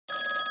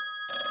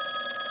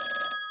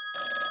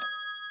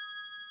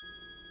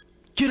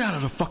Get out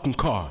of the fucking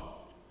car.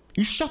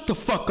 You shut the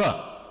fuck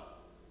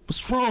up.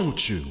 What's wrong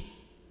with you?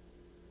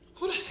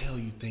 Who the hell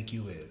you think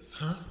you is,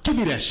 huh? Give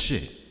me that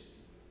shit.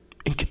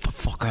 And get the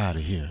fuck out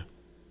of here.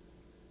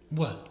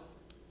 What?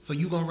 So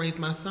you gonna raise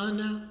my son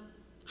now?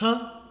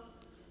 Huh?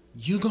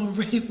 You gonna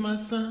raise my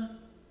son?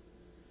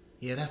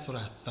 Yeah, that's what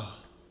I thought.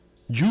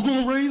 You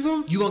gonna raise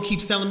him? You gonna keep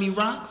selling me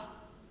rocks?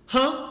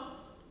 Huh?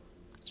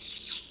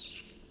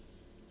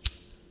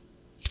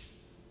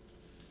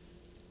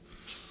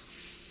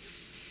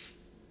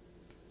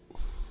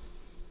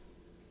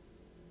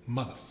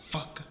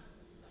 Motherfucker.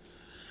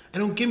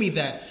 And don't give me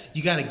that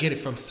you gotta get it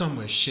from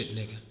somewhere shit,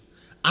 nigga.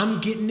 I'm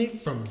getting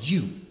it from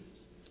you.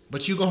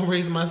 But you gonna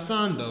raise my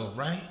son though,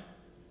 right?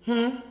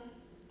 You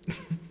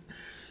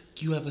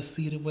ever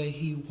see the way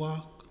he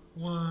walk?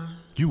 Why?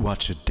 You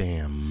watch your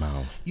damn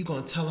mouth. You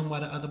gonna tell him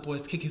why the other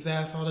boys kick his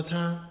ass all the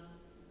time?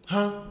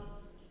 Huh?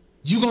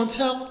 You gonna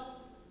tell him?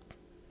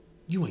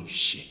 You ain't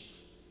shit.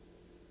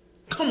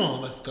 Come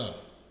on, let's go.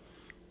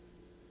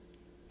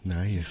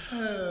 Nice.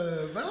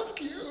 That was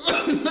cute.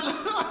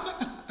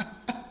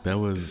 That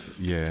was,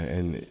 yeah,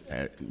 and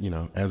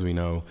as we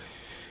know,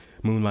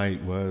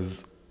 Moonlight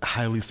was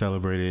highly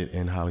celebrated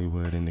in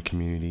Hollywood and the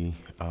community,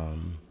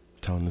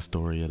 telling the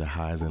story of the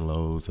highs and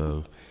lows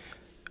of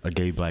a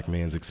gay black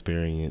man's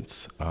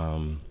experience.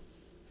 I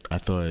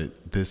thought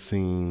this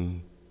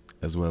scene,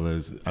 as well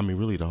as,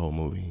 really the whole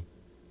movie,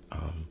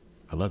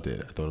 I loved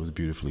it. I thought it was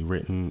beautifully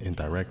written and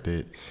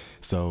directed.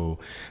 So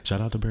shout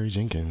out to Barry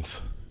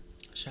Jenkins.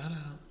 Shout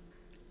out.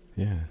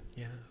 Yeah.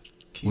 Yeah.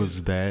 Cute.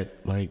 Was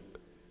that like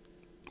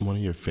one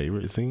of your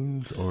favorite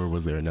scenes, or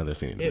was there another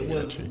scene? It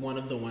was one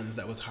of the ones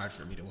that was hard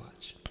for me to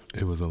watch.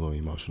 It was a little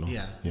emotional.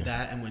 Yeah.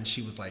 That and when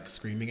she was like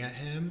screaming at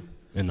him.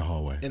 In the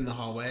hallway. Yeah.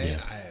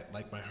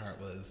 My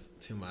heart was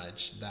too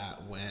much.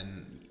 That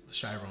when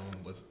Chiron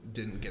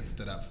didn't get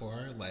stood up for,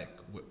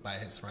 by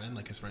his friend,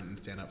 his friend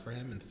didn't stand up for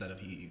him. Instead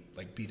of he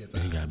beat his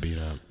ass. He got beat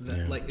up.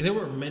 There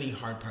were many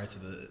hard parts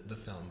of the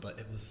film, but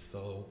it was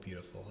so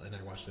beautiful, and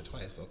I watched it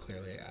twice, so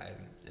clearly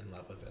I'm in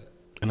love with it.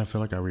 And I feel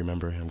like I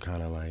remember him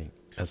kind of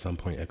at some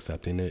point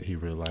accepting it. He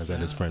realized that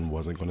his friend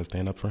wasn't going to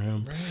stand up for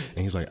him, right. And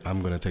he's like,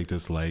 "I'm going to take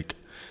this like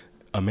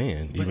a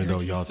man, even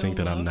though y'all think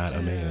that I'm not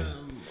a man."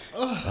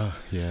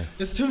 Yeah.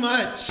 It's too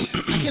much.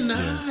 I cannot.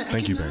 Yeah.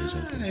 Thank you, Barry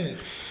Jenkins.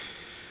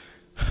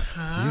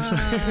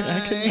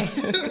 Hi.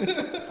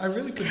 I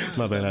really could not.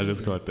 My bad, I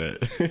just caught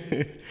that.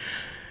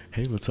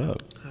 Hey, what's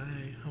up?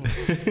 Hi. How are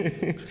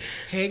you?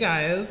 Hey,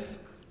 guys.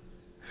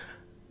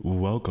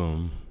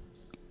 Welcome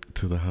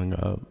to the Hung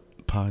Up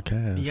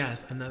Podcast.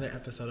 Yes, another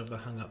episode of the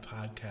Hung Up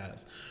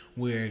Podcast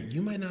where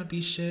you might not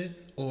be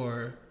shit,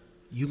 or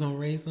you gonna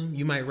raise them.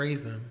 You might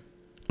raise them.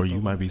 Or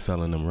you might be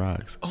selling them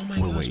rocks. Oh my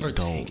gosh, or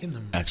taking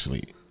them.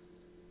 Actually,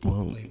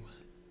 well. Wait,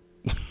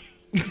 what?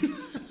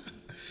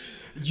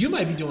 You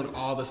might be doing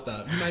all the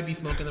stuff. You might be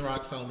smoking the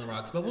rocks, selling the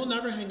rocks, but we'll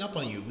never hang up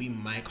on you. We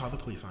might call the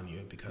police on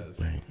you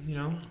because, you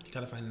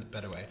got to find a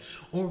better way.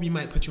 Or we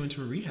might put you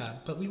into a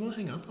rehab, but we won't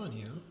hang up on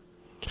you.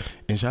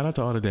 And shout out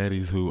to all the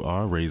daddies who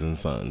are raising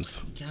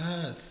sons.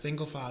 Yes,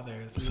 single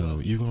fathers.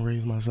 So you gonna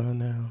raise my son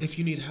now? If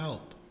you need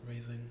help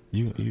raising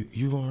you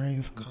gonna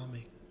raise? Call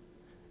me.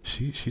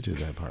 She did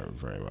that part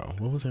very well.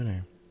 What was her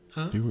name?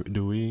 Huh? Do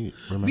we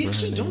remember? We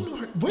actually her name? don't know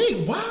her.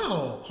 Wait,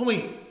 wow. Oh,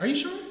 wait, are you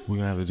sure? We're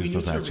gonna have to do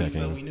some fact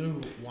checking. We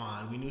knew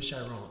Juan. We knew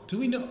Chiron. Do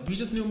we know? We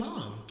just knew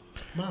Mama.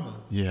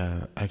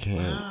 Yeah, I can't.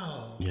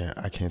 Wow. Yeah,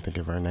 I can't think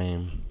of her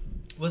name.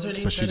 Was her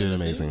name? But she did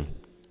amazing.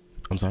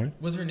 I'm sorry.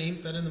 Was her name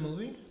said in the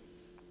movie?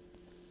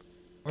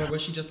 Or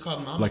was she just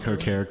called Mama? Like her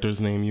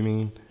character's name, you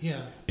mean?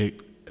 Yeah.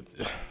 It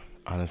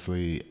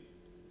honestly,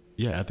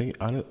 yeah. I think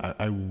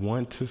I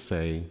want to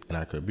say, and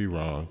I could be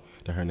wrong,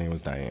 that her name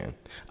was Diane.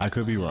 I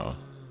could be wrong.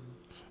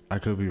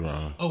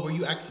 Oh, were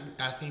you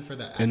asking for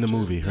the in the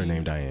movie? Her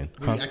name Diane.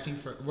 Were you acting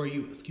for? Were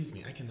you? Excuse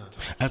me, I cannot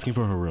talk. Asking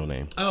for her real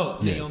name. Oh,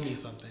 Naomi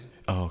something.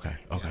 Oh, okay.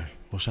 Yeah.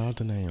 Well, shout out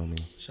to Naomi.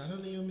 Shout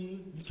out Naomi.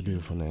 It's a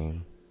beautiful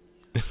name.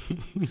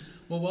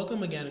 Well,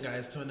 welcome again,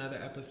 guys, to another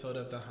episode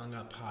of the Hung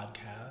Up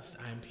Podcast.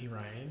 I'm P.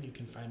 Ryan. You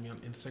can find me on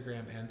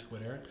Instagram and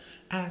Twitter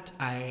at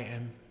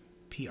IAMPRYAN.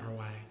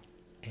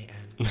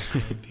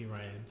 IAMP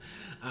Ryan.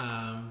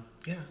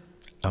 Yeah.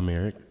 I'm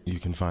Eric. You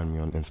can find me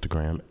on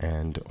Instagram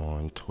and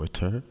on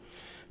Twitter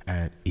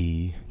at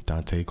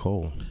E.Dante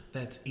Cole.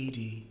 That's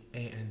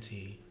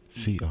EDANTE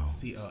COLE.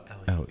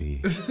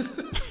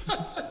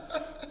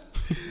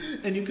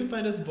 And you can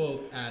find us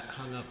both at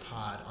Hung Up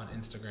Pod on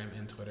Instagram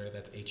and Twitter.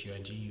 That's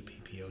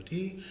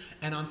HUNGUPPOD.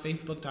 And on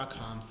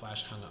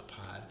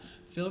Facebook.com/HungUpPod.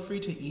 Feel free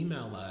to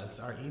email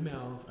us. Our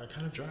emails are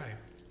kind of dry.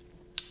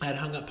 At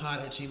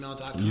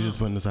hunguppod@gmail.com. You just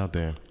putting this out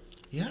there.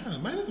 Yeah,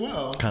 might as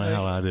well. Kind of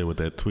how I did with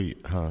that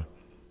tweet, huh?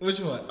 Which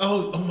one?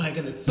 Oh my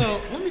goodness. So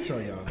let me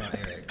tell y'all about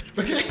Eric.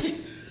 Okay.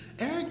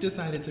 Eric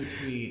decided to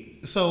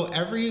tweet. So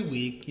every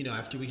week,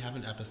 after we have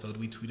an episode,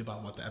 we tweet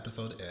about what the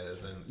episode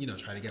is and,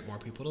 try to get more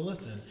people to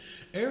listen.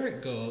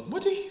 Eric goes,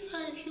 what did he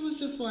say? He was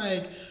just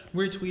like,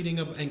 we're tweeting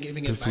and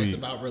giving advice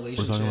about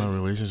relationships. We're talking about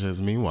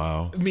relationships.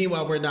 Meanwhile,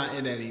 we're not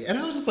in any. And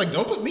I was just like,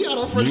 don't put me out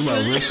on First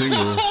Meanwhile, Street. we're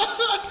single.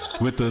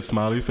 with the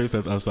smiley face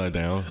that's upside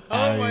down.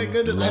 Oh my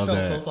goodness, I felt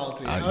that. so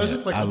salty. I was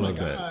just like, oh my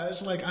gosh,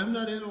 that. like I'm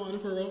not in one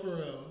for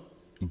real.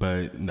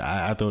 But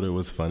I thought it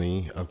was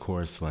funny. Of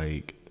course,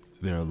 like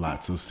there are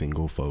lots of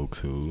single folks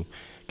who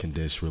can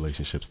dish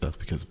relationship stuff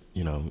because,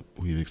 you know,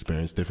 we've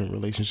experienced different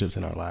relationships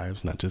in our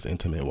lives, not just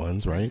intimate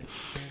ones, right?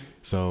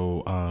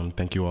 So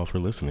thank you all for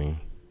listening.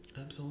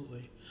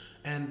 Absolutely.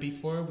 And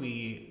before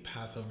we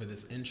pass over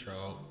this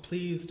intro,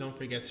 please don't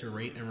forget to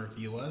rate and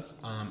review us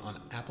on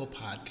Apple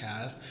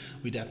Podcasts.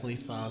 We definitely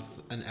saw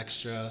an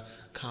extra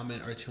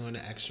comment or two and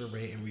an extra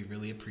rate, and we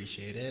really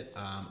appreciate it.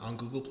 On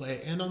Google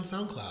Play and on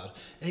SoundCloud.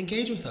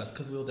 Engage with us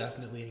because we'll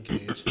definitely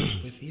engage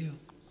with you.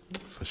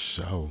 For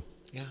sure.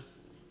 Yeah.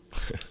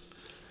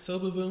 So,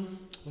 Boo Boo,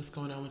 what's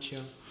going on with you?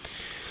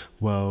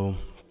 Well,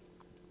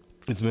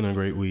 it's been a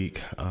great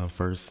week.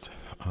 First,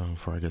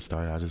 before I get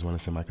started, I just want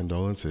to send my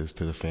condolences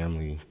to the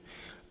families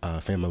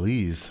of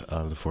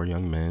the 4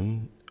 young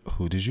men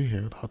who, did you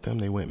hear about them?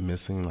 They went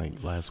missing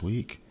like last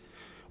week,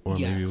 or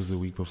Yes. maybe it was the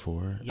week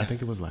before. Yes. I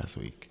think it was last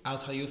week. I'll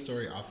tell you a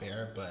story off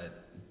air,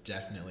 but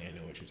definitely I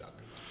know what you're talking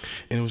about.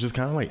 And it was just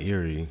kind of like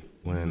eerie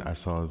when I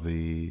saw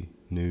the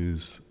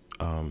news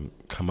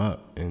come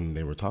up and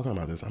they were talking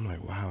about this. I'm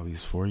like, wow,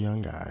 these 4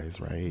 young guys,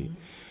 right?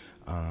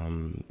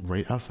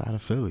 Right outside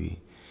of Philly.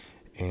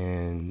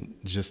 And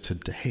just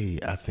today,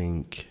 I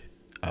think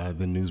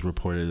the news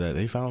reported that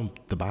they found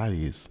the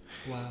bodies.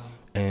 Wow.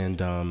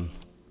 And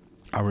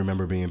I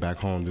remember being back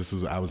home.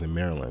 I was in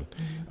Maryland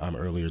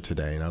earlier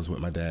today, and I was with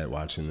my dad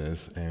watching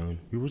this, and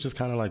we were just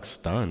kind of like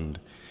stunned.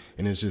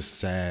 And it's just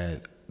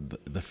sad,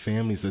 the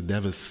families, the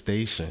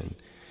devastation,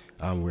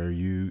 where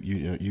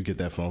you get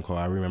that phone call.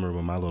 I remember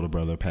when my little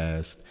brother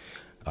passed.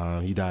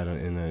 He died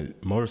in a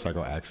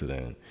motorcycle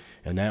accident,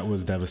 and that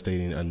was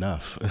devastating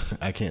enough.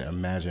 I can't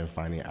imagine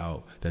finding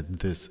out that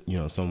this,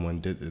 someone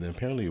did it. And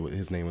apparently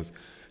his name was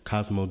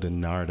Cosmo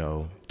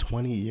DiNardo,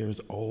 20 years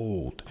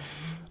old.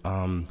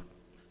 And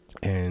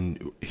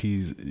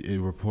it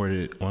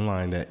reported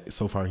online that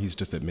so far he's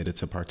just admitted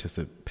to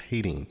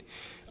participating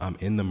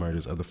in the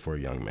murders of the 4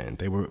 young men.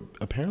 They were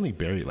apparently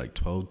buried like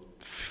 12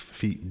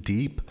 feet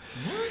deep.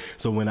 What?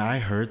 So when I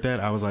heard that,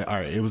 I was like, all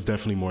right, it was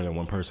definitely more than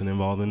one person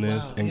involved in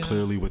this. Wow, and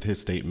clearly with his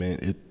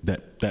statement,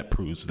 that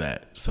proves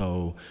that.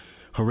 So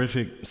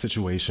horrific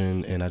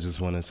situation, and I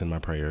just want to send my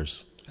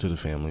prayers to the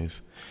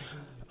families.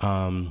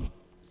 As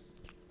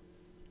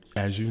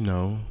you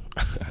know,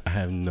 I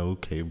have no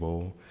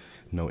cable,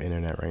 no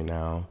internet right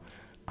now.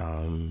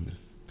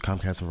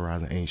 Comcast and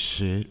Verizon ain't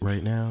shit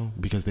right now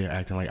because they're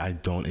acting like I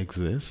don't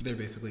exist. They're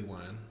basically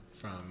one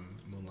from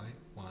Moonlight.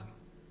 One.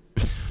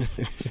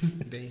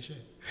 They ain't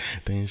shit.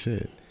 They ain't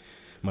shit.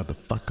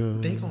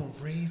 Motherfucker. They gonna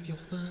raise your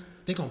sons.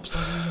 They gonna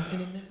play on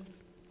your internet.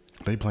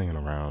 They playing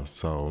around,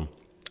 so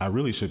I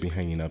really should be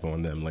hanging up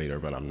on them later,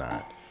 but I'm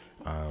not.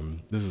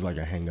 This is like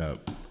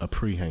a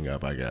pre-hang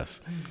up, I guess.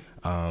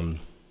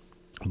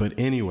 But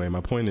anyway,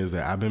 my point is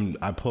that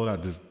I pulled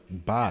out this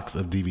box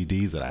of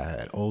DVDs that I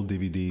had, old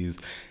DVDs,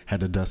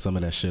 had to dust some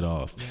of that shit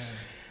off. Yes.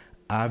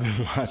 I've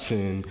been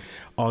watching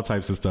all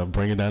types of stuff,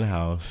 Bringing Down the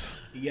House.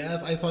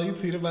 Yes, I saw you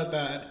tweet about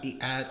that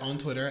on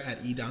Twitter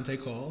at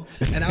 @eDante Cole.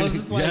 And I was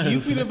just like, yes, you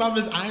tweeted about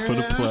Miss Iron for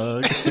the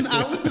plug. And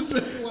I was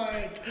just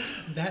like,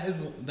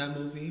 that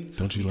movie.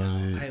 Don't you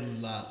love it? I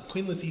love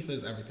Queen Latifah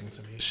is everything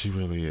to me. She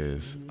really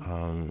is.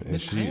 And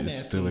Ms. she Iron is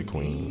still a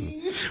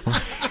queen.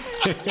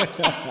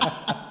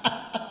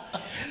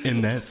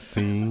 In that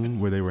scene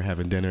where they were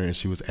having dinner and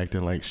she was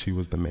acting like she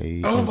was the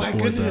maid. Oh my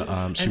goodness.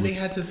 And they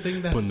had to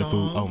sing that song. The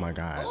food. Oh my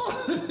God.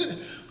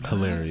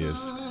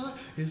 Hilarious.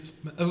 Is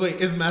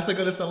Massa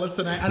gonna sell us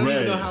tonight? I don't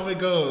even know how it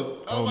goes.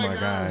 Oh my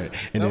God.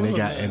 And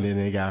then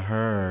they got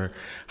her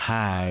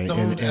high.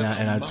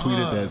 And I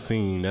tweeted that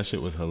scene. That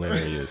shit was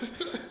hilarious.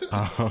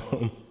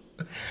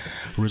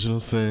 Original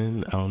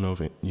Sin. I don't know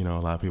if a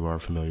lot of people are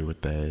familiar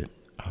with that.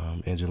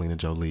 Angelina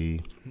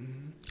Jolie.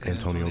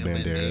 Antonio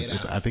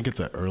Banderas. I think it's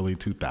an early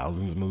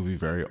 2000s movie,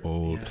 very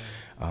old.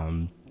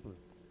 Yes.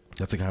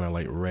 That's a kind of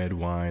like red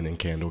wine and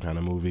candle kind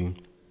of movie.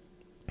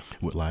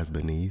 What Lies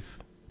Beneath?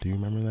 Do you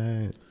remember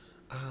that?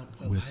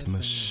 With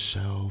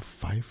Michelle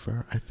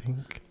Pfeiffer, I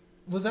think.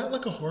 Was that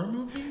like a horror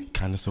movie?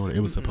 Kind of, sort of.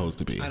 It was supposed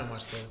to be. I don't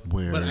watch those.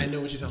 But I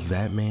know what you're talking about.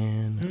 That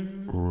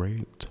man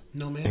raped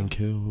and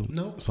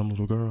killed some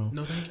little girl.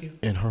 No, thank you.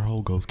 And her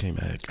whole ghost came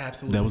back.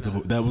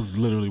 Absolutely. That was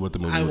literally what the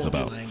movie was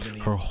about.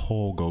 Her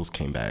whole ghost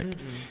came back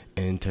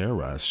and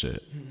terrorized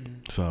shit.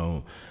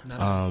 So,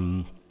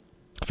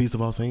 Feast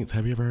of All Saints.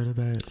 Have you ever heard of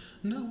that?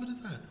 No. What is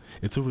that?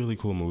 It's a really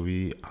cool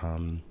movie.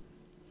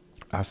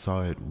 I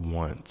saw it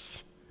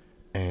once,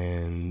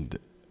 and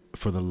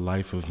for the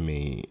life of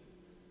me,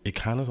 it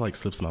kind of like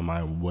slips my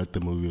mind what the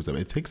movie was about.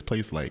 It takes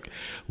place like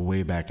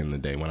way back in the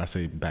day. When I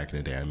say back in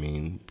the day, I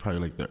mean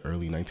probably like the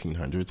early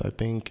 1900s, I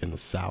think, in the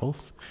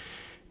South.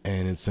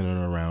 And it's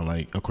centered around,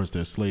 like, of course,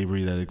 there's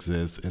slavery that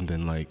exists, and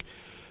then like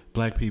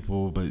black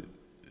people, but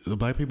the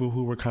black people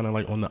who were kind of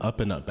like on the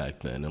up and up back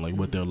then, and like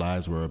what their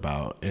lives were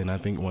about. And I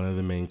think one of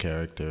the main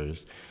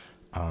characters,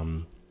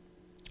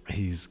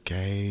 he's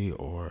gay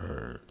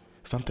or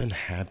something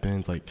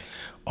happens. Like,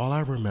 all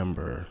I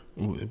remember,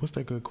 what's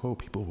that good quote?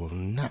 People will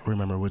not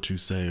remember what you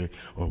say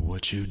or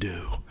what you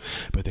do,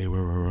 but they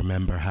will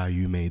remember how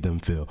you made them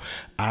feel.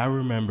 I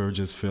remember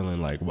just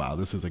feeling like, wow,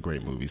 this is a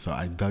great movie. So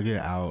I dug it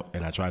out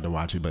and I tried to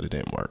watch it, but it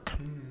didn't work.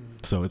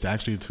 So it's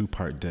actually a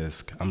 2-part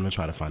disc. I'm going to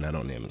try to find that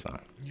on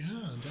Amazon. Yeah,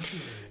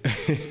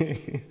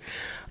 definitely.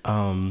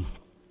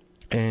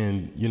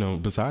 And, you know,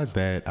 besides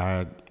that,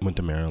 I went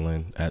to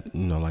Maryland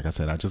like I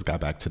said, I just got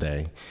back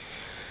today.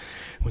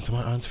 Went to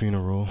my aunt's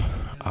funeral.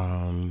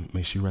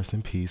 May she rest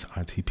in peace,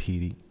 Auntie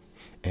Petey.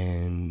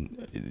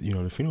 And, you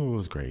know, the funeral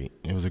was great.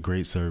 It was a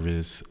great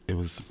service. It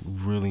was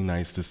really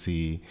nice to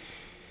see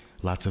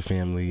lots of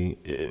family.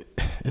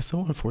 It's so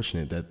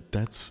unfortunate that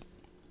that's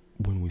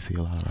when we see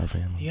a lot of our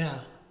family. Yeah.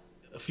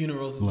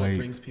 Funerals is what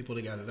brings people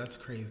together. That's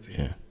crazy.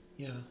 Yeah.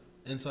 Yeah.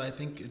 And so I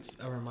think it's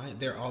a reminder.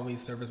 They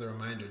always serve as a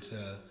reminder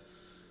to,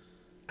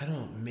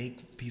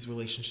 make these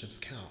relationships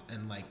count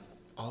and like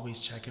always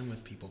check in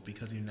with people,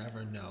 because you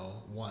never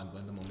know, one,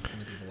 when the moment's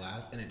going to be the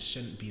last, and it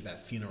shouldn't be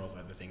that funerals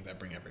are the thing that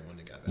bring everyone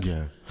together.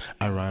 Yeah.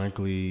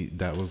 Ironically,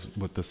 that was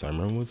what the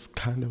sermon was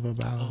kind of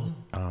about.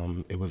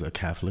 Oh. It was a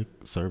Catholic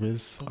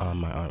service. Okay.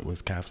 My aunt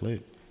was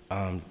Catholic,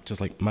 just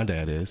like my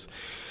dad is.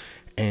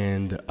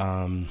 And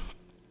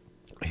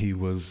it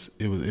was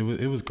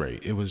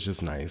great. It was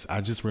just nice.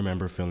 I just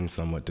remember feeling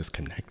somewhat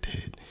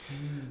disconnected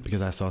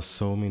because I saw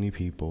so many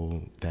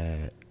people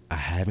that I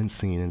haven't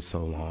seen in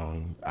so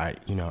long. I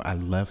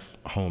left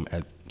home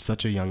at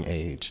such a young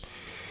age.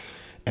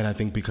 And I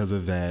think because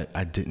of that,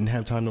 I didn't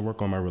have time to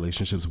work on my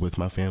relationships with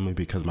my family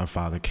because my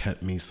father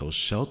kept me so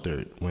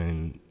sheltered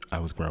when I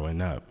was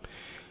growing up.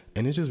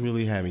 And it just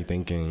really had me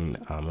thinking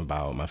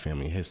about my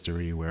family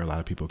history, where a lot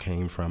of people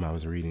came from. I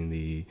was reading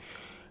the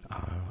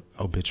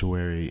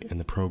obituary in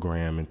the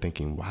program and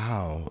thinking,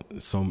 wow,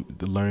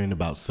 learning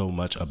about so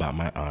much about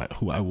my aunt,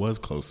 who I was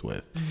close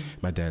with,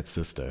 my dad's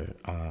sister,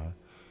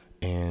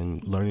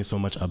 and learning so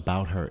much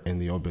about her in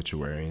the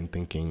obituary and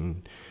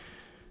thinking,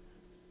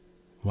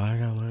 why I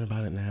gotta learn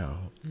about it now?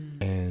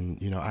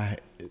 And, you know, I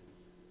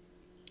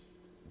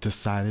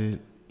decided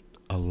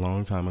a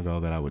long time ago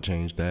that I would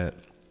change that.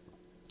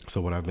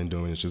 So what I've been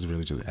doing is just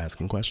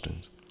asking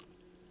questions.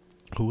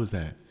 Who was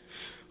that?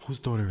 Whose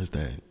daughter is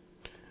that?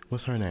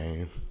 What's her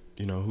name?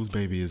 You know, whose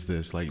baby is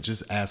this? Like,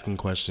 just asking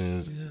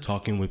questions,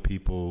 talking with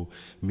people,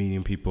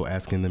 meeting people,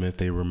 asking them if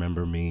they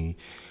remember me.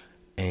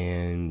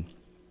 And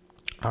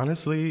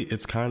honestly,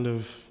 it's kind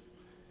of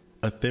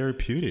a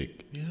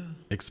therapeutic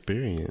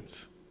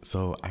experience.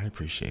 So I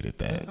appreciated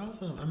that. That's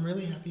awesome. I'm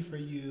really happy for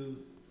you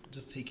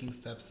just taking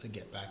steps to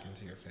get back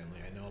into your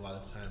family. I know a lot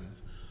of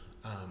times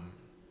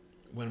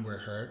when we're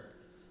hurt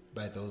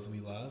by those we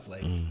love,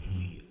 like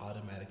we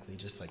automatically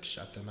just like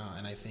shut them out.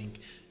 And I think,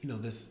 you know,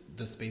 the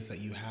space that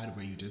you had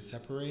where you did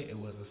separate, it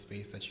was a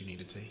space that you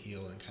needed to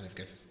heal and kind of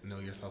get to know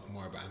yourself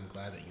more. But I'm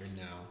glad that you're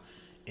now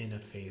in a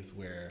phase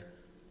where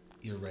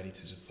you're ready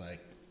to just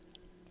like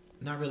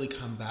not really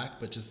come back,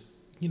 but just,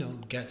 you know,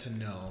 get to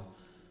know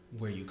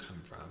where you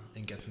come from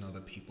and get to know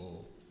the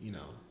people, you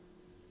know,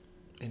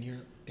 in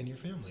your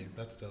family.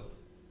 That's dope.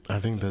 I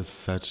think that's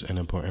such an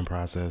important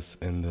process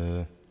in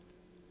the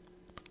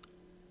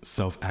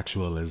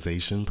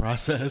self-actualization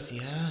process.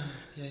 Yeah.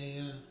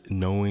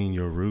 Knowing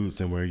your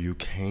roots and where you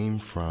came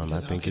from.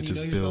 Because I think it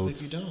just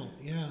builds if you don't?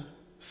 Yeah.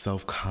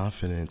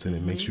 self-confidence, and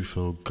it makes you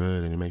feel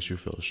good, and it makes you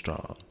feel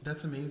strong.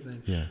 That's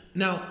amazing. Yeah.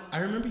 Now, I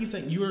remember you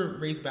saying you were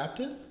raised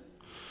Baptist,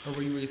 or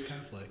were you raised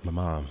Catholic? My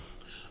mom.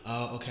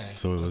 Oh, okay.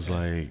 So it was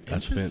like I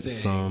spent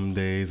some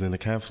days in the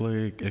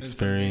Catholic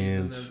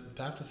experience, and the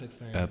Baptist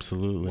experience.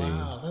 Absolutely.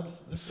 Wow,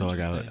 that's so I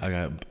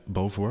got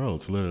both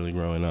worlds literally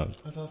growing up.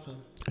 That's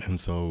awesome. And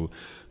so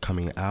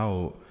coming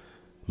out,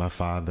 I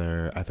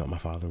thought my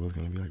father was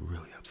going to be like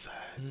really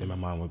upset, and my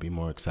mom would be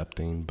more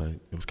accepting, but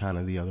it was kind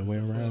of the other way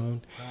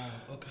around. Wow.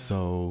 Okay.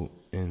 So,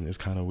 and it's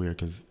kind of weird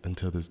because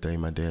until this day,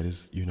 my dad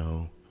is, you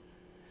know,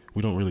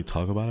 we don't really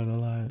talk about it a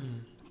lot,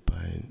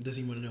 but does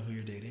he want to know who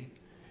you're dating?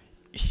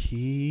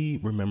 He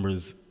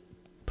remembers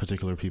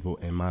particular people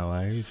in my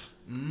life.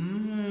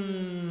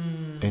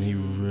 And he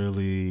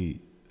really,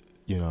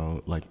 you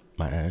know, like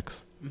my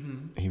ex,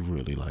 he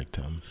really liked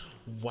him.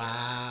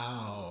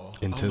 Wow.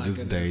 And to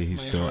this day, he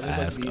still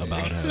asks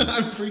about him.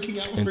 I'm freaking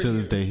out. And to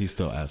this day, he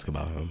still asks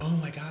about him. Oh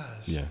my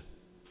gosh. Yeah.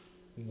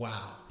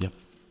 Wow. Yep.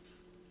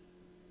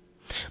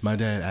 My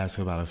dad asks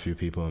about a few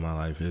people in my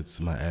life.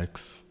 It's my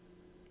ex,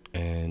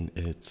 and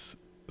it's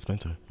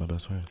Spencer, my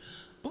best friend.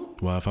 Ooh.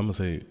 Well, if I'm going to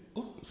say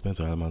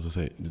Spencer, I might as well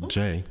say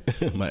Jay,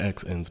 my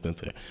ex, and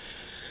Spencer.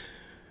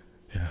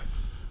 Yeah.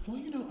 Well,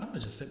 you know, I'm going to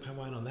just sip my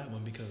wine on that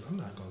one because I'm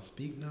not going to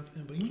speak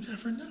nothing, but you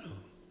never know.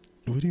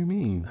 What do you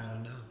mean? I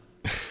don't know.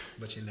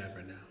 But you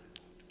never know.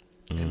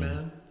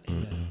 Amen?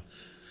 Amen.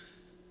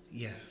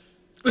 Yes.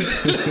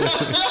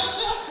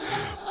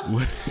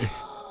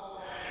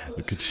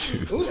 Look at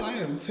you. Ooh, I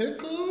am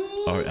tickled.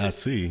 Oh, I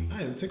see.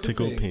 I am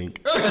tickled pink.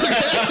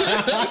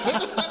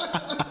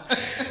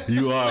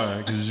 You are,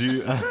 because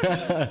you. Ooh,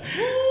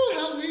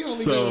 help me,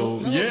 Holy Ghost.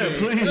 Help me.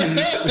 Please.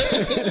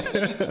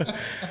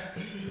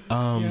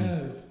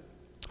 Yes.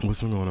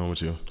 What's been going on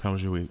with you? How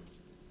was your week?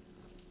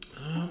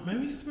 My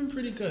week has been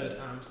pretty good.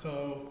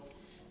 So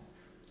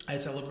I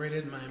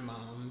celebrated my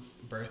mom's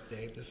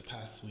birthday this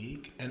past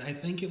week, and I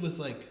think it was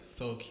like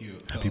so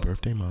cute. Happy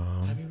birthday,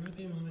 Mom. Happy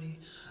birthday, Mommy.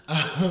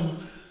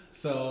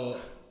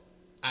 So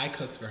I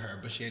cooked for her,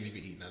 but she didn't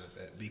even eat none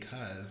of it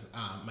because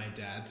my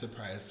dad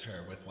surprised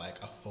her with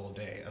like a full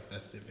day of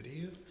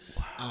festivities.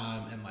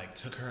 Wow. And like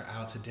took her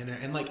out to dinner,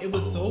 and like it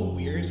was so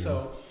weird.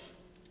 So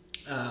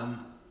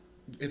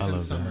it's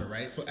in summer,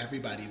 right? So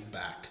everybody's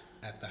back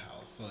at the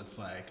house. So it's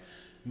like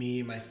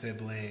me, my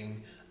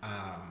sibling,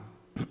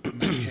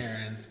 my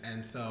parents,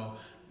 and so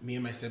me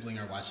and my sibling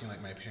are watching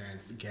like my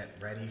parents get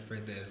ready for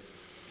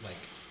this like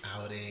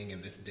outing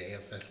and this day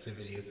of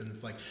festivities, and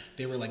it's like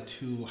they were like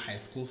 2 high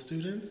school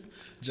students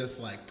just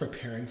like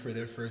preparing for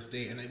their first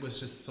date, and it was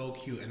just so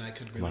cute, and I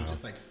could really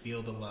just like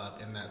feel the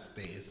love in that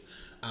space.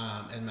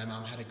 And my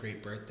mom had a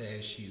great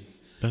birthday.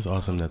 That's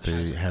awesome that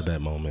they had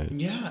that moment.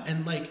 Yeah,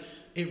 and like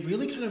it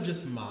really kind of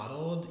just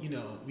modeled, you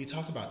know, we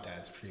talked about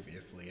dads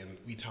previously, and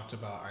we talked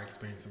about our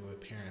experiences with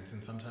parents,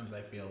 and sometimes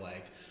I feel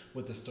like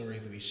with the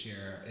stories we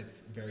share,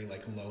 it's very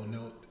like low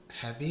note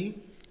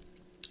heavy.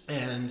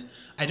 And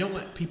I don't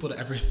want people to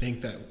ever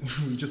think that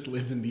we just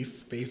lived in these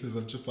spaces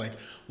of just like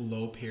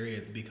low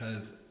periods,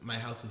 because my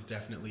house was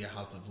definitely a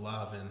house of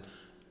love, and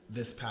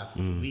this past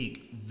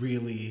week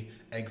really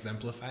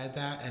exemplified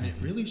that, and it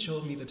really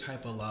showed me the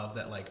type of love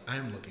that like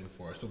I'm looking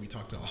for. So we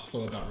talked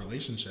also about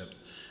relationships,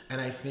 and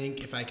I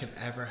think if I could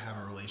ever have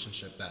a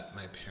relationship that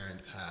my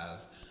parents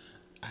have,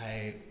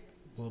 I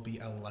will be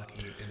a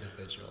lucky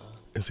individual.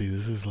 And see,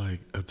 this is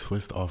like a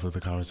twist off of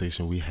the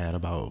conversation we had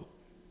about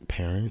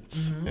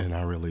parents and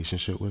our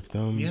relationship with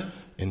them,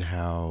 and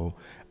how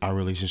our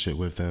relationship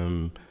with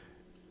them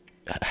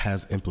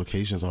has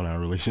implications on our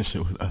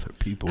relationship with other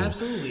people.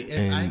 Absolutely.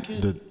 And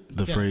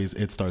the phrase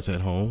 "it starts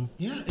at home."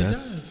 Yeah, it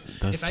does.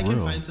 If I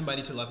can find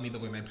somebody to love me the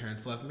way my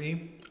parents love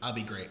me, I'll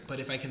be great. But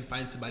if I can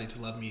find somebody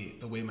to love me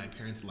the way my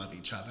parents love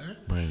each other,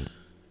 right,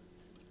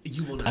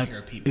 you will not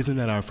hear people. Isn't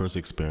that our first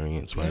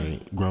experience,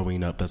 right? Yeah.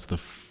 Growing up, that's the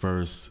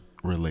first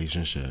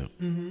relationship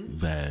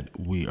that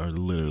we are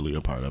literally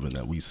a part of, and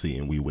that we see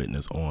and we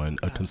witness on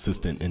a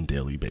consistent and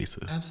daily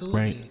basis. Absolutely.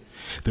 Right?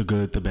 The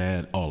good, the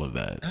bad, all of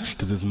that.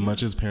 Because as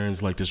much as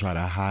parents like to try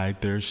to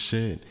hide their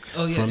shit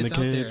from the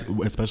kids,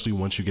 especially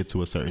once you get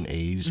to a certain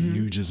age,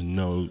 you just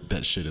know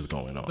that shit is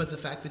going on. But the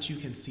fact that you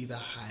can see the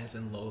highs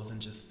and lows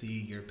and just see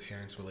your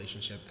parents'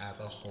 relationship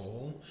as a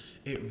whole,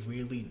 it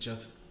really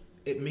just,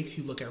 it makes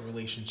you look at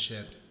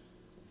relationships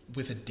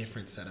with a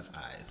different set of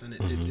eyes, and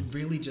it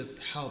really just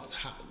helps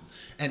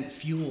and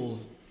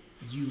fuels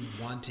you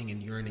wanting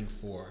and yearning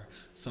for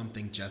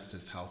something just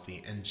as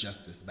healthy and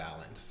just as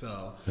balanced.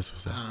 So that's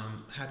what's up.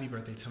 Happy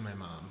birthday to my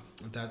mom.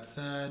 That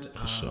said,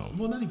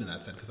 well, not even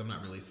that said, because I'm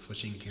not really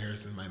switching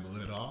gears in my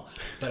mood at all,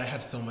 but I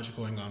have so much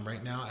going on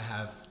right now. I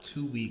have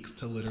 2 weeks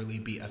to literally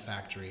be a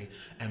factory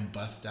and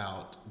bust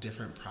out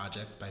different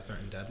projects by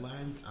certain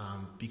deadlines,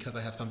 because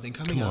I have something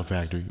coming up. Come on,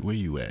 factory. Where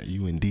you at?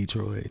 You in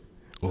Detroit?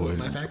 Or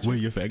my factory? Where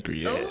your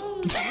factory at?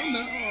 Oh, no.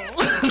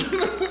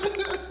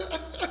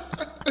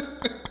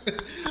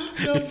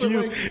 No,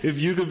 if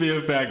you could be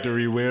a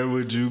factory, where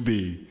would you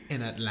be?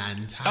 In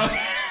Atlanta.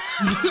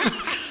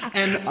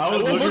 And I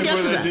was looking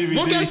for that DVD.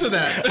 We'll get to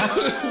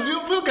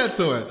that. we'll get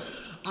to it.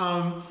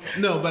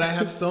 No, but I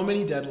have so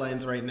many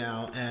deadlines right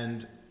now,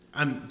 and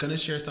I'm gonna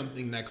share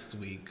something next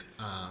week.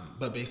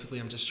 But basically,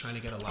 I'm just trying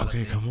to get a lot of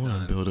things come on,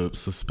 done. Build up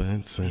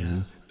suspense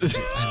and. I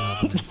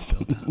love when it's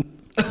built up.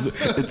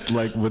 It's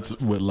like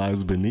what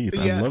lies beneath.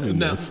 I'm loving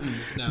this.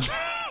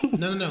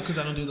 No, because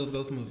I don't do those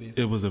ghost movies.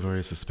 It was a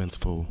very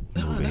suspenseful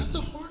movie. That's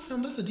a horror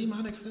film. That's a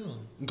demonic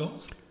film.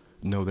 Ghosts?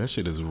 No, that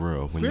shit is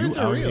real. When you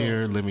out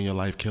here living your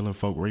life, killing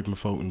folk, raping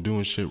folk, and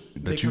doing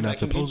shit that you're not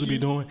supposed to be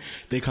doing,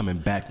 they coming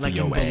back for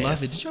your ass.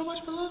 Beloved. Did y'all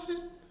watch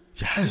Beloved?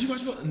 Yes. Did you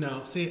watch Beloved?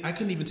 No. See, I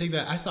couldn't even take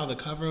that. I saw the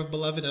cover of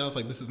Beloved, and I was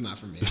like, this is not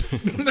for me. This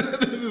movie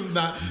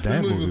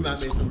was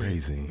not made for me.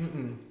 Crazy.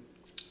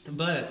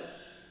 But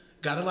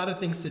got a lot of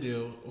things to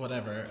do,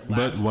 whatever.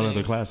 But one of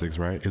the classics,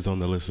 right? Is on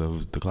the list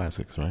of the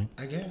classics, right?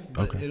 I guess,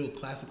 but it'll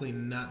classically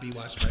not be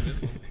watched by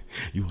this one.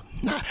 You will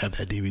not have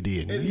that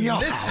DVD in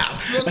your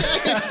house.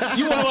 Okay?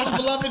 You want to watch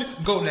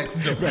Beloved? Go next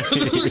door. Right.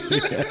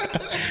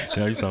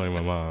 Yeah, you sound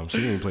like my mom. She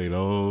didn't play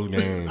those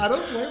games. I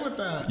don't play with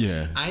that.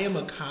 Yeah. I am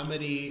a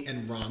comedy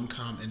and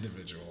rom-com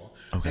individual.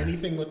 Okay.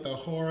 Anything with the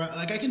horror,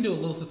 like I can do a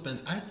little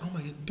suspense. Oh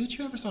my god, bitch!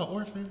 You ever saw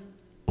Orphan?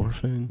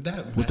 Orphan?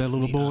 With that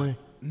little boy?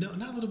 No,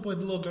 not little boy.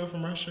 The little girl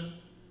from Russia.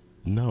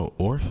 No,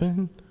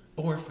 Orphan.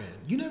 Orphan.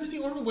 You never see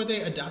Orphan, where they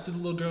adopted the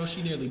little girl?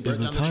 She nearly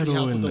burst down the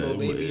treehouse with the little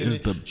baby. Is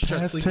the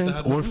past tense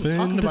Orphan?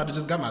 Talking about it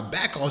just got my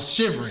back all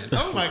shivering.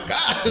 Oh my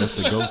gosh. That's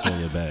a ghost on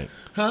your back.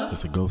 Huh?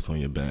 That's a ghost on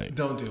your back.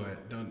 Don't do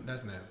it. Don't.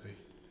 That's nasty.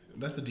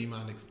 That's the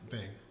demonic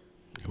thing.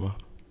 Well,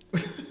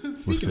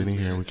 we're sitting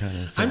here. We kind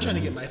of. I'm trying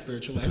to get my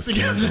spiritual life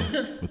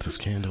together. With this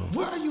candle.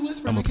 What are you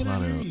whispering? I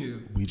cannot hear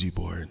you. Ouija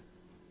board.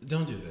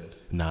 Don't do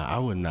this. Nah, I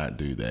would not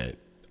do that.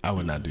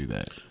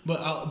 But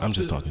I'm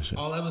just talking shit.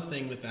 All I was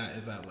saying with that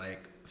is that,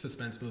 like,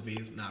 suspense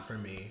movies, not for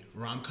me.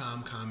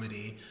 Rom-com,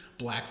 comedy,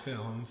 black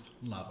films,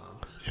 love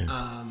them.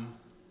 Yeah.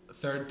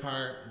 Third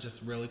part,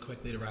 just really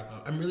quickly to wrap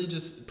up. I'm really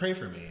just, pray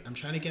for me. I'm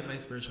trying to get my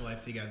spiritual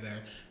life together.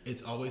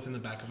 It's always in the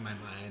back of my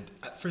mind.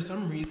 For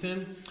some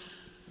reason,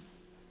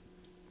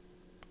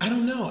 I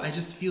don't know. I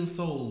just feel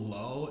so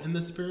low in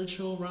the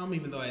spiritual realm,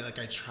 even though I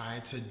try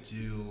to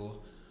do,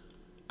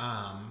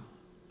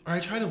 or I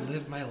try to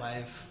live my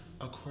life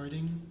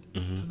according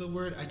to the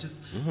word. I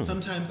just,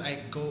 sometimes I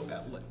go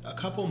a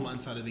couple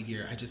months out of the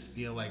year, I just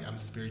feel like I'm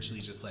spiritually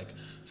just like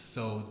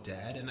so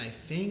dead. And I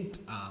think,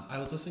 I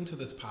was listening to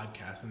this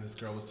podcast and this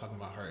girl was talking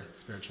about her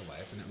spiritual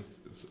life, and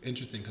it's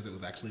interesting because it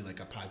was actually like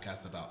a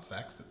podcast about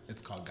sex.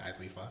 It's called Guys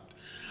We Fucked.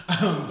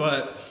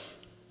 But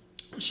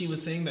she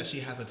was saying that she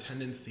has a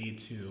tendency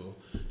to,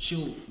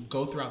 she'll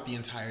go throughout the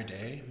entire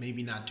day,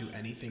 maybe not do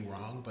anything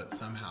wrong, but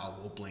somehow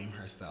will blame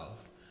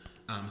herself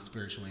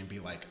spiritually and be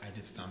like, I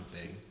did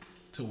something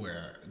to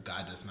where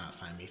God does not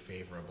find me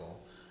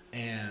favorable.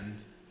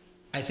 And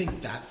I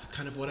think that's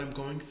kind of what I'm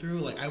going through.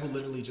 Like, I would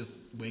literally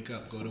just wake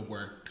up, go to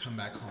work, come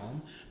back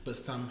home, but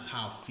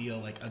somehow feel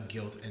like a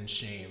guilt and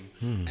shame.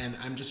 And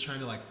I'm just trying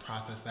to like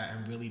process that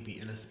and really be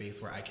in a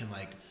space where I can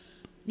like,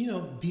 you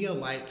know, be a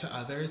light to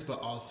others,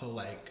 but also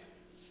like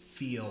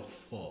feel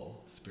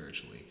full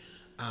spiritually.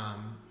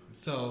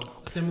 So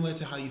similar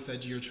to how you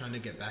said you're trying to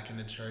get back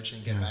into church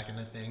and get back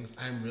into things,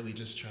 I'm really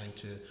just trying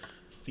to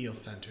feel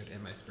centered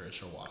in my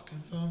spiritual walk.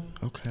 And so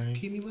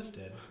keep me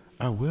lifted.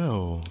 I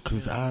will,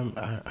 because I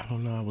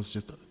don't know, I was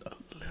just a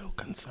little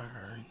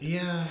concerned.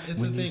 Yeah, it's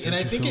when a thing. And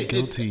I think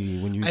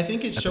I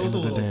think it shows a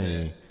little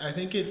bit. I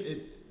think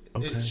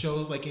it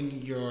shows like in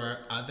your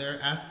other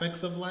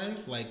aspects of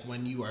life, like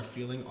when you are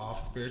feeling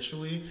off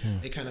spiritually,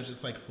 it kind of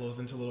just like flows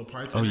into little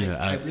parts. And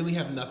I really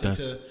have nothing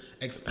to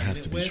explain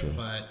it with,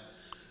 but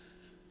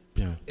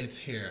it's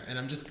here. And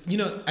I'm just, you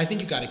know, I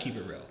think you got to keep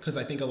it real, because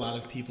I think a lot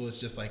of people, it's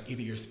just like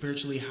either you're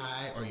spiritually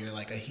high or you're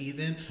like a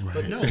heathen. Right.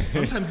 But no,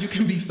 sometimes you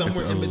can be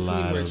somewhere in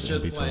between where it's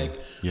just like,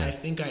 I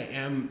think I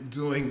am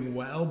doing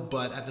well,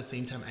 but at the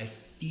same time, I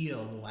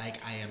feel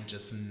like I am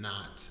just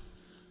not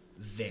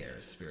there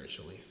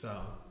spiritually. So,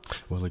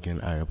 well,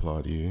 again, I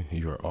applaud you.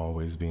 You're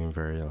always being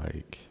very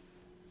like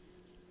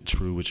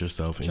true with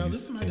yourself, and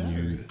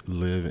you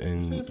live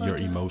in your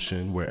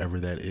emotion wherever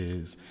that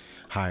is,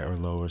 high or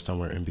low or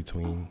somewhere in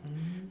between.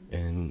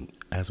 And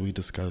as we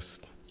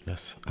discussed,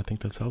 I think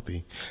that's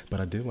healthy.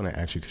 But I did want to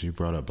ask you, because you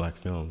brought up black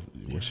films.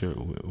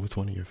 What's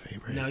one of your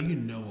favorites? Now you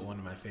know what one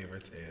of my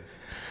favorites is.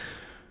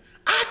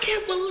 I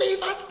can't believe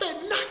I spent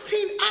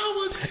 19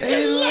 hours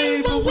in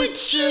labor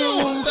with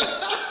you.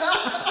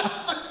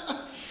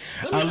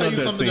 Let me tell you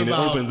something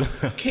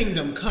about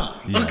Kingdom Come.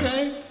 Yes.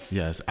 Okay.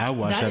 Yes, I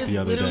watched that the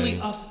other day. That is literally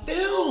a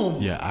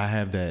film. Yeah, I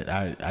have that.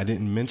 I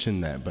didn't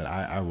mention that, but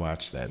I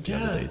watched that the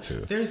other day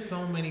too. There's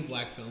so many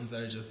black films that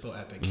are just so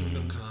epic.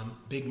 Kingdom Come,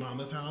 Big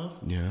Mama's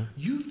House. Yeah.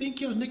 You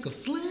think your nickel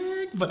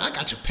slick, but I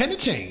got your penny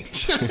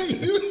change.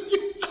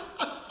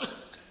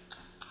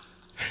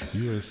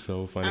 You are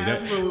so funny.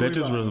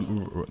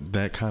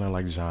 That kind of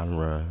like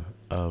genre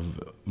of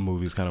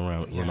movies kind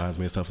of reminds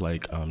me of stuff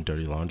like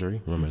Dirty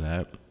Laundry. Remember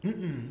that?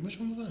 Which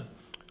one was that?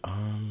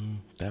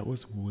 That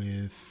was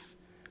with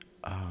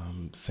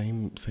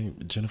same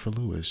Jennifer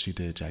Lewis. She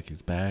did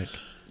Jackie's Back.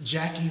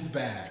 Jackie's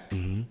Back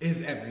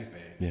is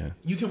everything. Yeah.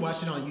 You can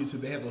watch it on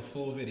YouTube. They have a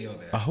full video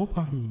there. I hope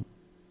I'm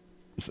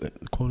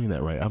quoting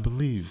that right. I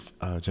believe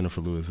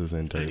Jennifer Lewis is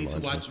in Dirty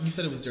Laundry. You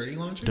said it was Dirty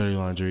Laundry? Dirty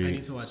Laundry. I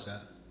need to watch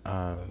that.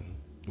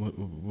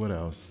 What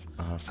else?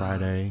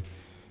 Friday.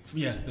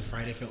 Yes, the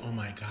Friday film. Oh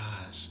my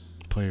gosh.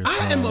 Players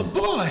I am a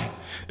boy.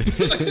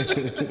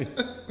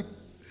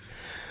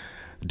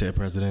 Dead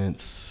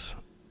Presidents.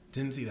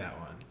 Didn't see that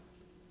one.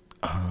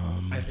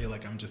 I feel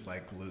like I'm just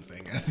like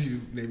losing as you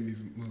name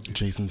these movies.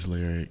 Jason's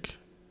Lyric.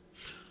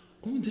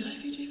 Oh, did I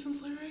see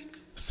Jason's Lyric?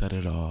 Set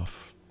It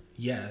Off.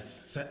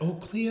 Yes.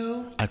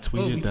 Cleo. I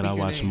tweeted that I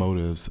watched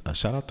Motives.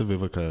 Shout out to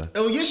Vivica.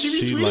 Oh yeah,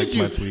 she liked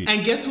my tweet.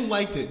 And guess who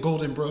liked it?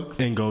 Golden Brooks.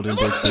 And Golden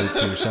Brooks did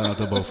too. Shout out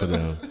to both of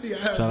them.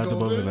 Yes, Shout out to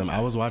both of them.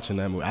 I was watching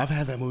that movie. I've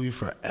had that movie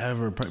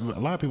forever. A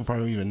lot of people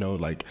probably don't even know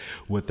like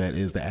what that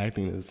is. The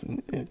acting is.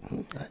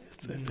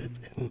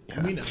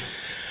 We know.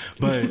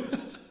 But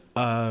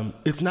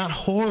it's not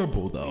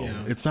horrible though.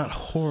 Yeah. It's not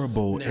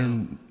horrible. Now,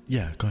 and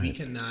yeah, go ahead. We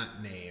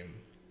cannot name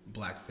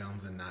black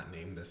films and not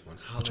name this one.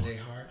 Holiday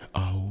Heart.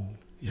 Oh.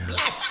 Yes.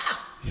 Bless her!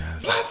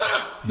 Yes. Bless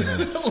her!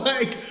 Yes.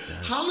 Like,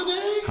 yes.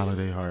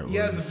 Holiday Heart.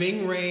 Yes,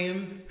 Ving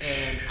Rhames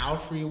and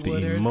Alfre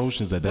Woodard. The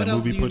emotions that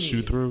movie puts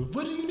you through.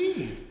 What do you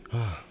need?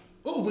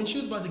 Oh, when she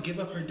was about to give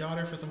up her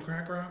daughter for some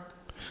crack rock.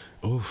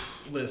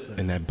 Oof. Listen.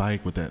 And that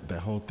bike with that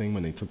whole thing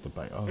when they took the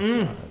bike. Oh,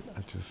 God.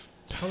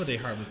 Holiday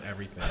Heart was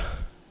everything.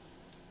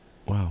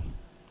 Wow.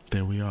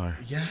 There we are.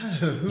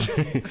 Yes.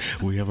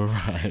 We have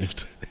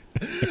arrived.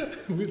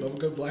 We love a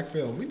good black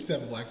film. We need to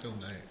have a black film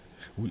night.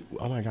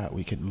 Oh my God,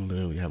 we could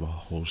literally have a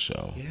whole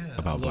show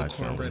about black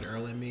films. Cornbread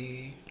Earl and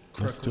Me.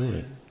 Let's do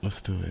it.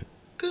 Let's do it.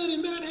 Good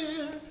and bad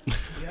hair.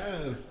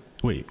 Yes.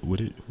 Wait,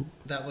 who?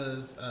 That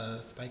was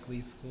Spike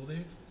Lee's School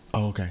Days.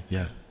 Oh, okay.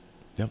 Yeah.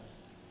 Yep.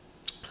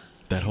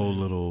 That whole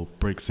little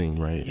break scene,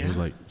 right? Yeah. It was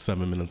like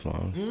 7 minutes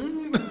long.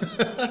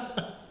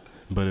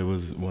 But it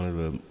was one of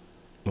the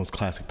most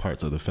classic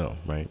parts of the film,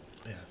 right?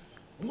 Yes.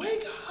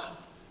 Wake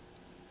up!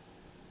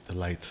 The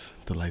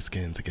light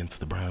skins against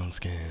the brown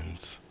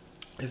skins.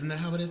 Isn't that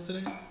how it is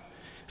today?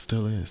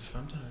 Still is.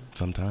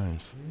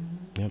 Sometimes.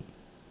 Yep.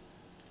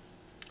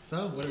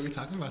 So, what are we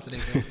talking about today,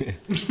 babe?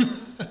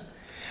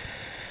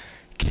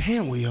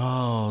 Can't we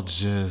all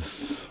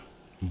just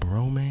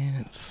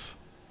bromance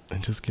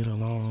and just get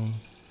along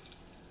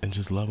and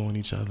just love on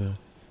each other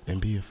and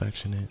be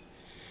affectionate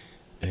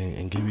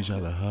and give each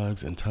other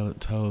hugs and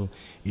tell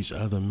each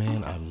other,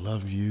 man, I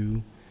love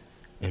you,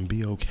 and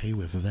be okay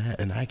with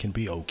that? And I can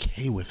be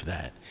okay with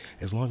that.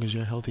 As long as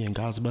you're healthy and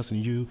God's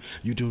blessing you,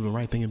 you doing the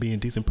right thing and being a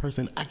decent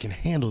person, I can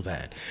handle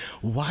that.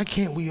 Why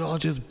can't we all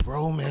just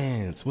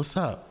bromance? What's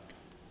up?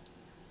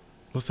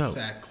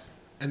 Sex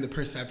and the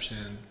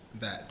perception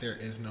that there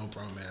is no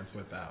bromance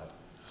without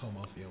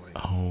homo feelings.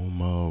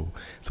 Homo.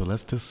 So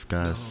let's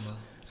discuss No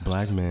homo.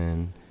 black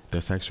men,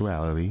 their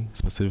sexuality,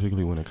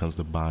 specifically when it comes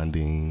to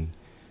bonding,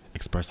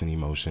 expressing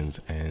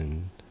emotions,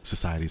 and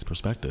society's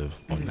perspective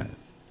on that,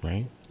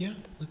 right? Yeah,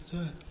 let's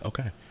do it.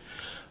 Okay.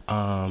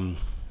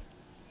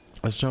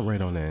 Let's jump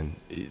right on in.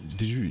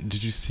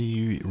 Did you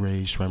see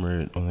Ray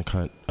Shremmerd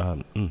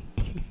on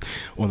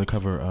on the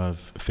cover of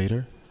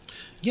Fader?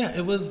 Yeah,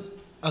 it was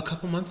a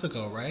couple months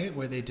ago, right?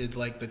 Where they did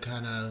like the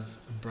kind of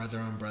brother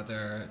on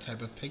brother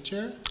type of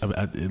picture.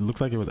 It looks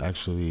like it was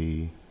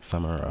actually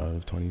summer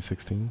of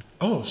 2016.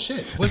 Oh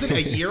shit! Was it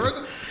a year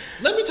ago?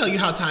 Let me tell you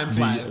how time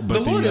flies.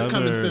 The Lord is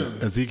coming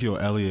soon. Ezekiel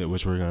Elliott,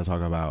 which we're going to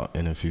talk about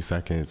in a few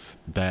seconds,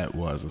 that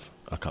was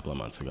a couple of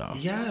months ago.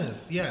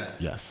 Yes.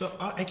 So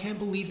I can't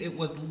believe it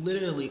was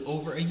literally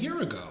over a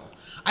year ago.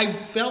 I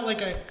feel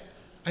like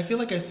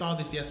I saw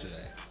this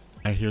yesterday.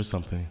 I hear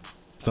something.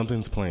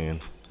 Something's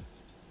playing.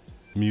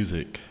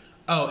 Music.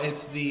 Oh,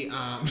 it's the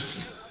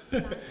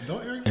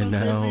don't Eric And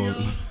now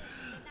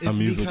it's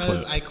music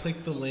because clip. I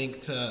clicked the link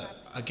to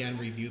again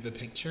review the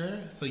picture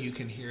so you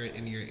can hear it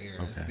in your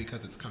ears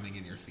because it's coming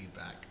in your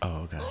feedback.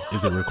 Oh, okay.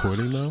 Is it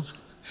recording though?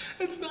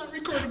 It's not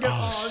recording at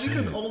all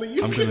because shit. only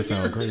you I'm can gonna hear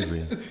sound it.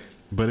 crazy.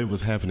 But it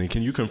was happening.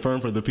 Can you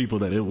confirm for the people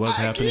that it was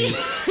happening?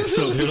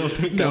 So they don't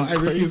think No, I'm I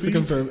refuse to crazy?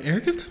 confirm.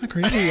 Eric is kind of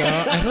crazy,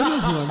 y'all. I don't know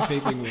who I'm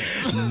taping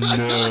with.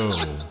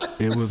 No.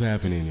 It was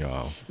happening,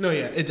 y'all. No,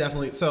 yeah, it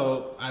definitely.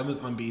 So I was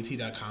on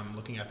BET.com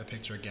looking at the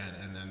picture again,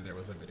 and then there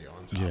was a video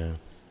on top.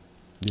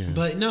 Yeah.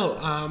 But no,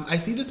 I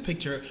see this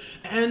picture,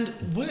 and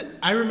what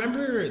I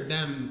remember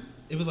them,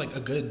 it was like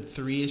a good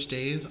 3-ish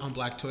days on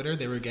Black Twitter.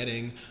 They were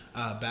getting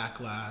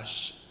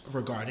backlash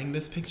regarding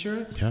this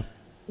picture. Yep.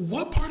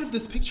 What part of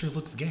this picture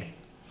looks gay?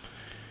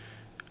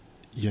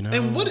 You know.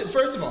 And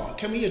first of all,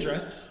 can we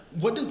address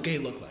what does gay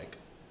look like?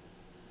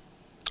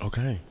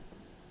 Okay.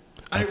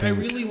 I think-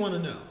 really want to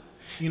know.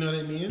 You know what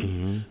I mean?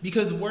 Mm-hmm.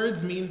 Because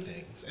words mean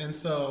things. And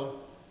so,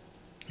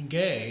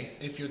 gay,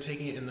 if you're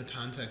taking it in the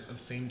context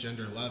of same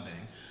gender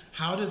loving,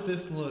 how does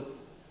this look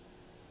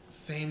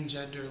same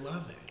gender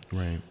loving?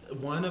 Right.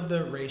 One of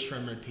the Ray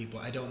Shremmerd people,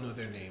 I don't know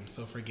their name,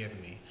 so forgive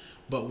me,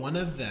 but one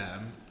of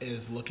them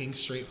is looking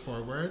straight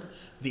forward.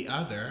 The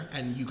other,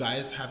 and you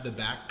guys have the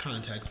back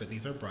context that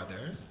these are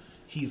brothers,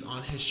 he's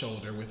on his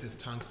shoulder with his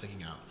tongue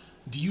sticking out.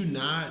 Do you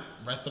not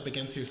rest up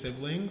against your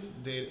siblings?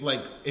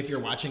 Like, if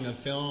you're watching a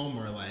film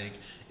or, like,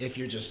 if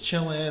you're just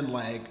chilling,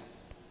 like,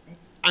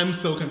 I'm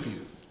so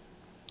confused.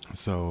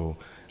 So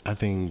I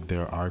think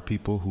there are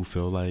people who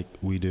feel like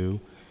we do,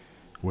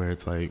 where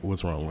it's like,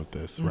 what's wrong with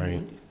this,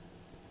 right?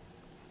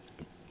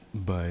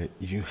 But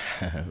you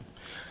have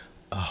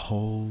a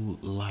whole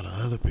lot of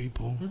other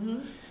people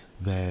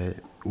that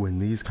when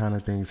these kind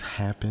of things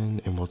happen,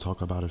 and we'll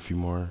talk about a few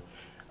more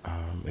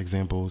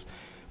examples,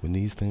 when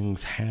these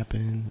things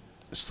happen,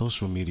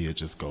 social media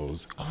just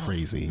goes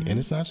crazy. And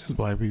it's not just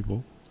black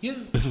people. Yeah.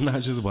 It's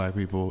not just black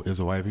people. It's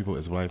white people.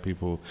 It's black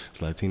people.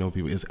 It's Latino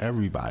people. It's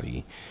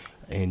everybody.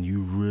 And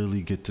you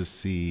really get to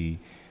see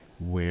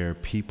where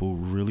people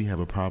really have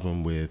a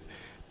problem with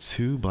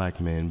two black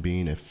men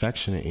being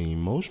affectionate and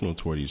emotional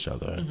toward each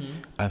other.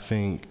 I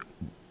think,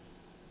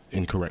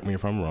 and correct me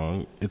if I'm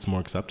wrong, it's more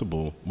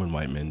acceptable when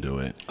white men do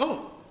it.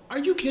 Oh, are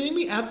you kidding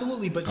me?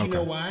 Absolutely. But you Okay.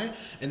 know why?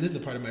 And this is a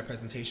part of my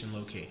presentation,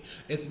 low-key.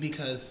 It's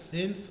because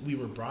since we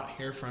were brought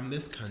here from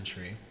this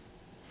country,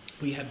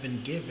 we have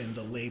been given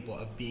the label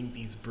of being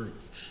these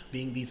brutes,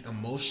 being these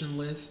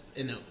emotionless,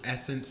 in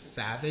essence,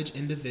 savage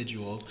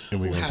individuals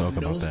And we're who gonna have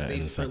talk no about that in a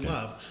space for second.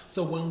 love.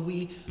 So when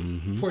we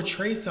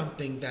portray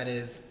something that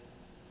is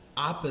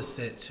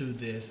opposite to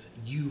this,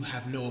 you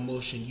have no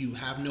emotion, you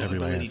have no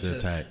Everybody ability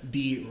has to attack.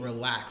 be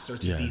relaxed or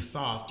to Yeah. be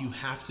soft. You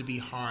have to be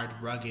hard,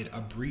 rugged, a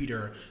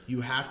breeder.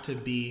 You have to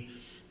be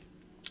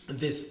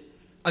this,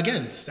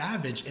 again,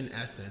 savage in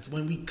essence.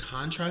 When we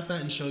contrast that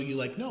and show you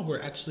like, no,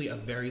 we're actually a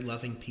very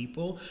loving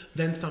people,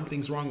 then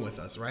something's wrong with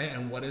us, right?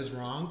 And what is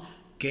wrong?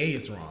 Gay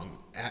is wrong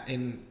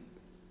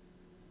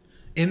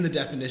in the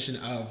definition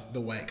of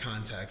the white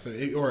context,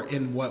 or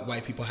in what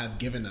white people have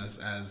given us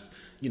as,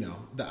 you know,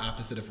 the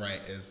opposite of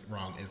right is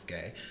wrong is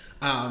gay.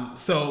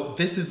 So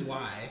this is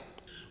why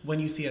when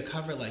you see a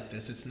cover like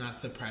this, it's not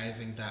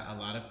surprising that a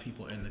lot of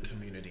people in the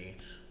community,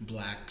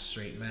 black,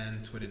 straight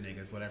men, Twitter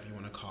niggas, whatever you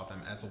want to call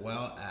them, as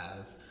well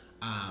as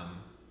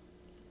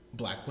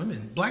black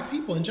women, black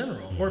people in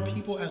general, or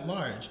people at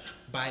large,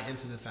 buy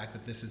into the fact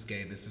that this is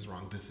gay, this is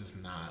wrong, this is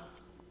not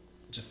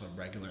just a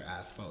regular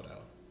ass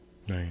photo.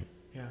 Right.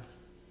 Yeah.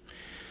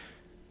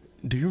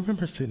 Do you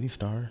remember Sydney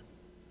Starr?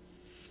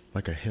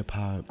 Like a hip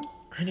hop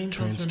Her name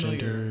sounds familiar.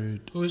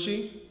 transgendered. Who is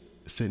she?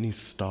 Sydney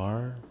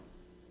Starr?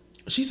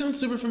 She sounds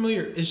super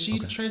familiar. Is she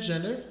Okay.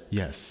 transgender?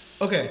 Yes.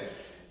 Okay.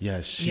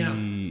 Yes,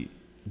 she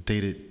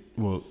dated,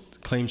 well,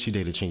 claimed she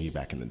dated Chingy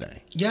back in the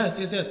day. Yes.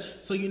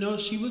 So,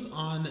 she was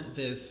on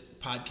this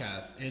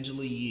podcast,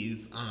 Angela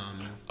Yee's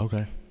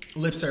Okay.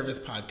 Lip Service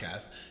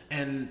podcast.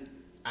 And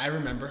I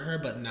remember her,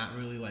 but not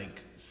really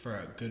like for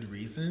a good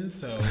reason.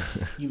 So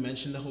you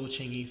mentioned the whole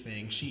Chingy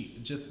thing. She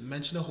just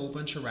mentioned a whole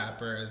bunch of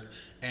rappers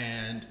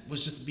and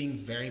was just being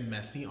very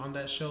messy on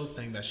that show,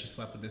 saying that she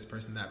slept with this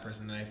person, that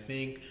person. And I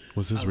think...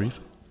 Was this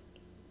recent?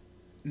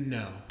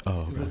 No.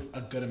 Oh, okay. It was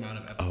a good amount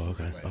of episodes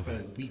away. Okay. So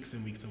weeks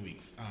and weeks and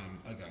weeks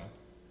ago.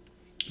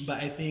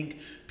 But I think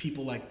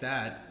people like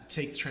that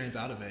take trans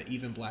out of it.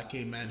 Even black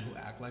gay men who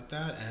act like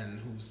that and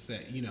who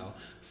say,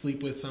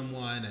 sleep with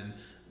someone and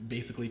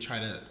basically try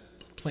to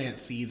plant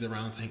seeds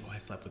around saying, oh, I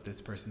slept with this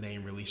person, they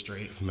ain't really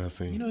straight. It's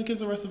messy. It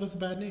gives the rest of us a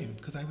bad name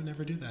because I would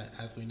never do that,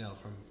 as we know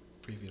from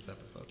previous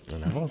episodes.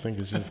 And I don't think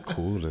it's just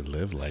cool to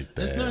live like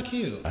that. It's not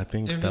cute. I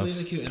think it stuff really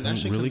isn't cute. And that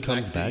shit really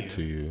comes back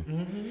to you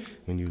Mm-hmm.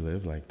 when you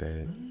live like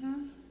that.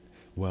 Mm-hmm.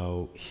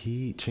 Well,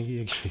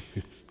 Chingy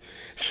accused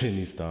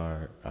Sydney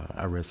Starr.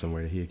 I read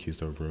somewhere that he accused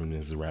her of ruining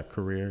his rap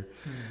career.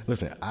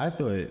 Listen, I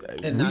thought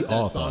And we not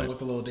all that song thought with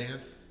the little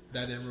dance.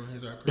 That didn't ruin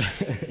his rap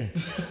career.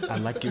 I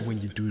like it when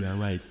you do that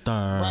right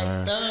there.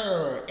 Right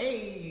there.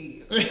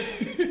 Hey.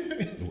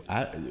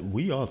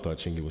 We all thought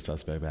Chingy was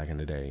suspect back in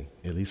the day,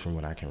 at least from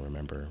what I can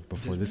remember,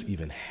 before this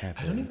even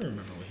happened. I don't even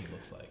remember what he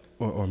looks like.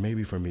 Or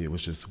maybe for me it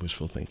was just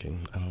wishful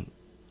thinking. I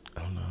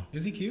don't know.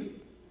 Is he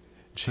cute?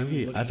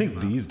 Chingy, I think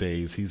these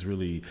days he's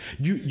really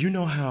you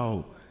know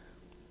how,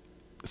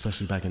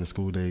 especially back in the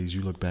school days,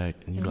 you look back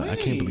and you're like, I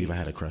can't believe I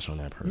had a crush on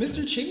that person.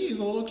 Mr. Chingy is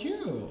a little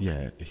cute.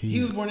 Yeah, he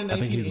was born in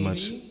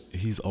 1980.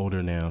 He's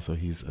older now, so I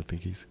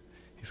think he's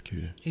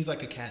cuter. He's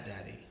like a cat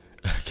daddy.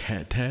 A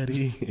cat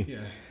daddy? Yeah.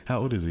 How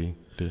old is he?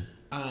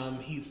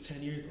 He's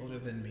 10 years older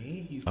than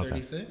me. He's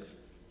 36.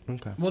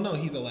 Okay. Well, no,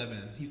 he's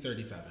 11. He's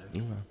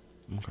 37.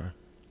 Okay.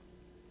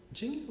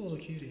 Chingy's a little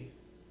cutie.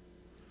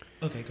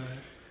 Okay, go ahead.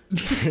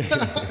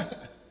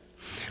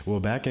 Well,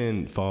 back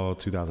in fall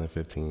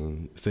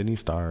 2015, Sydney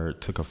Starr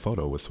took a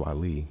photo with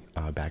Swali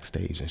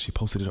backstage, and she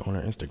posted it on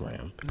her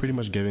Instagram, pretty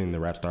much giving the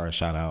rap star a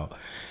shout out.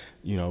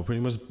 Pretty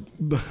much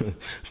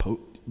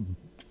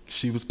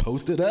she was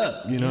posted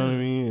up, you know what I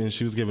mean? And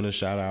she was giving a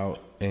shout out.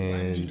 And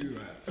why did you do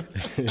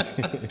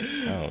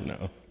that? I don't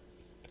know.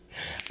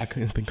 I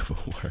couldn't think of a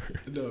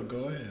word. No,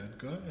 go ahead.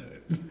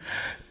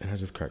 And I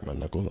just cracked my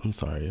knuckles. I'm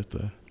sorry if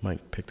the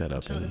mic picked that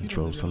up and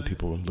drove some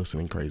people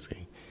listening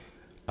crazy.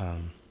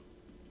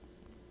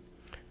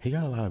 He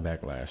got a lot of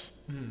backlash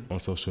on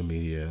social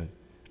media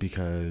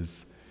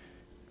because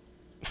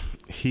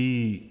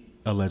he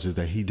alleges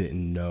that he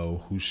didn't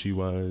know who she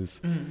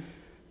was,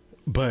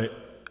 but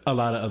a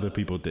lot of other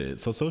people did.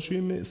 So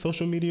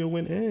social media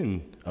went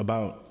in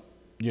about,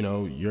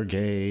 you're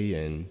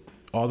gay and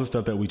all the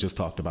stuff that we just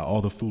talked about,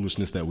 all the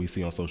foolishness that we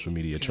see on social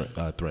media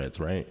threads,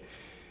 right?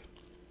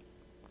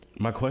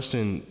 My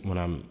question when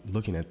I'm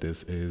looking at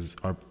this is,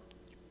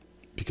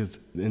 because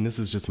this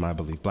is just my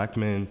belief, black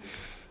men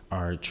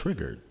are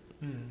triggered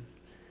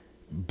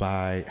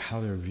by how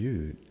they're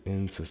viewed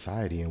in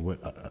society and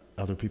what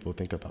other people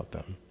think about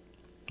them,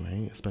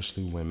 right?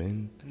 Especially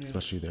women,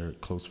 especially their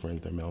close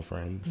friends, their male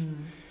friends.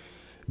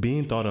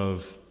 Being thought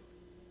of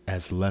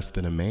as less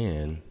than a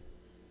man,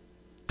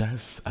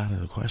 that's out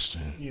of the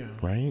question,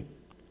 right?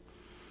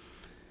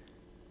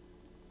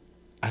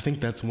 I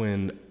think that's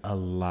when a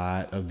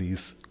lot of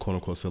these quote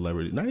unquote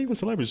celebrities, not even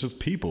celebrities, just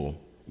people,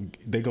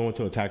 they go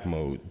into attack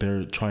mode.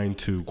 They're trying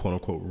to quote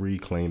unquote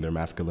reclaim their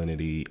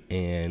masculinity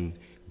and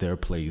their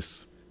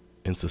place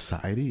in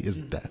society.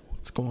 Is that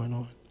what's going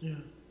on? Yeah.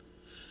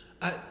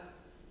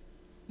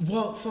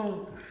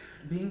 So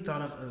being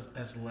thought of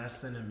as less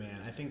than a man,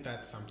 I think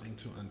that's something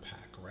to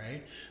unpack,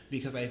 right?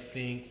 Because I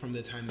think from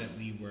the time that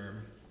we were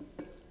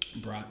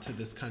brought to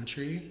this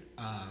country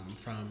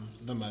from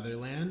the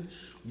motherland,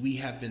 we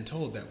have been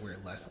told that we're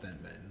less than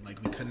men.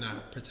 Like, we could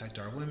not protect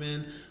our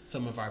women.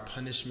 Some of our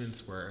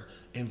punishments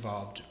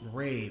involved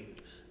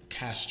rape,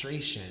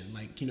 castration,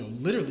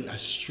 literally a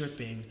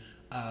stripping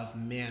of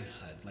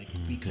manhood. Like,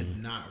 we could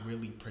not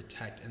really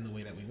protect in the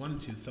way that we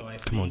wanted to. So I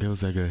think... Come on, give us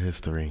that good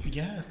history.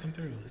 Yes, come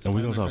through. And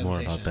we're going to talk more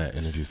about that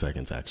in a few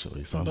seconds,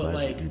 actually. So I'm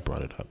glad you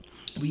brought it up.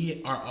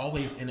 We are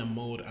always in a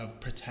mode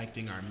of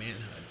protecting our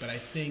manhood. But I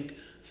think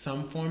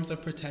some forms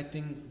of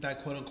protecting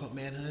that quote-unquote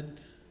manhood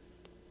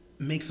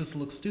makes us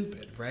look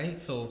stupid, right?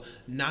 So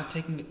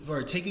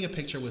taking a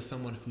picture with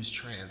someone who's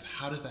trans,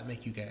 how does that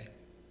make you gay?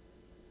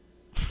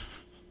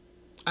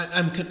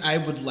 I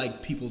would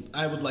like people.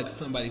 I would like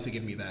somebody to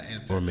give me that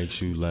answer. Or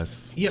makes you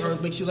less. Yeah, or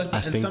it makes you less. I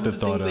And think some the of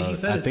the things thought that he of.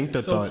 said I is think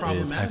the so thought is.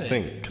 problematic. I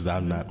think because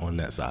I'm not on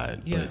that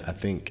side, Yeah. but I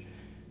think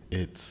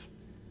it's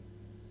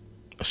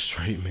a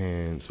straight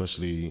man,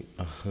 especially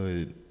a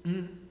hood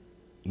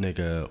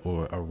nigga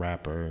or a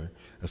rapper,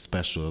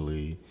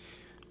 especially,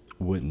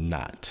 would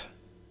not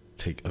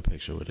take a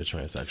picture with a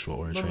transsexual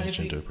or a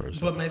transgender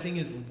person. But my thing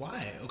is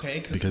why?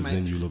 Okay, Because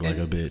then you look like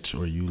a bitch,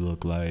 or you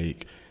look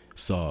like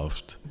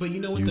soft. But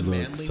you know what you the look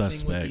manly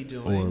thing would be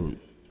doing?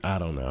 Or I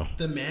don't know.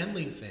 The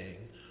manly thing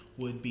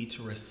would be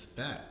to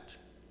respect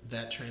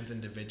that trans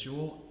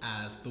individual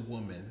as the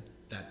woman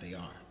that they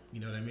are.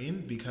 You know what I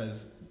mean?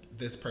 Because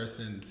this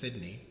person,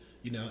 Sydney,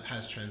 you know,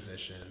 has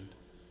transitioned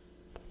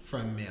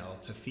from male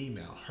to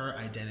female. Her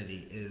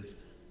identity is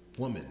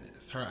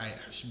womanness.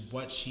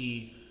 What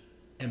she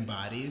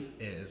embodies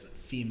is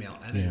female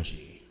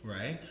energy,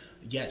 right?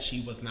 Yet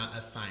she was not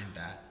assigned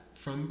that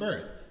from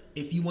birth.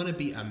 If you want to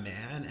be a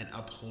man and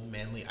uphold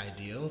manly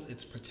ideals,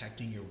 it's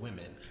protecting your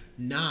women,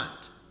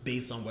 not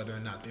based on whether or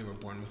not they were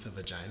born with a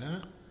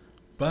vagina,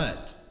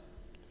 but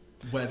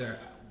whether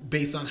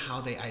based on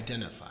how they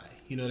identify.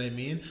 You know what I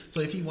mean? So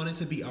if he wanted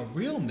to be a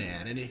real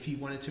man and if he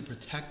wanted to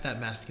protect that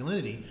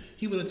masculinity,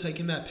 he would have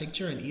taken that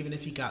picture, and even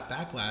if he got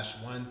backlash,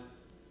 one,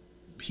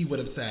 he would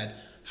have said,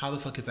 how the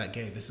fuck is that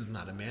gay? This is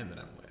not a man that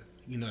I'm with.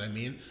 You know what I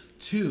mean?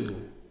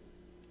 Two,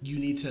 you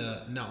need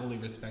to not only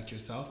respect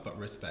yourself, but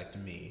respect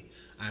me.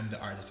 I'm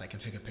the artist. I can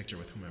take a picture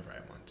with whomever I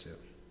want to.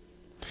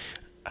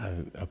 I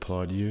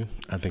applaud you.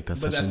 I think that's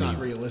But such that's an not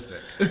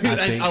realistic. I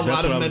think a lot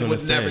that's what I of was men gonna would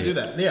say. never do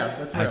that. Yeah,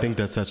 that's real. I think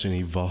that's such an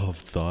evolved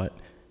thought,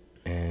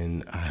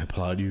 and I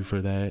applaud you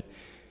for that.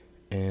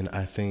 And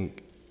I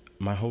think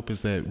my hope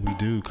is that we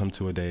do come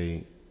to a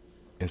day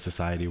in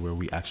society where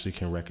we actually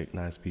can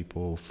recognize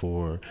people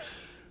for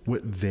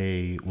what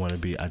they want to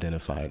be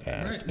identified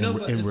as, right. No,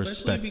 but and especially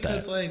respect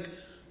because, that. like,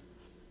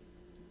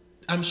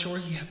 I'm sure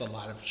he has a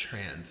lot of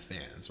trans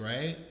fans,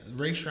 right?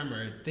 Ray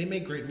Shremmer, they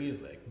make great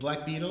music. Black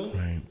Beatles,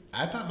 Right.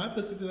 I pop my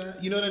pussy to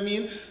that. You know what I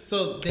mean?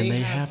 So And they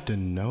have to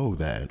know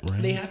that,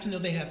 right? They have to know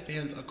they have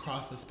fans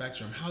across the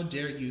spectrum. How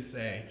dare you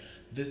say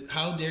this?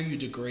 How dare you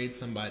degrade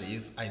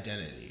somebody's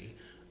identity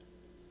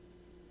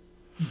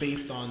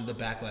based on the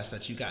backlash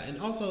that you got? And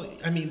also,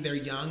 I mean, they're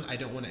young. I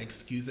don't want to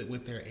excuse it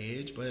with their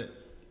age, but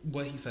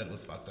what he said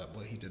was fucked up.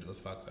 What he did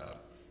was fucked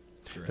up.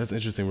 That's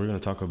interesting. We're going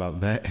to talk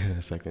about that in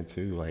a second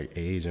too, like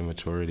age and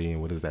maturity,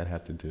 and what does that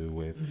have to do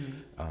with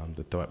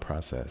the thought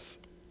process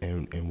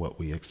and what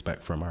we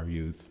expect from our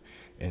youth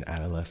and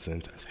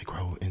adolescents as they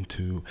grow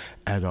into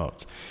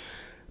adults.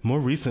 More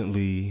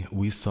recently,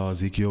 we saw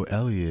Ezekiel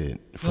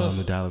Elliott from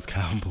the Dallas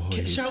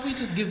Cowboys. Shall we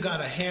just give God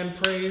a hand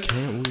praise?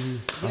 Can't we?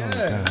 Yes.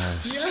 Oh,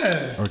 gosh.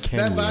 Yes. Or can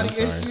that we? body I'm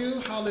sorry. issue?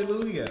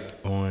 Hallelujah.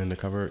 On the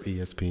cover of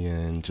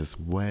ESPN, just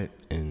wet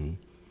and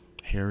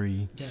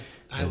hairy.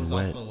 Yes. I and was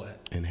wet also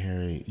wet. and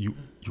hairy. You.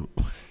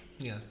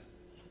 Yes.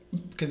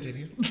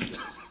 Continue.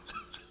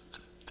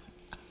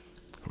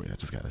 Wait, I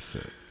just got to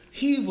sit.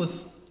 He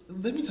was,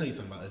 let me tell you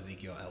something about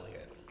Ezekiel Elliott.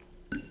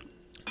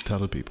 Tell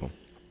the people.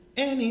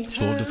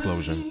 Anytime, Full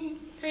disclosure.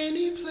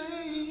 any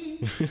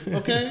place.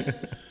 Okay?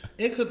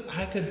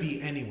 I could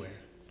be anywhere.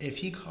 If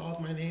he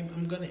called my name,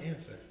 I'm gonna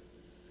answer.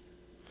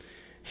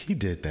 He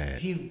did that.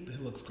 He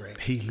looks great.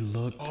 He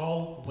looked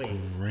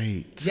Always.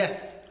 great.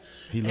 Yes.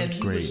 He looked and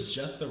he great. was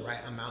just the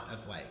right amount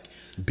of like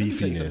Beefiness. Let me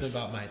tell you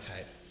something about my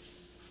type.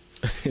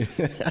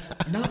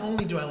 Not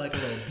only do I like a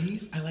little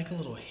beef, I like a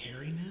little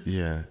hairiness.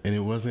 Yeah, and it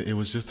was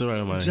just the right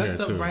amount of hair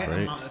Just the too, right right?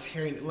 amount of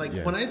hairiness. Like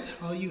Yeah. when I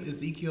tell you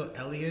Ezekiel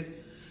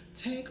Elliott,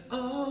 take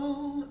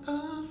all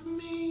of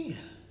me.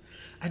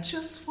 I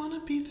just wanna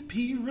be the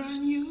P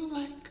Ryan you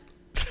like.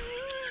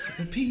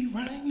 The P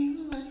Ryan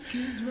you like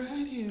is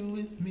right here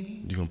with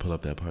me. You gonna pull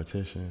up that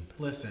partition?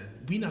 Listen,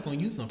 we not gonna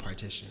use no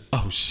partition.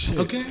 Oh shit!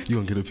 Okay. You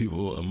gonna get the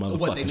people a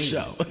What they motherfucking need.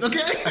 show?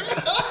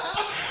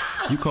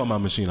 Okay. You call my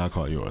machine, I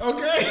call yours.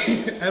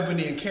 Okay.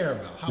 Ebony and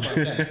caramel. How about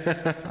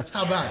that?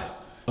 How about it?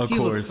 Of he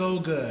course. looks so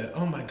good.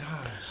 Oh my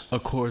gosh.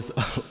 Of course,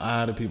 a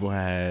lot of people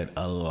had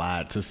a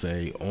lot to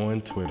say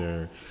on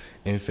Twitter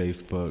and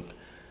Facebook.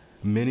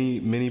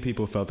 Many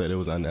people felt that it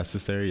was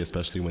unnecessary,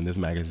 especially when this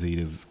magazine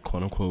is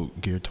quote unquote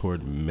geared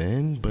toward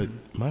men. But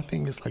my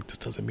thing is like, this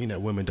doesn't mean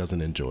that women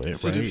doesn't enjoy it,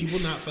 So right? do people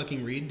not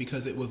fucking read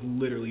because it was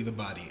literally the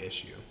body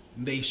issue?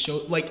 They show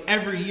like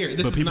every year.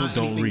 This But is people not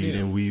don't anything read, new.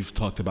 and we've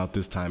talked about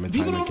this time and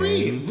People time don't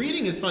again. read.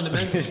 Reading is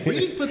fundamental.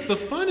 Reading puts the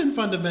fun in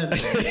fundamental.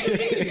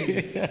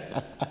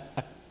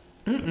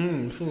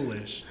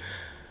 Foolish.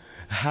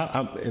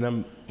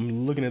 I'm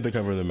looking at the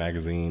cover of the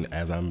magazine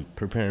as I'm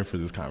preparing for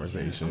this Yes, I'm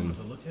conversation, about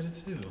to look at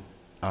it too.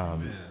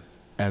 Man.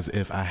 as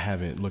if I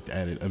haven't looked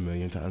at it a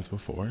million times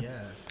before.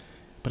 Yes.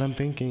 But I'm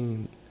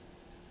thinking,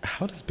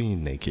 how does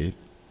being naked,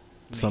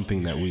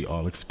 something that we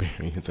all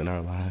experience in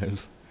our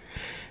lives,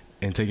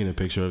 and taking a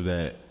picture of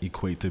that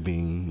equate to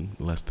being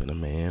less than a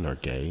man or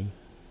gay?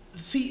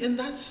 See, and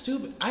that's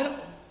stupid. I don't.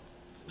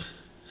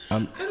 I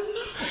don't know.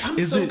 I'm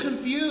so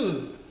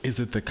confused. Is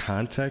it the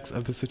context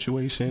of the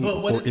situation?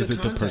 But what or is the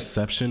it context? the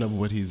perception of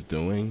what he's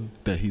doing,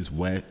 that he's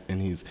wet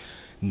and he's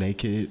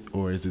naked?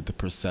 Or is it the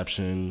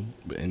perception?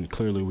 And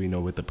clearly we know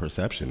what the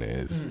perception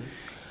is.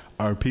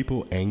 Are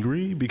people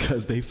angry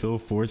because they feel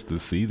forced to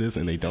see this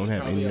and they don't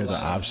have any other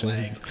options?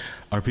 Like,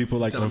 are people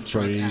like dump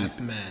afraid? Truck ass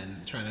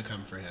men trying to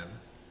come for him.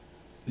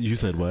 You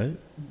said what?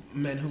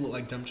 Men who look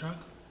like dump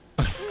trucks.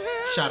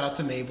 Shout out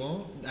to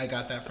Mabel. I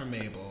got that from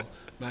Mabel,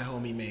 my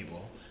homie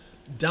Mabel.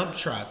 Dump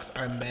trucks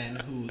are men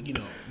who, you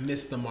know,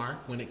 miss the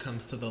mark when it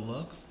comes to the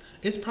looks.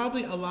 It's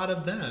probably a lot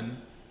of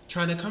them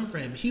trying to come for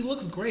him. He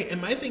looks great.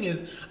 And my thing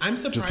is, I'm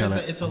surprised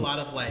that it's a lot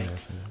of like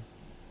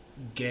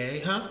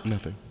gay, huh?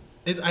 Nothing.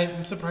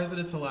 I'm surprised that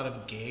it's a lot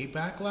of gay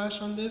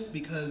backlash on this,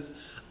 because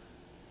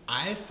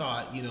I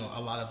thought, you know,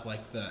 a lot of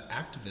like the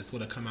activists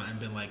would have come out and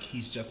been like,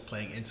 he's just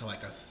playing into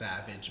like a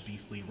savage,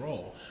 beastly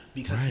role,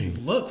 because he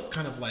looks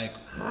kind of like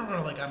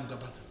I'm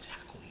about to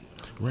tackle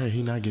you. Right,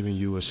 he's not giving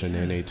you a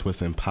Shanae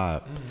twist and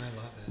pop I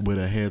love it. with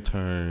a head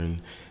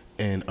turn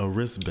and a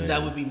wristband.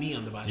 That would be me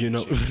on the body. You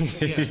know,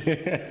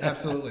 yeah,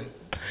 absolutely.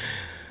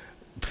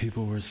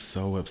 People were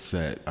so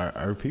upset.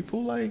 Are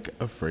people like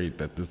afraid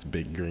that this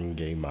big green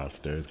gay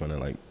monster is gonna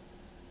like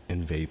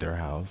invade their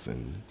house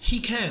and he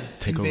can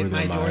take over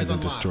their minds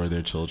and destroy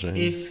their children?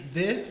 If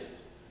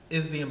this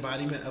is the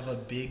embodiment of a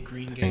big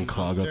green gay and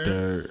clog monster, up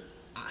their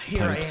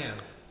here pipes, I am.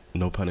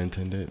 No pun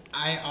intended.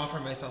 I offer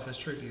myself as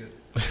tribute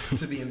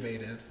to be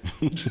invaded.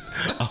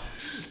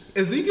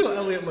 Ezekiel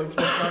Elliott looks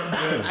so fucking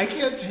good. I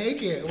can't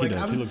take it. Like,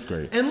 he looks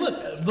great. And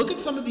look at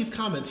some of these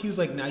comments. He was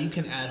like, now you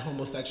can add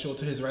homosexual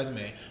to his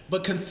resume,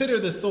 but consider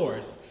the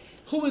source.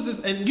 Who is this?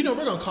 And you know,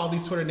 we're gonna call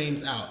these Twitter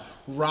names out.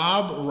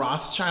 Rob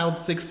Rothschild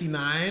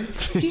 69.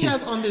 He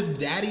has on this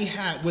daddy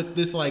hat with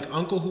this like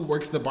uncle who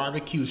works the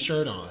barbecue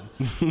shirt on.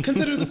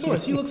 Consider the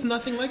source. He looks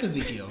nothing like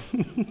Ezekiel.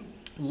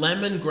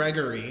 Lemon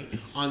Gregory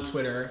on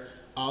Twitter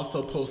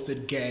also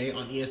posted gay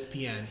on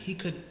ESPN.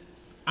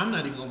 I'm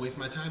not even gonna waste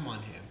my time on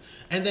him.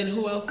 And then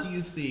who else do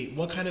you see?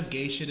 What kind of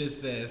gay shit is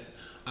this?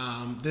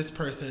 This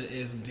person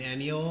is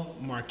Daniel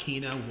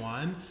Marquina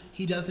 1.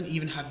 He doesn't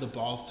even have the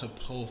balls to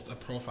post a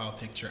profile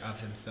picture of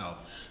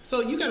himself.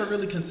 So you gotta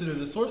really consider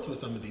the source with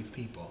some of these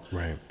people.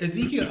 Right.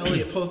 Ezekiel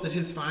Elliott posted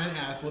his fine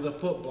ass with a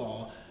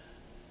football,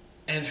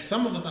 and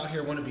some of us out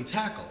here want to be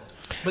tackled.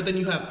 But then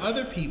you have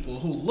other people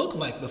who look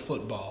like the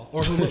football,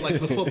 or who look like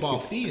the football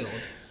field.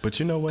 But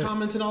you know what?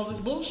 Commenting all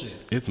this bullshit.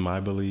 It's my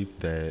belief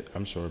that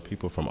I'm sure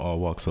people from all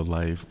walks of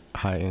life,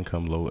 high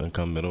income, low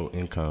income, middle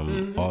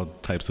income, all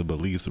types of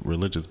beliefs,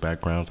 religious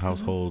backgrounds,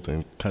 households,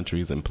 and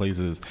countries and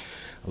places,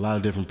 a lot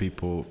of different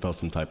people felt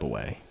some type of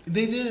way.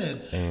 They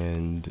did.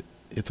 And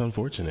it's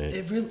unfortunate.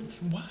 It really,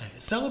 why?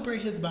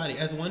 Celebrate his body.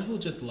 As one who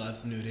just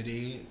loves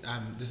nudity,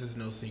 this is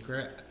no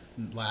secret.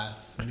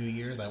 Last New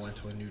Year's, I went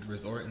to a nude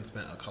resort and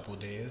spent a couple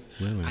days.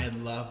 Really? I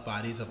love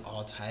bodies of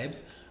all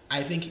types.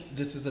 I think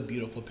this is a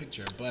beautiful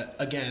picture, but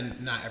again,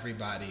 not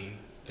everybody.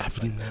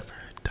 I've like never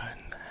that. done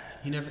that.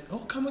 You never? Oh,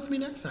 come with me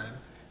next time.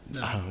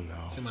 No, I don't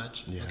know. Too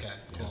much. Yeah, Okay,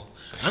 yeah. cool.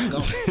 I'm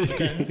going.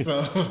 Okay,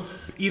 so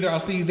either I'll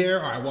see you there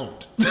or I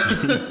won't.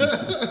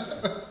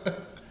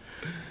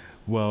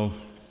 Well,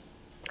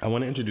 I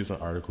want to introduce an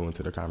article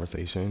into the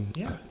conversation.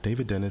 Yeah.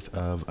 David Dennis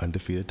of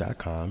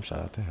undefeated.com, shout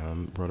out to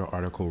him, wrote an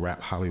article,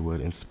 Rap Hollywood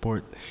and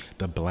Sport,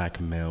 the Black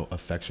Male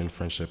Affection,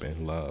 Friendship,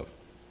 and Love.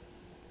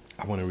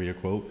 I want to read a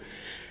quote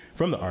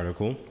from the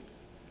article.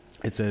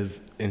 It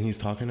says, and he's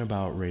talking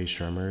about Ray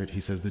Shermerd.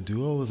 He says, the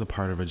duo is a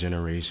part of a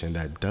generation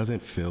that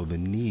doesn't feel the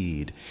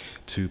need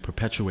to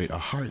perpetuate a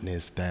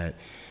hardness that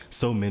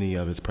so many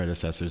of its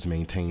predecessors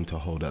maintained to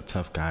hold up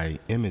tough guy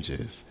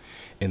images.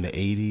 In the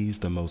 80s,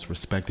 the most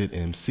respected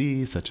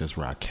MCs, such as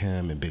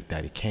Rakim and Big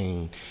Daddy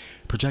Kane,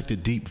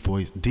 projected deep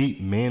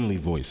manly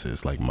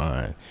voices like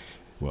mine.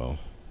 Well,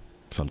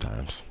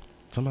 sometimes.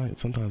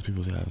 Sometimes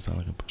people say I sound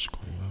like a push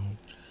queen.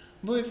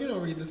 Boy, if you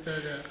don't read this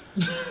paragraph.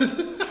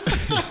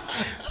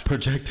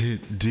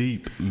 Projected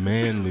deep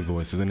manly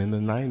voices. And in the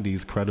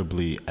 90s,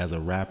 credibly, as a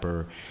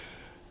rapper,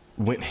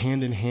 went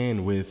hand in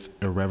hand with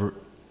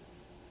irreverent,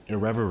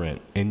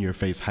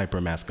 in-your-face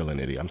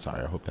hyper-masculinity. I'm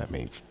sorry, I hope that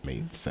made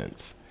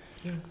sense.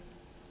 Yeah.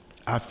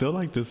 I feel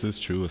like this is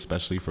true,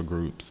 especially for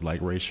groups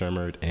like Ray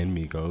Shermerd and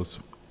Migos,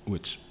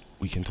 which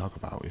we can talk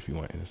about if you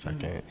want in a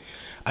second.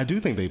 I do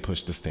think they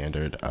push the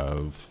standard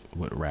of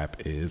what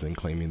rap is and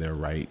claiming their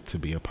right to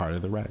be a part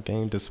of the rap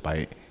game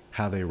despite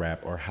how they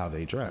rap or how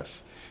they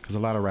dress. Because a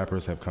lot of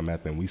rappers have come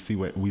at them. We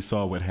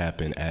saw what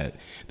happened at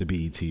the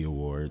BET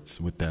Awards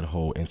with that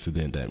whole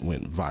incident that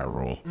went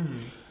viral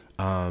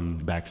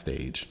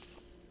backstage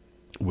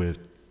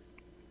with,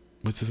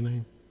 what's his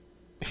name?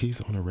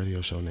 He's on a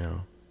radio show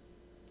now.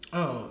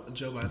 Oh,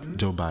 Joe Biden?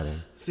 Joe Biden.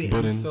 See,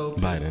 I'm so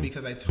pissed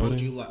because I told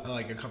you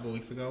like a couple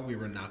weeks ago we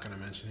were not going to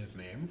mention his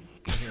name.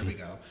 And here we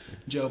go.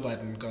 Joe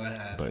Biden, go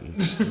ahead.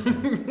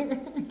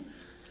 Biden.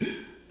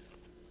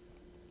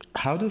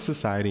 How does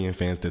society and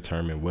fans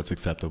determine what's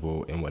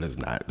acceptable and what is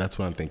not? That's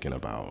what I'm thinking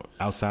about.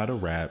 Outside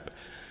of rap,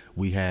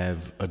 We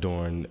have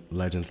adorned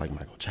legends like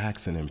Michael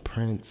Jackson and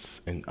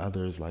Prince and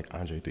others like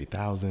Andre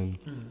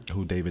 3000,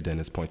 who David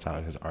Dennis points out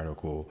in his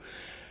article.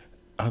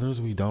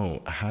 Others we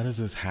don't. How does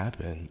this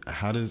happen?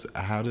 How does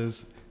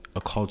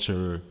a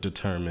culture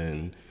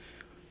determine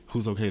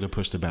who's okay to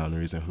push the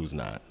boundaries and who's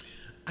not?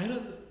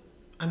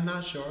 I'm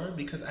not sure,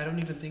 because I don't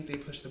even think they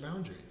push the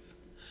boundaries.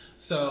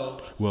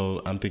 So,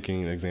 well, I'm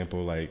thinking an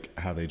example like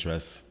how they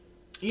dress.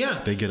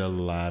 Yeah, they get a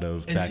lot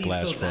of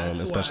backlash from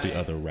especially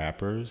other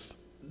rappers.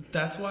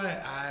 That's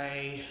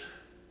why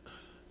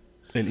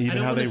and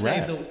even how they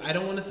rap. I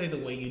don't want to say the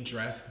way you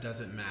dress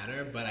doesn't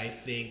matter, but I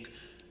think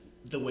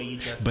the way you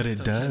dress. But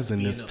it does in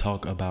this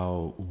talk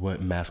about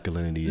what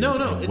masculinity is. No,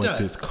 and it what does.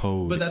 This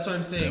code. But that's what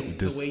I'm saying.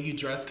 The way you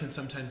dress can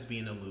sometimes be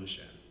an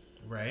illusion,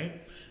 right?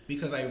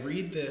 Because I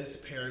read this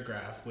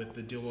paragraph with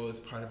the duo is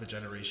part of a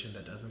generation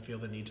that doesn't feel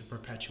the need to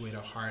perpetuate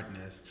a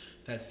hardness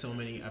that so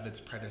many of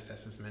its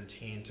predecessors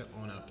maintained to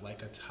own up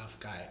like a tough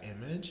guy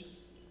image.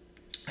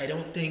 I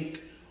don't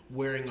think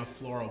wearing a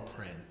floral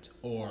print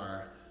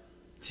or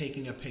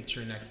taking a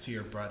picture next to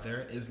your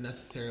brother is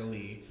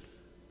necessarily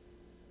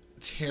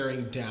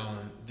tearing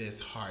down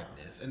this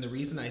hardness. And the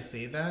reason I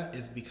say that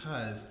is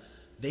because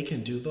they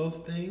can do those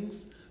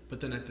things, but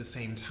then at the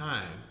same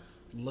time,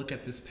 look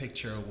at this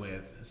picture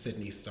with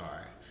Sydney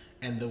Starr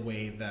and the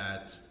way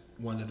that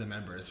one of the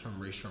members from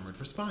Rae Sremmurd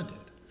responded.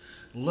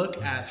 Look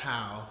at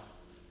how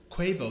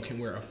Quavo can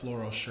wear a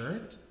floral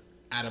shirt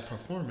at a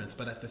performance,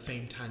 but at the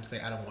same time say,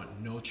 I don't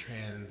want no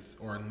trans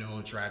or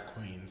no drag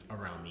queens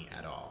around me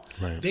at all.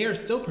 Right. They are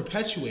still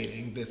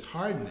perpetuating this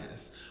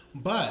hardness,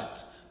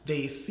 but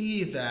they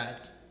see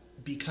that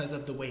because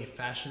of the way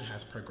fashion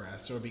has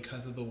progressed, or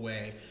because of the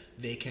way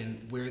they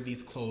can wear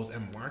these clothes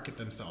and market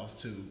themselves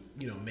to,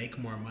 make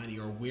more money,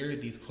 or wear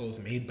these clothes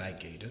made by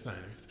gay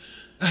designers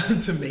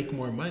to make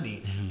more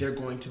money, they're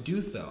going to do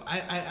so.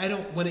 I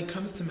don't, when it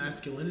comes to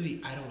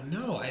masculinity, I don't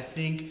know. I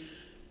think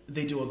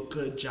they do a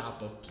good job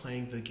of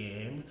playing the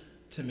game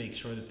to make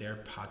sure that their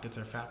pockets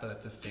are fat, but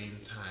at the same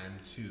time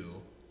to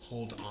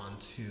hold on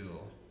to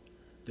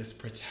this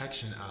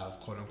protection of,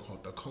 quote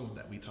unquote, the code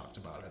that we talked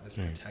about, or this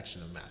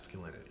protection of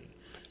masculinity.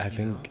 I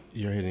think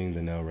you're hitting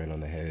the nail right on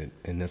the head.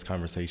 And this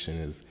conversation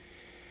is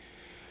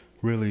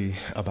really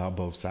about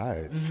both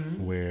sides,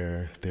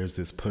 where there's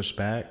this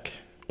pushback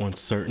on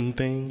certain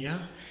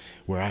things,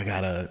 where I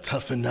gotta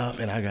toughen up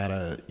and I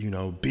gotta,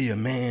 be a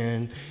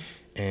man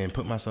and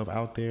put myself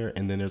out there.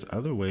 And then there's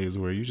other ways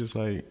where you just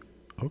like,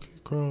 okay,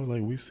 girl,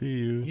 like we see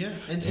you. Yeah,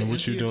 and to what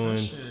answer you your doing.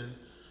 Question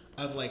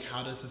of like,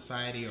 how does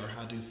society or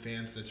how do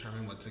fans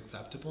determine what's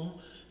acceptable?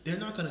 They're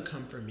not gonna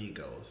come for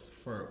Migos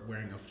for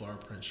wearing a floral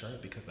print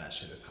shirt because that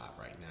shit is hot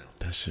right now.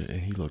 That shit, and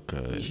he looked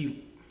good.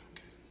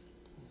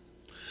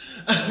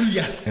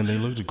 Yes. And they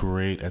looked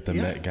great at the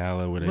Met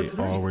Gala where they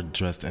all were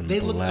dressed in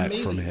black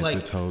from head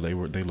to toe. They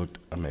looked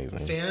amazing.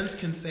 Fans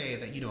can say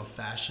that,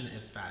 fashion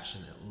is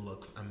fashion. It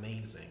looks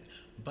amazing.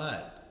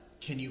 But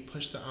can you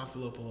push the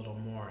envelope a little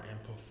more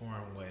and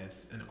perform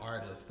with an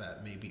artist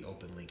that may be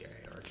openly gay?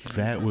 Or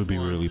that would be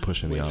really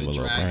pushing the envelope, with a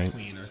drag right?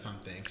 queen or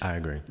something. I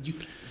agree.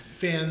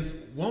 Fans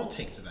won't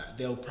take to that.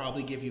 They'll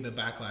probably give you the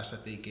backlash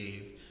that they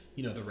gave,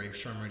 the Rae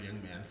Sremmurd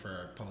young man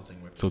for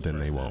posing with this person.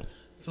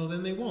 So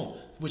then they won't.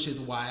 Which is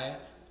why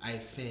I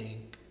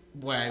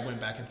went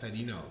back and said,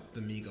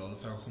 the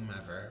Migos or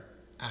whomever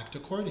act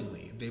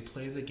accordingly. They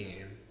play the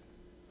game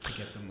to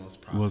get the most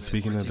profit. Well,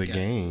 speaking of the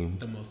game,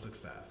 the most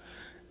success.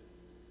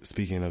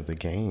 Speaking of the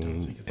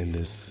game, in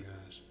this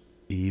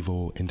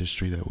evil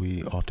industry that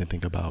we often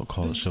think about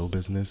called show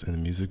business and the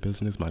music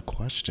business, my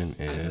question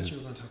is... I thought you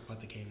were going to talk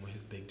about the game with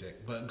his big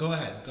dick, but go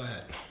ahead.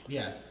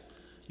 Yes.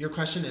 Your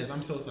question is,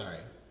 I'm so sorry.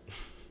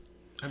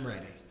 I'm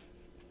ready.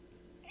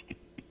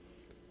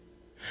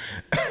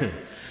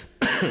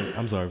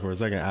 I'm sorry, for a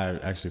second, I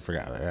actually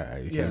forgot.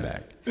 You came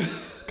back.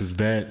 Because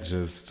that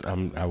just,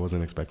 I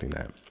wasn't expecting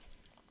that.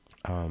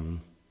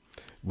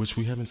 Which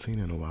we haven't seen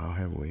in a while,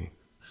 have we?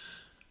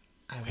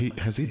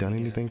 Has he done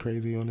anything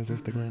crazy on his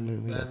Instagram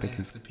lately? I think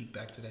he's to peek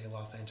back today,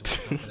 Los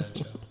Angeles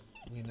Confidential.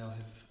 we know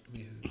his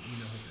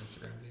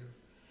Instagram name.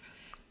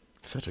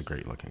 Such a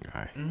great looking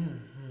guy.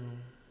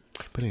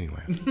 But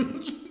anyway,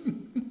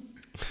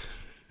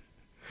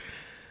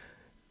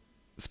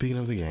 speaking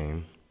of the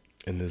game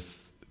and this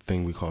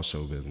thing we call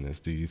show business,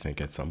 do you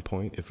think at some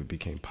point, if it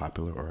became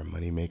popular or a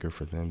moneymaker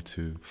for them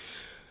to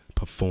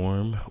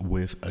perform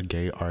with a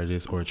gay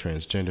artist or a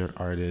transgender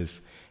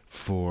artist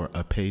for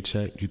a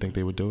paycheck, do you think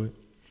they would do it?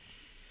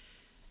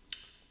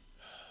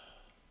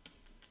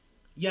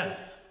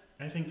 Yes,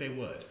 I think they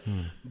would.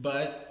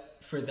 But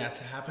for that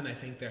to happen, I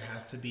think there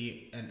has to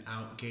be an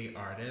out gay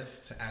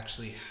artist to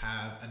actually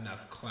have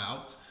enough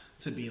clout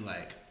to be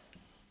like,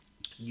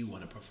 you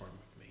want to perform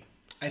with me.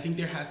 I think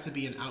there has to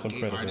be an out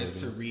gay artist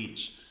to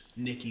reach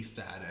Nicki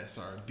status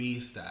or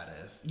B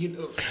status.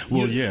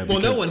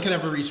 No one can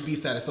ever reach B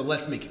status, so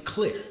let's make it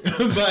clear.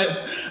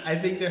 But I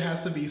think there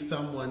has to be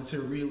someone to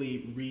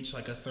really reach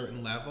like a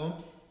certain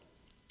level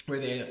where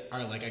they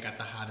are like, I got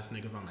the hottest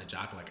niggas on my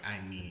jock, like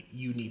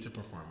you need to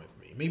perform with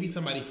me. Maybe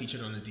somebody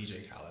featured on the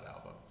DJ Khaled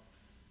album.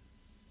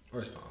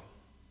 or song.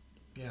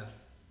 Yeah.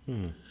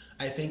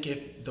 I think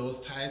if those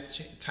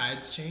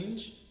tides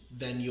change,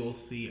 then you'll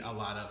see a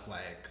lot of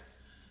like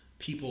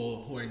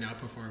people who are now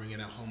performing in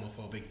a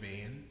homophobic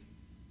vein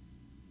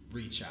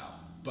reach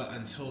out. But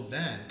until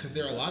then, because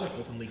there are a lot of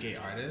openly gay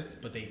artists,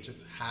 but they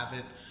just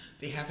haven't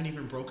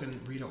even broken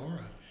Rita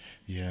Ora.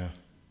 Yeah.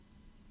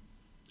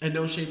 And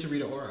no shade to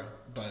Rita Ora,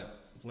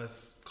 but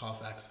let's call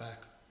facts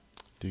facts.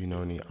 Do you know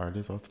any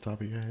artists off the top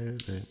of your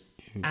head that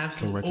you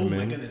Absolutely. can recommend?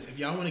 Oh my goodness. If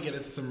y'all want to get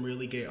into some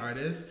really gay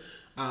artists,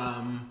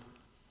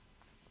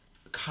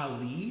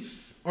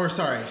 Khalif, or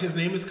sorry, his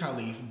name is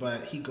Khalif,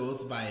 but he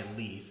goes by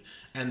Leaf.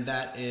 And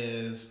that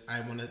is,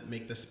 I want to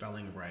make the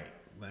spelling right.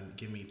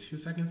 Give me 2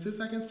 seconds.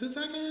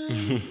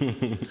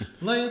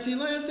 Loyalty.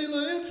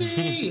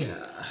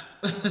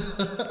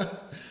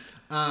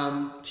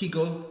 He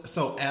goes,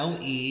 so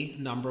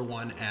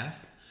LE1F.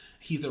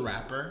 He's a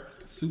rapper,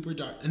 super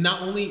dark. And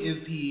not only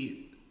is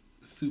he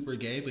super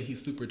gay, but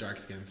he's super dark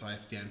skinned, so I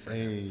stand for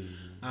him.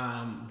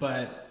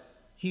 But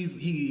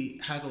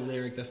he has a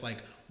lyric that's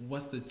like,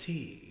 what's the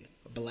tea?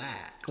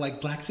 Black. Like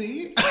black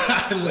tea?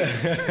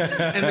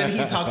 And then he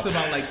talks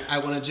about like, I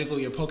want to jiggle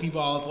your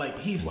Pokeballs. Like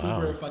he's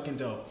super fucking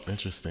dope.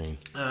 Interesting.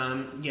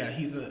 Yeah,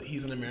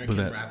 he's an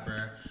American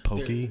rapper.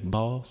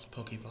 Pokeballs?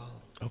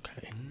 Pokeballs.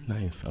 Okay.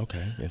 Nice.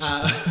 Okay.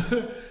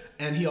 Interesting.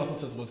 And he also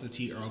says, what's the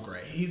tea? Earl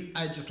Grey.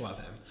 I just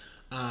love him.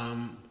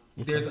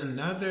 There's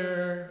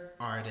another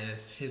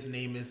artist. His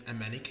name is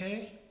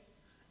Emenike.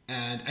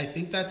 And I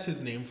think that's his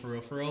name for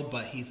real,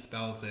 but he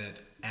spells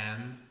it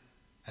M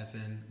as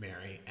in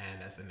Mary, N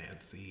as in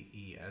Nancy,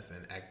 E as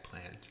in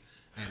eggplant,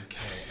 and K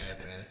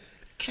as in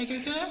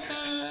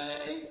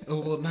KKK. Oh,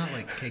 well, not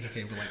like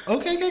KKK, but like,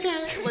 okay,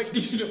 KKK. Like,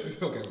 you know,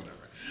 okay,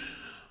 whatever.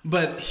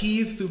 But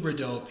he's super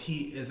dope.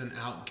 He is an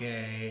out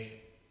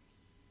gay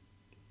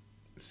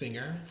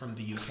singer from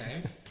the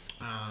UK.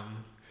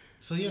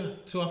 So yeah,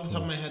 two off the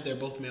top of my head, they're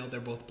both male, they're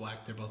both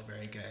black, they're both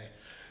very gay,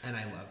 and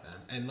I love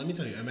them. And let me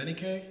tell you,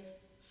 Emenike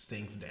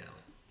sings down.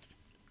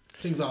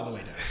 Sings all the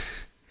way down.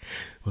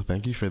 Well,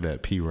 thank you for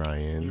that, P.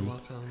 Ryan. You're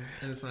welcome.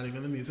 And it's not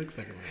even the music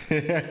segment.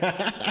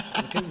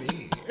 Look at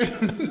me.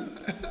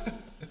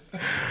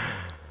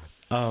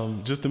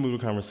 Just to move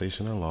the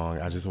conversation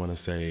along, I just want to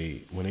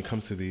say, when it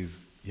comes to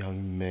these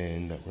young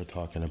men that we're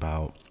talking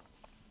about,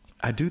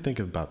 I do think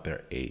about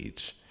their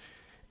age.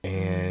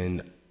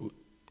 And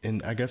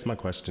I guess my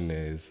question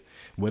is,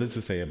 what does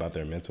it say about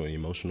their mental and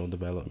emotional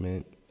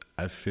development?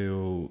 I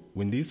feel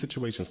when these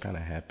situations kind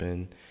of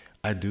happen,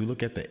 I do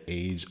look at the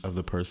age of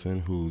the person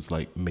who's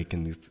like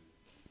making these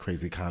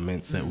crazy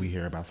comments that we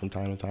hear about from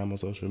time to time on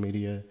social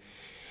media.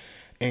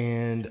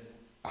 And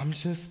I'm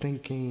just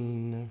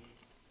thinking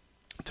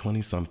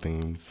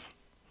 20-somethings,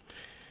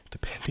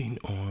 depending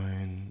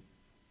on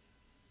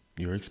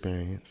your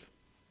experience,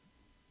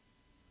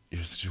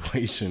 your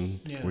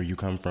situation, where you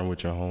come from,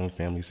 what your home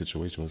family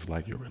situation was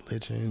like, your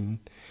religion,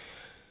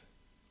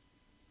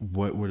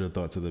 what were the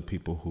thoughts of the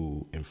people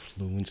who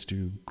influenced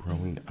you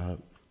growing up?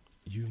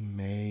 You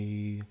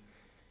may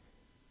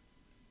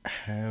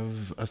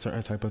have a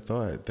certain type of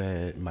thought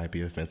that might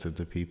be offensive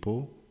to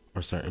people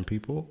or certain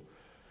people.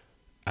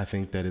 I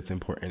think that it's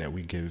important that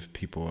we give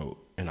people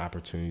an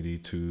opportunity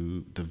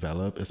to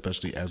develop,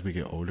 especially as we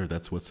get older.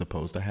 That's what's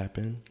supposed to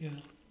happen. Yeah.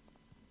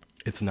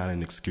 It's not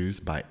an excuse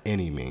by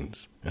any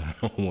means. And I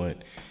don't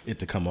want it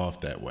to come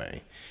off that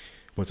way.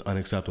 What's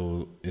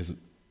unacceptable is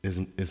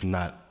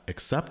not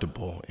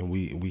acceptable, and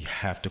we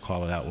have to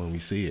call it out when we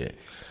see it.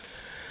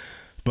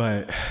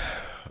 But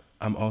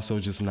I'm also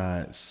just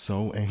not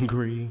so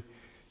angry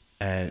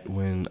at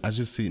when I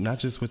just see, not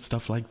just with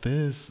stuff like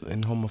this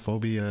and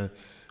homophobia,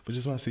 but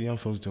just when I see young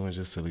folks doing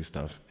just silly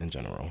stuff in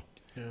general.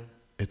 Yeah.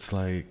 It's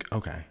like,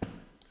 okay.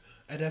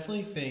 I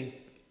definitely think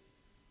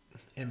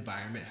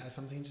environment has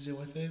something to do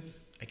with it.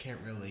 I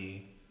can't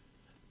really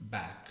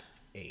back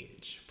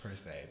age per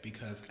se,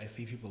 because I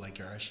see people like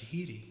Yara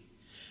Shahidi,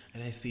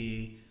 and I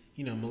see,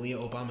 Malia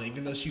Obama,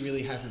 even though she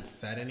really hasn't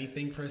said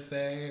anything per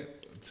se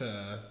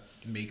to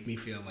make me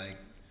feel like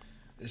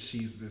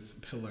she's this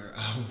pillar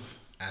of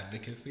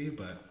advocacy,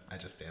 but I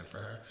just stand for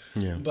her.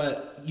 Yeah.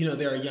 But,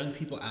 there are young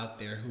people out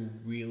there who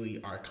really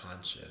are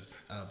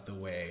conscious of the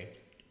way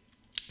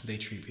they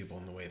treat people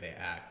and the way they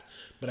act.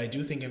 But I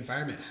do think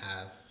environment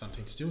has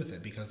something to do with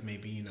it, because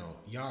maybe,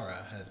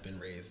 Yara has been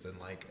raised in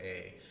like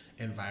a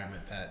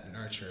environment that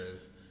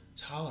nurtures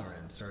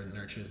tolerance or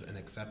nurtures an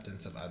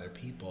acceptance of other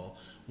people,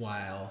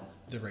 while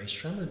the Ray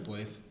Shremmerd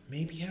boys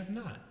maybe have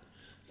not.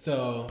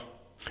 So...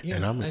 yeah,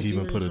 and I'm going to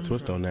even put a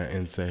twist on that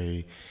and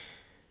say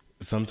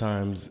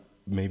sometimes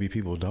maybe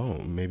people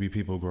don't. Maybe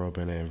people grow up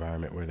in an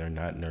environment where they're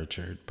not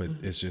nurtured, but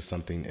it's just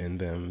something in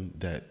them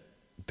that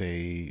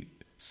they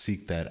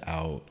seek that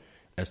out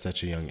at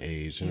such a young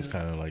age. And it's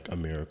kind of like a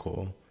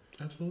miracle.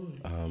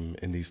 Absolutely.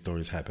 And these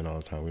stories happen all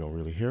the time. We don't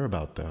really hear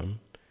about them.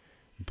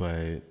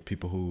 But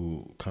people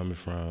who come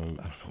from,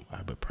 I don't know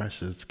why, but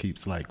Precious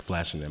keeps like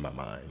flashing in my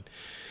mind.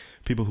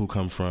 People who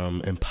come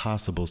from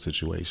impossible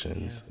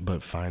situations,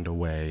 but find a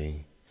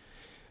way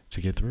to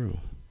get through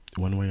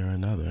one way or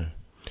another,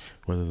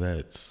 whether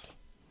that's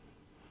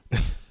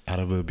out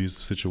of an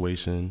abusive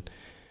situation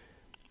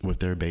with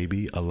their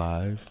baby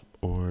alive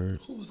or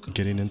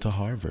getting into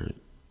Harvard.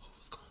 Who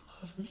was going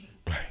to love me?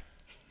 Right.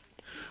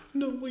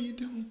 No, what you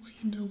doing? What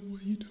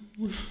you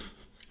doing?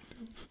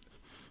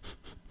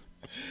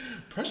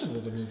 Precious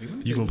was a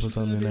movie. You gonna put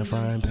something in that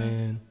frying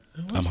pan?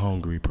 I'm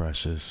hungry,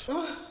 Precious.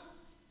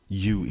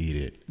 You eat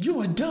it.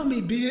 You a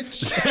dummy,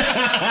 bitch.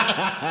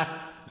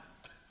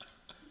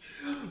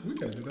 We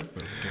gotta do that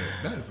for a skit.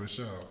 That is a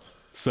show.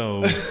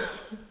 So,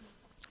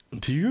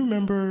 do you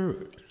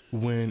remember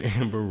when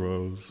Amber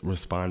Rose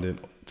responded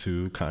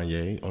to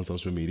Kanye on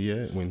social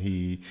media when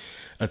he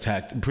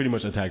pretty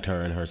much attacked her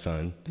and her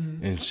son?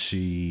 Mm-hmm. And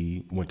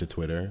she went to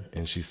Twitter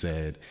and she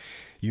said,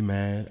 "You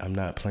mad? I'm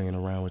not playing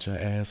around with your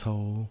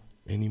asshole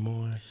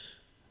anymore."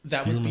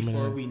 That was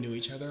before we knew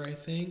each other, I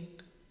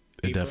think.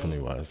 It definitely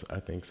was. I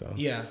think so.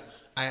 Yeah.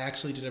 I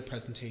actually did a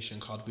presentation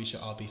called "We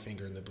Should All Be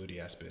Fingering the Booty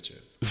Ass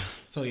Bitches."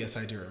 So yes,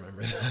 I do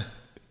remember that.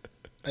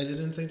 I did it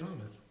in St.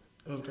 Thomas.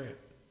 It was great.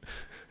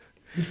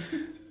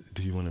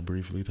 Do you want to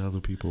briefly tell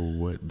the people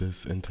what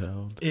this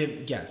entailed?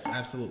 Yes,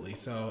 absolutely.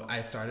 So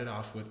I started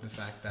off with the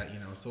fact that,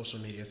 social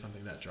media is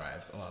something that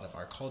drives a lot of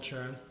our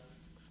culture,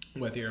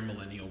 whether you're a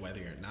millennial, whether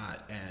you're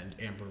not. And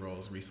Amber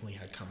Rose recently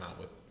had come out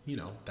with,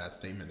 that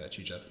statement that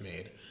you just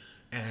made.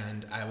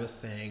 And I was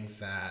saying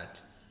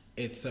that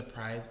it's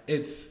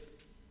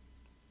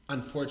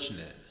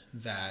unfortunate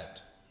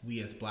that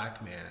we as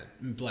black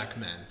men,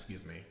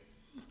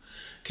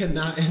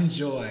 cannot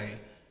enjoy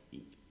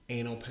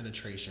anal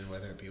penetration,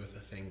 whether it be with a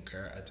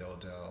finger, a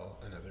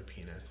dildo, another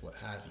penis, what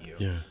have you.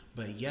 Yeah.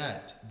 But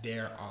yet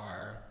there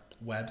are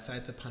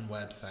websites upon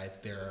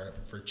websites, there are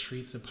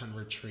retreats upon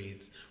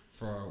retreats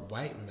for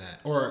white men,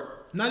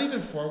 or not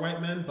even for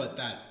white men, but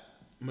that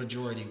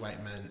majority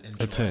white men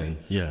enjoy.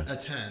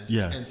 Attend,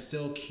 and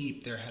still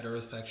keep their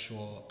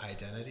heterosexual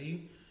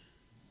identity,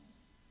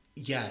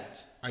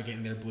 yet are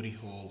getting their booty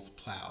holes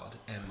plowed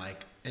and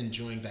like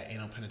enjoying that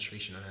anal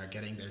penetration and are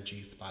getting their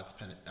G spots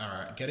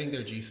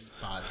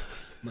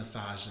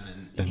massaged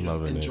and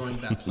enjoying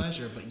that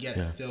pleasure, but yet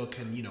still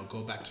can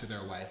go back to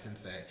their wife and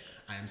say,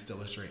 "I am still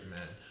a straight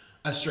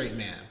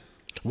man."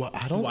 Well,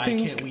 I don't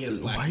think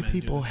white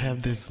people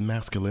have this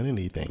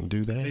masculinity thing,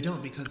 do they? They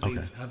don't, because they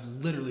have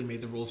literally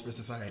made the rules for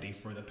society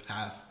for the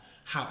past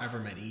however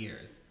many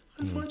years.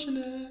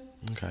 Unfortunate.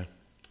 Okay.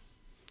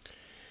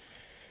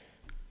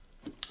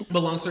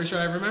 But long story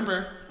short, I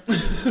remember.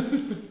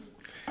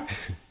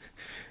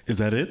 Is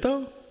that it,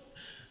 though?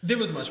 There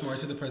was much more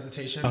to the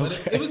presentation,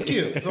 but it was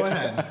cute. Go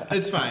ahead.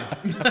 It's fine.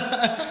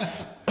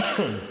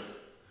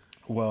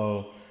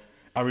 Well,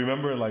 I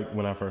remember,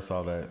 when I first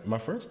saw that, my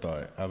first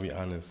thought, I'll be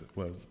honest,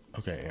 was,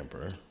 okay,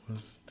 Amber,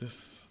 was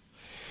this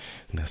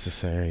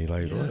necessary?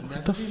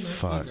 What the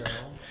fuck? Girl.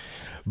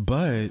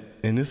 But,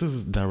 and this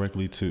is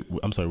directly to,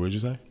 I'm sorry, what did you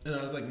say? And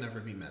I was like, never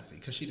be messy,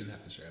 because she didn't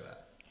have to share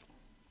that.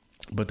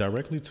 But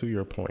directly to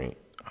your point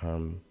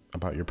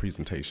about your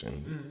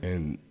presentation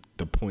and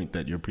the point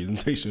that your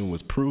presentation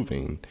was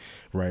proving,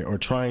 right, or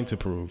trying to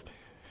prove,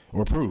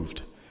 or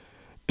proved.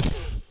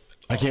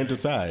 I can't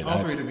decide. All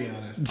three, to be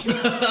honest.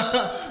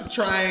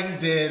 Trying,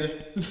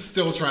 did,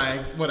 still trying,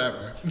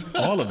 whatever.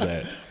 All of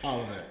that.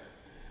 All of it.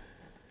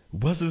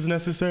 Was this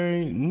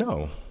necessary?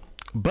 No.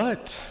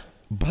 But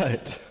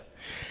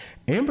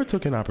Amber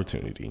took an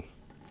opportunity.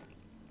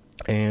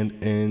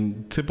 And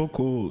in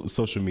typical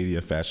social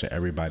media fashion,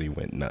 everybody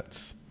went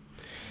nuts.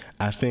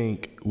 I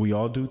think we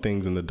all do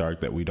things in the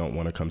dark that we don't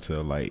want to come to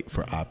the light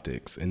for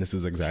optics. And this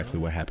is exactly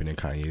what happened in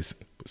Kanye's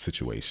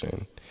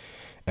situation.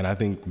 And I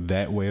think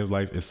that way of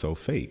life is so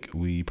fake.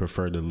 We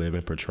prefer to live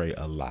and portray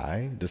a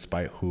lie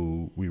despite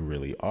who we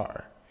really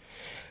are.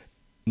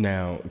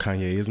 Now,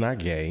 Kanye is not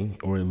gay,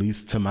 or at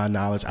least to my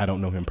knowledge, I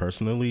don't know him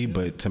personally,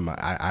 but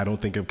I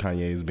don't think of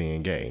Kanye as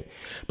being gay.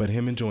 But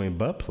him enjoying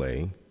butt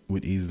play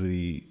would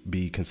easily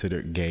be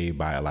considered gay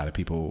by a lot of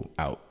people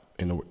out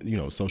in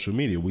the social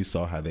media. We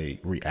saw how they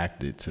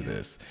reacted to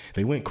this.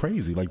 They went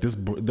crazy.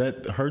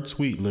 Her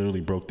tweet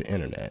literally broke the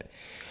internet.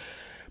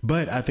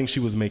 But I think she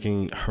was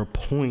making her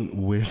point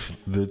with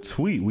the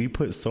tweet. We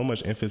put so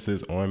much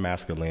emphasis on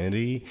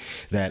masculinity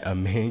that a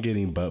man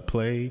getting butt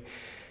play,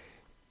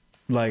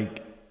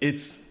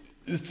 it's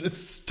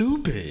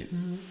stupid.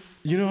 Mm-hmm.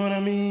 You know what I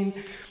mean?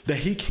 That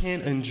he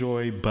can't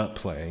enjoy butt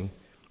play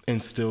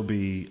and still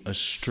be a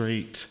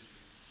straight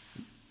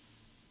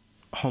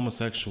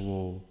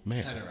homosexual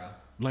man. Hetero.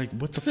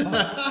 What the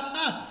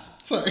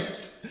fuck? Sorry.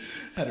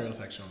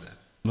 Heterosexual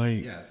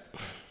man. Yes.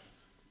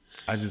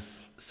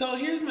 So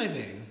here's my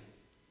thing.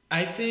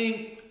 I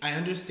think I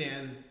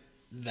understand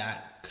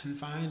that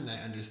confined, and I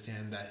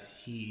understand that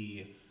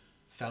he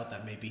felt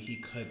that maybe he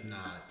could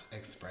not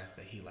express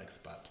that he likes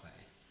butt play.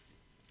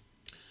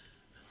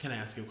 Can I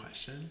ask you a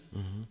question?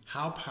 Mm-hmm.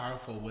 How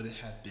powerful would it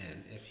have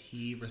been if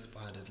he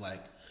responded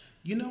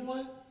you know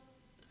what?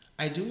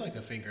 I do like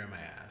a finger in my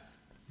ass,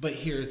 but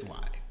here's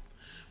why.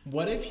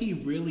 What if he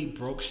really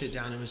broke shit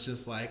down and was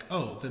just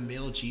the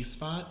male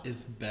G-spot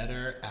is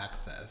better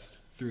accessed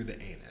through the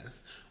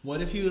anus?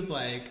 What if he was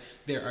like,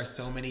 there are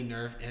so many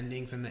nerve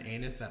endings in the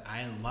anus that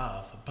I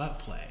love butt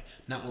play.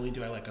 Not only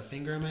do I like a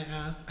finger in my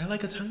ass, I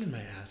like a tongue in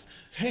my ass.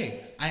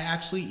 Hey, I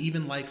actually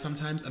even like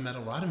sometimes a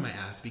metal rod in my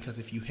ass, because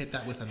if you hit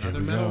that with another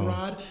metal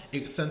rod,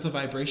 it sends a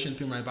vibration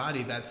through my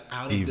body that's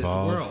out of this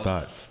world. Evolved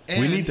Thoughts.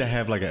 We need to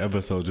have like an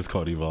episode just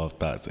called Evolved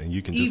Thoughts, and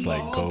you can just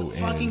like go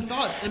fucking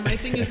thoughts. And my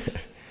thing is,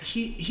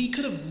 he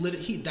could have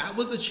that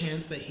was the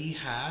chance that he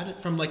had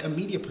from like a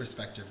media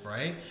perspective,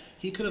 right?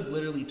 He could have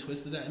literally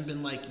twisted that and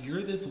been like,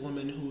 you're this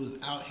woman who's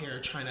out here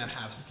trying to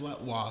have slut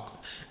walks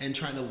and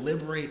trying to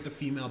liberate the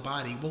female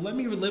body. Well, let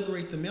me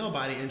liberate the male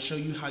body and show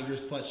you how you're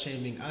slut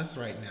shaming us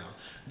right now.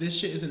 This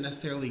shit isn't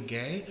necessarily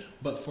gay,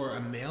 but for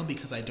a male,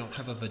 because I don't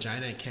have a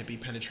vagina and can't be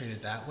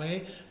penetrated that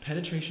way,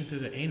 penetration through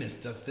the anus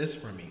does this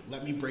for me.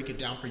 Let me break it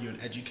down for you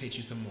and educate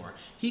you some more.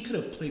 He could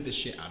have played the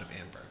shit out of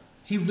Amber.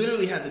 He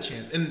literally had the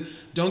chance. And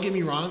don't get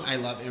me wrong, I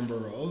love Amber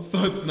Rose, so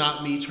it's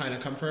not me trying to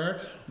come for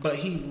her, but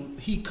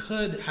he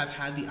could have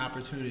had the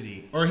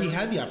opportunity, or he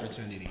had the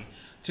opportunity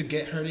to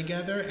get her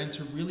together and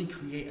to really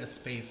create a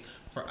space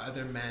for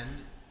other men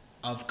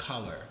of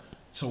color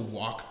to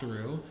walk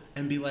through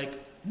and be like,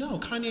 no,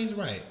 Kanye's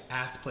right.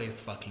 Ass play is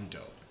fucking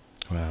dope.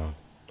 Wow.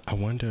 I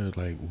wonder,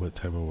 like, what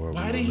type of world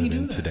Why we did would he live do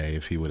in that? today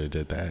if he would have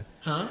did that.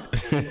 Huh?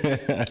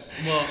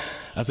 Well,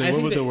 I said,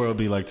 what would the world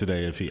be like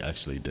today if he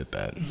actually did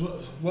that?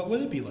 What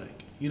would it be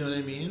like? You know what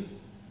I mean?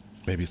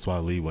 Maybe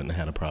Swat Lee wouldn't have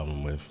had a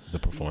problem with the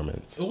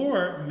performance.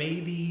 Or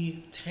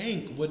maybe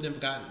Tank wouldn't have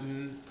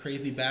gotten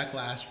crazy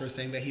backlash for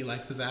saying that he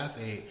likes his ass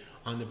ate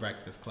on the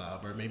Breakfast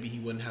Club. Or maybe he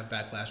wouldn't have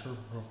backlash for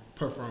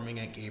performing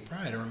at Gay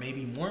Pride. Or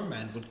maybe more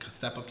men would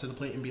step up to the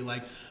plate and be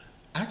like,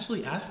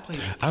 actually, ass play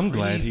is I'm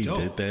glad he dope.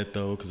 did that,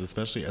 though, because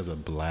especially as a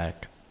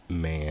black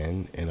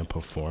man and a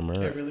performer,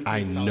 really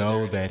I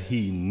know that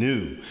he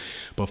knew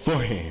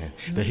beforehand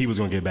that he was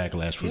going to get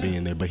backlash for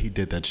being there, but he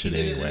did that shit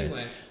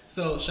anyway.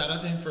 So shout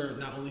out to him for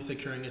not only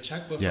securing a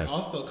check, but for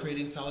also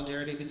creating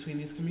solidarity between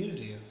these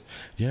communities.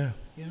 Yeah.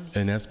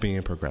 And that's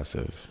being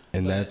progressive.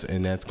 And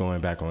that's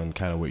going back on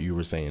kind of what you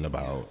were saying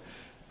about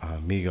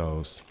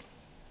Migos,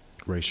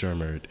 Ray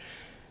Sherman.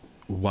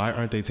 Why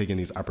aren't they taking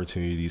these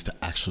opportunities to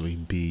actually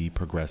be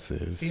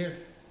progressive? Fear.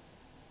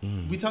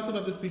 We talked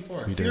about this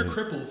before. Fear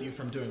cripples you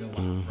from doing a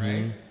lot,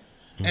 right?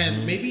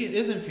 And maybe it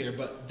isn't fear,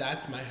 but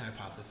that's my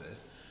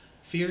hypothesis.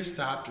 Fear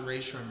stopped Ray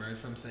Sherman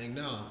from saying,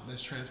 no,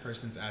 this trans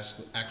person's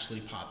actually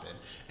popping.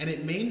 And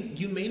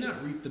you may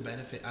not reap the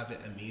benefit of it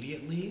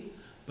immediately,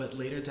 but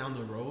later down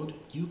the road,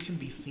 you can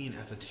be seen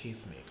as a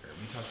tastemaker.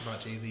 We talked about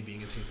Jay-Z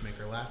being a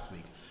tastemaker last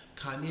week.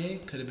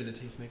 Kanye could have been a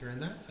tastemaker in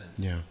that sense.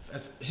 Yeah.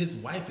 As his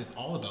wife is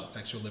all about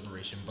sexual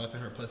liberation,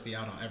 busting her pussy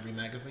out on every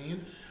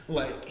magazine.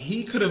 Like,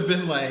 he could have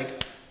been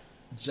like,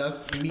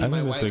 just me and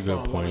my wife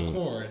on one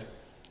accord.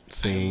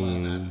 I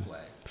love ass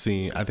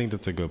play. I think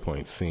that's a good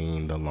point.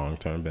 Seeing the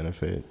long-term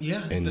benefit,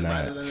 rather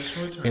than the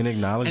short-term, and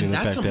acknowledging the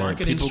fact that that's a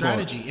marketing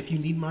strategy. If you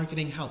need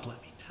marketing help,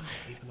 let me know.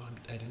 Even though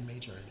I didn't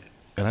major in it.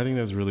 And I think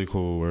that's really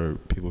cool, where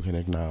people can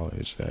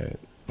acknowledge that,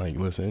 like,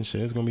 listen,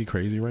 shit is gonna be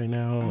crazy right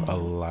now. A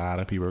lot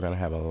of people are gonna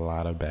have a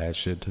lot of bad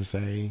shit to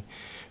say,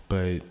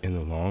 but in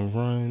the long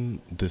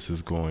run, this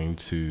is going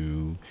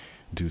to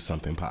do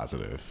something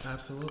positive.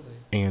 Absolutely.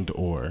 And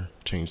or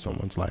change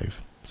someone's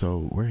life.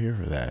 So we're here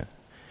for that.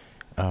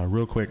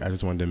 Real quick, I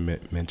just wanted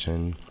to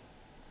mention,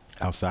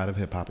 outside of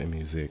hip hop and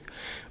music,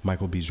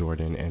 Michael B.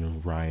 Jordan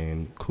and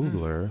Ryan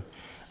Coogler,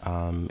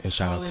 and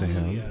shout out to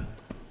him.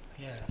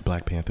 Yes.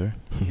 Black Panther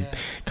yes.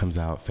 comes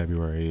out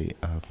February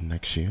of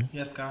next year.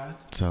 Yes, God.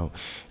 So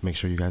make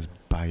sure you guys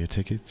buy your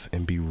tickets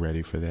and be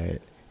ready for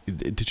that.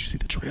 Did you see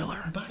the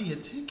trailer? Buy your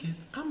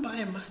tickets. I'm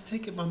buying my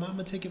ticket, my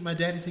mama ticket, my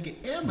daddy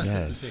ticket, and my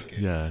sister ticket.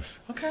 Yes.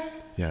 Okay.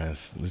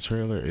 Yes. The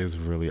trailer is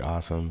really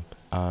awesome.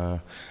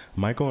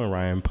 Michael and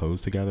Ryan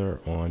posed together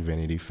on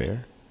Vanity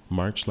Fair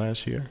March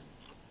last year.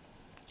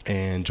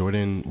 And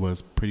Jordan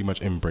was pretty much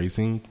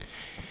embracing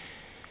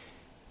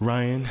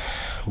Ryan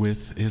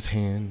with his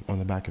hand on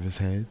the back of his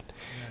head.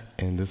 Yes.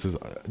 And this is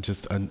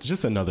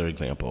just another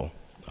example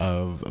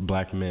of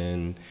black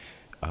men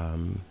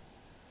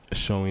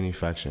showing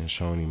affection,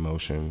 showing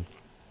emotion,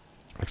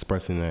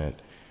 expressing that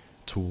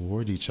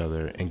toward each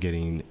other, and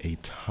getting a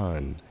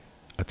ton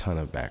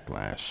of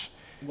backlash.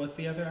 What's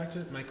the other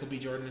actor? Michael B.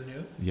 Jordan and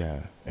who?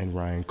 Yeah, and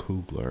Ryan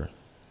Coogler,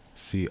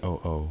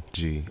 Coogl.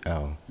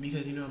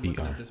 Because I'm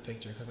looking at this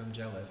picture because I'm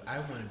jealous. I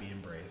want to be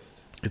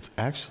embraced. It's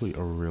actually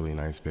a really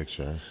nice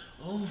picture.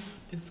 Oh,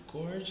 it's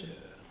gorgeous.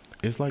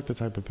 It's like the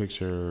type of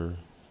picture,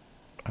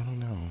 I don't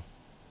know.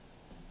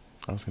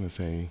 I was going to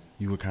say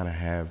you would kind of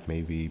have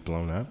maybe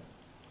blown up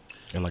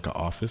in like an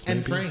office, maybe.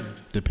 And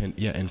framed.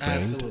 And framed.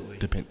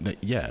 Absolutely.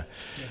 Yeah.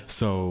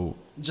 So.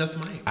 Just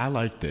Mike. I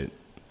liked it.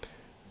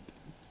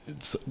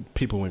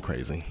 People went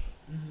crazy.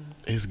 Mm-hmm.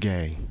 It's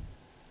gay.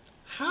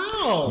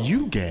 How?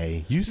 You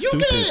gay. You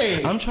stupid.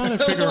 Gay. I'm trying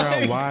to figure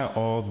out why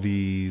all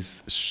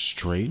these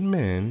straight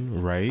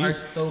men, right? Are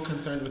so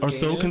concerned with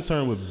so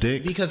concerned with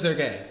dicks. Because they're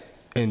gay.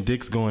 And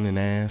dicks going in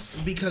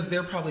ass. Because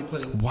they're probably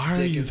putting Why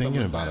are you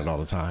thinking about it all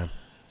the time?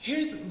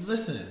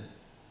 Listen.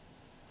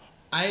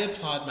 I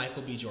applaud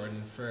Michael B.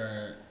 Jordan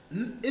for.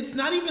 It's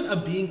not even a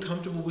being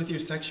comfortable with your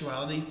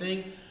sexuality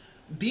thing.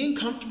 Being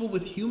comfortable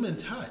with human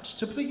touch.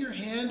 To put your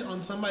hand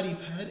on somebody's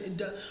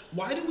head,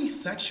 why do we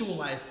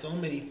sexualize so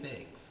many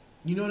things?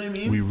 You know what I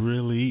mean? We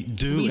really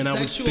do. And I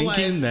was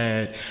thinking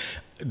that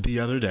the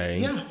other day.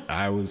 Yeah.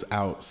 I was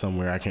out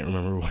somewhere. I can't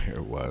remember where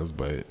it was,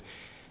 but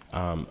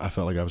I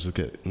felt like I was just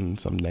getting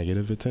some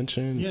negative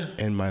attention. Yeah.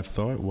 And my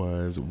thought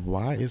was,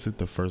 why is it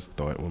the first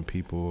thought when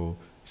people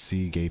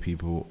see gay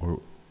people or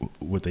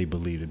what they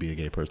believe to be a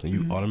gay person,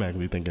 you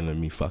automatically thinking of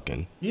me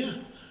fucking? Yeah.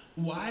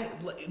 Why?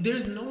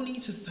 There's no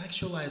need to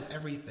sexualize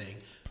everything.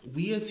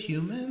 We as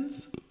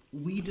humans,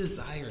 we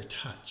desire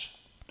touch.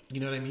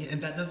 You know what I mean?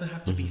 And that doesn't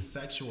have to be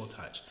sexual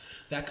touch.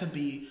 That could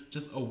be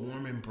just a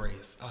warm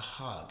embrace, a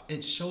hug.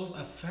 It shows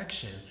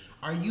affection.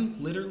 Are you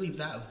literally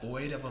that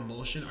void of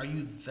emotion? Are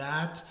you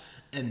that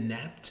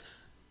inept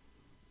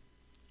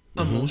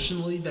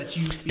emotionally that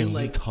you feel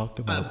like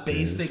a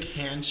basic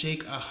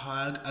handshake, a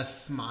hug, a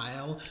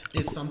smile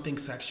is something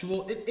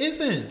sexual? It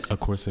isn't. A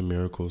Course in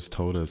Miracles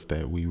told us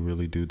that we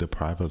really do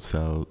deprive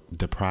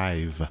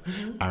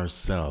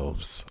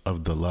ourselves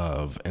of the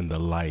love and the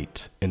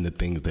light and the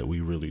things that we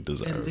really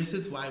deserve. And this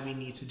is why we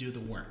need to do the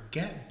work.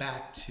 Get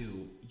back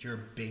to your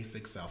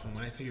basic self. And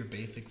when I say your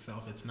basic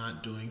self, it's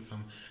not doing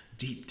some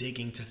deep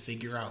digging to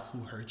figure out who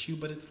hurt you,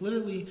 but it's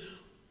literally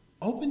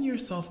open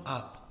yourself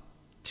up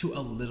to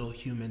a little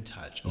human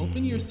touch.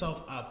 Open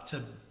yourself up to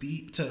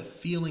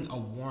feeling a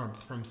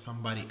warmth from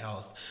somebody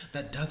else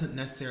that doesn't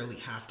necessarily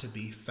have to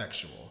be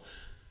sexual.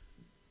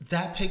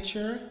 That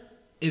picture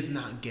is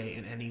not gay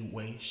in any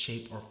way,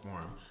 shape, or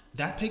form.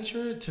 That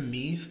picture to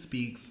me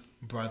speaks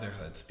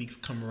brotherhood, speaks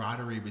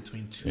camaraderie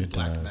between two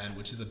black men,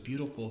 which is a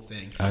beautiful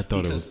thing. I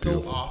thought it was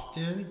beautiful. So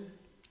often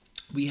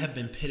we have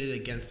been pitted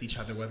against each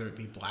other, whether it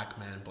be black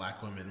men,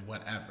 black women,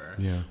 whatever.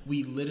 Yeah.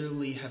 We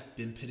literally have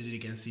been pitted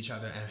against each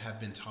other and have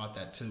been taught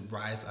that to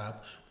rise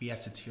up, we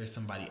have to tear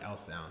somebody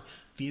else down.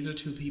 These are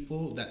two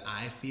people that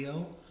I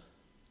feel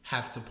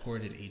have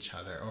supported each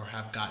other or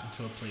have gotten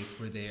to a place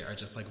where they are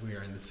just like, we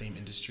are in the same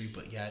industry,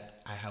 but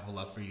yet I have a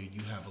love for you,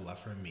 you have a love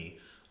for me.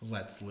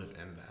 Let's live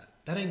in that.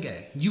 That ain't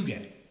gay. You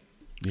gay.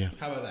 Yeah.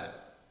 How about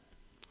that?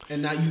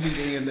 And not using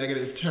gay in a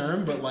negative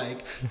term, but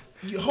like,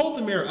 you hold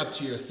the mirror up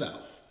to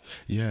yourself.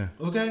 Yeah.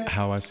 Okay.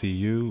 How I see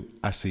you,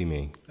 I see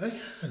me.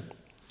 Yes.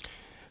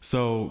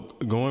 So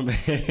going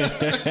back,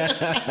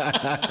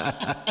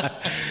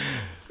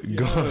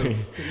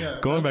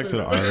 going back to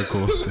the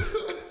article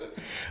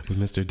with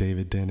Mr.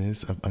 David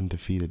Dennis of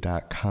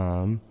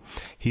Undefeated.com,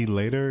 he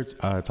later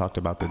talked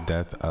about the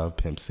death of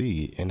Pimp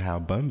C and how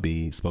Bun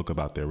B spoke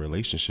about their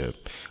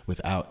relationship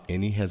without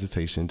any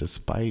hesitation,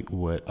 despite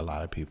what a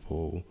lot of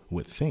people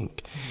would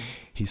think.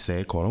 He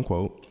said, quote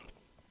unquote,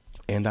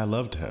 "And I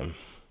loved him.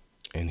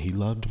 And he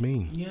loved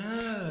me."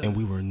 Yeah. And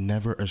we were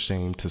never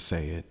ashamed to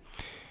say it.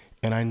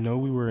 And I know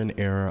we were in an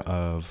era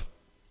of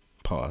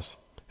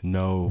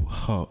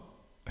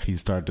he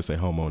started to say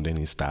homo and then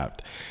he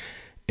stopped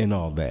and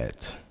all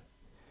that.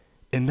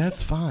 And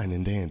that's fine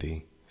and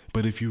dandy.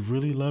 But if you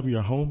really love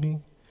your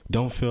homie,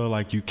 don't feel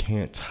like you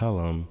can't tell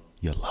him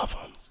you love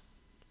him.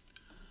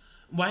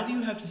 Why do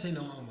you have to say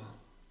no homo?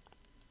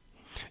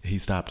 He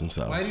stopped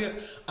himself. Why do you,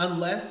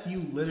 unless you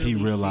literally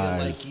feel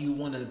like you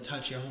want to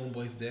touch your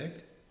homeboy's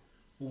dick?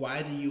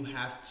 Why do you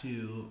have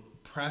to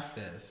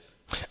preface?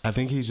 I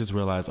think he just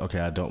realized, okay,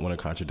 I don't want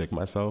to contradict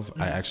myself.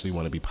 I actually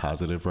want to be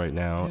positive right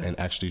now and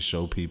actually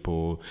show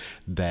people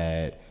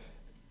that,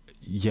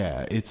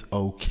 yeah, it's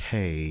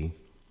okay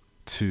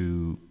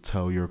to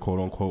tell your quote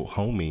unquote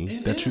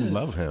homie that you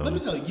love him. Let me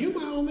tell you,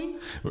 my homie.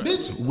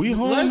 Bitch, we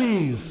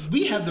homies.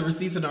 We have the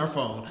receipts in our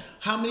phone.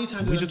 How many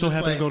times we just don't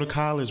have to go to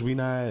college. We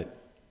not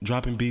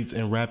dropping beats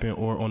and rapping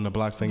or on the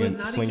block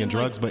slinging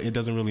drugs, but it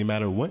doesn't really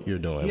matter what you're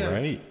doing,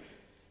 right?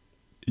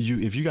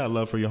 If you got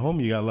love for your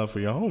homie, you got love for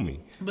your homie.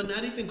 But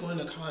not even going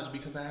to college,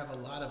 because I have a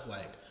lot of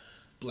like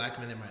black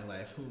men in my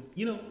life who,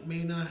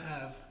 may not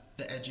have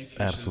the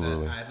education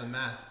that I've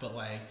amassed. But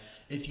like,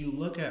 if you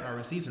look at our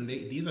receipts, and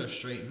these are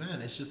straight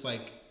men, it's just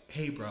like,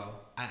 hey bro,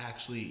 I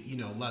actually,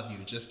 love you.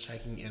 Just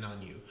checking in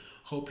on you.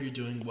 Hope you're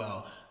doing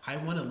well. I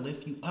want to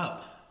lift you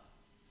up.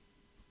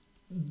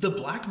 The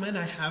black men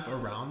I have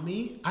around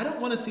me, I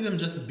don't want to see them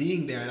just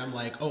being there and I'm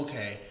like,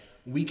 okay,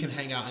 we can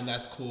hang out and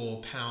that's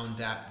cool, pound,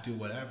 dap, do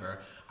whatever.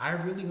 I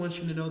really want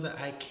you to know that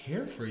I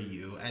care for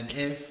you. And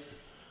if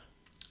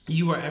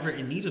you are ever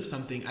in need of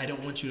something, I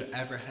don't want you to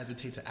ever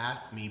hesitate to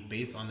ask me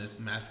based on this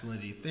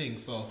masculinity thing.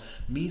 So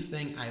me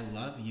saying I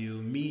love you,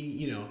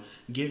 me,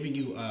 giving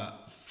you a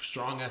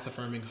strong ass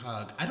affirming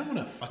hug, I don't want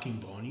to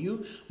fucking bone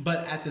you.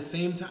 But at the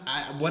same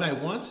time, what I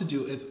want to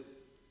do is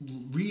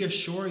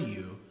reassure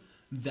you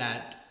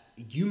that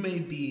you may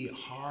be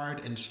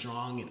hard and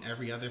strong in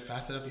every other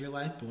facet of your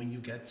life, but when you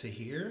get to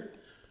here,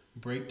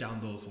 break down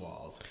those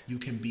walls. You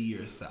can be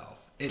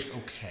yourself. It's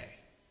okay.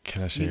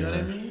 Can I share? You know what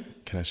I mean?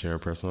 Can I share a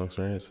personal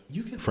experience?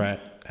 You can.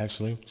 Frat,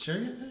 actually. Share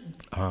your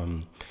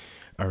thing.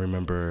 I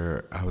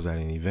remember I was at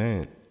an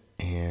event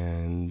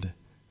and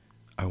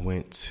I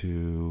went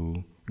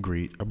to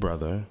greet a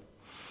brother,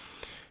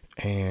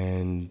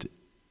 And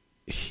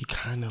he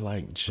kind of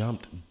like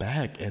jumped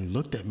back and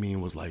looked at me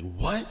and was like,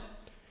 "What?"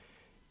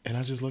 And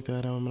I just looked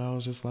at him and I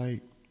was just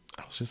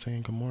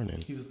saying good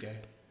morning. He was gay.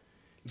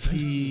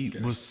 He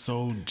was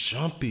so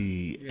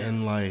jumpy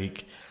and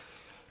like,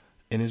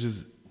 and it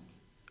just,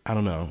 I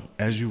don't know.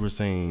 As you were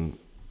saying,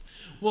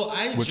 you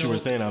were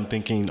saying, I'm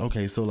thinking,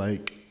 okay, so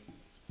like,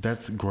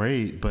 that's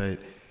great, but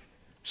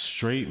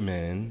straight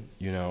men,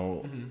 you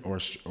know,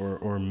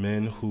 or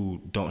men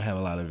who don't have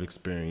a lot of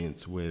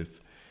experience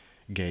with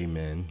gay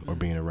men or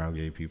being around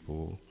gay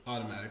people,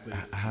 automatically,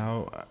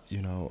 how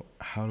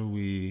do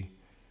we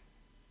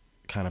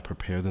kind of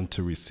prepare them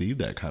to receive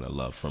that kind of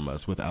love from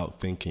us without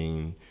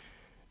thinking,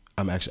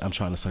 I'm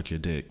trying to suck your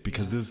dick?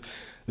 Because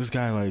this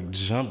guy like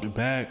jumped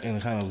back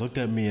and kind of looked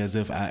at me as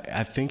if I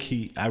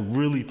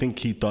really think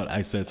he thought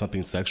I said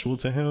something sexual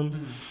to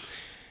him.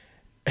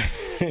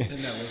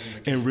 And that wasn't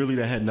the case. And really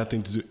that had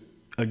nothing to do,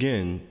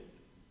 again,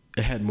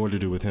 it had more to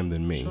do with him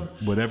than me. Sure.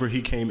 Whatever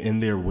he came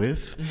in there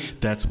with,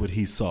 that's what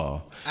he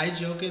saw. I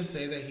joke and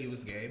say that he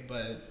was gay,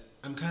 but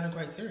I'm kind of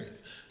quite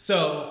serious.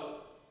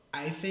 So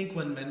I think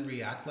when men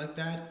react like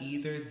that,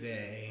 either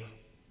they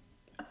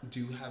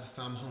do have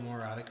some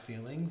homoerotic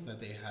feelings that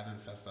they haven't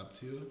fessed up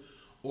to,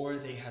 or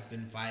they have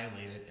been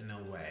violated in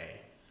a way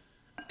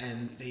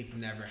and they've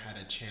never had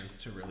a chance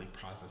to really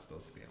process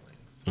those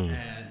feelings.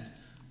 And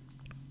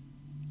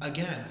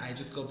again, I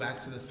just go back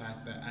to the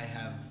fact that I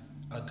have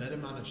a good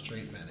amount of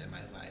straight men in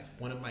my life.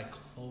 One of my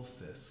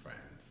closest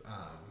friends,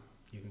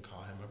 you can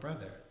call him a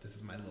brother. This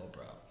is my little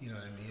bro. You know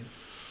what I mean?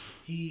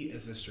 He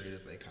is as straight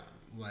as they come.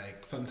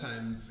 Like,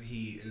 sometimes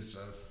he is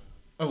just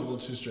a little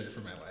too straight for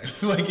my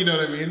life. Like, you know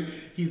what I mean?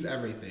 He's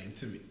everything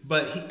to me.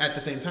 But at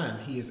the same time,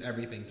 he is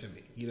everything to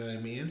me. You know what I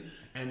mean?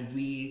 And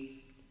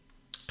we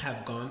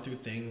have gone through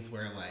things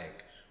where,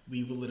 like,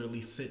 we will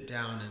literally sit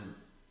down and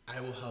I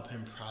will help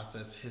him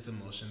process his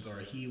emotions, or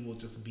he will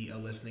just be a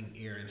listening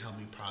ear and help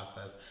me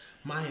process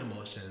my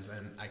emotions.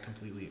 And I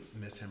completely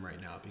miss him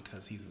right now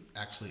because he's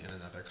actually in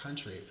another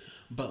country.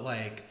 But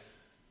like,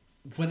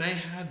 when I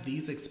have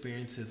these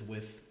experiences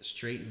with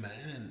straight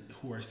men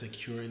who are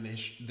secure in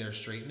their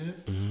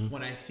straightness,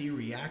 when I see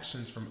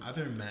reactions from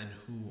other men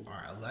who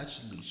are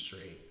allegedly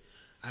straight,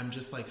 I'm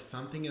just like,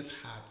 something has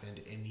happened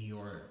in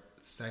your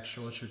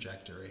sexual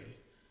trajectory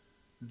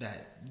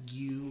that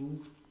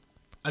you...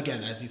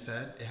 Again, as you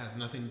said, it has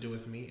nothing to do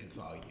with me. It's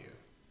all you.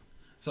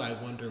 So I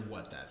wonder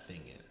what that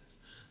thing is.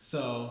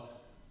 So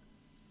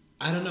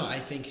I don't know. I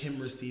think him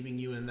receiving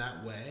you in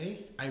that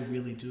way, I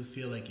really do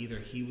feel like either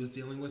he was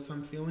dealing with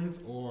some feelings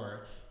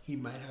or he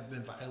might have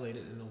been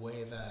violated in a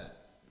way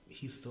that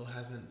he still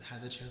hasn't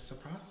had the chance to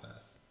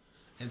process.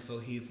 And so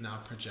he's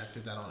now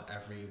projected that on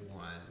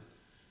everyone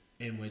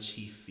in which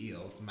he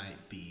feels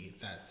might be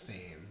that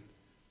same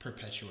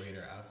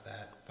perpetuator of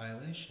that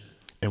violation.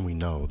 And we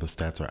know the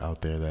stats are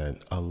out there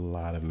that a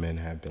lot of men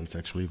have been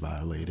sexually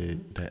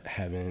violated that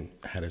haven't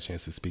had a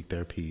chance to speak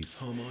their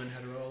piece. Homo and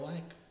hetero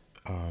alike.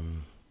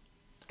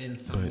 In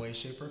some way,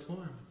 shape, or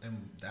form.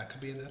 And that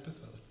could be an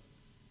episode.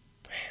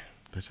 Man,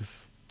 that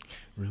just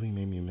really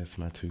made me miss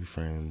my two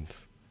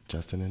friends,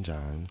 Justin and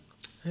John.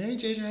 Hey,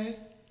 JJ.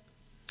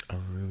 I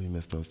really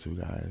miss those two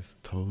guys.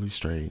 Totally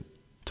straight.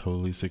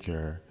 Totally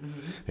secure.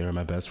 They were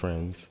my best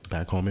friends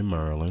back home in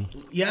Maryland.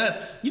 Yes.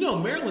 You know,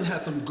 Maryland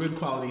has some good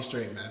quality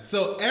straight men.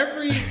 So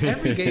every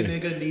gay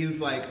nigga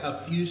needs like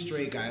a few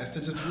straight guys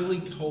to just really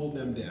hold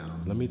them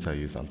down. Let me tell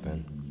you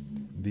something.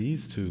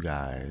 These two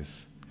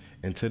guys,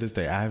 and to this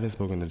day, I haven't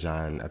spoken to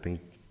John. I think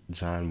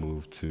John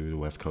moved to the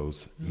West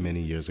Coast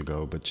many years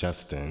ago. But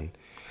Justin,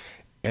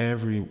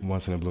 every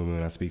once in a blue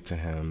moon, I speak to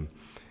him.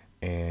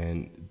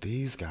 And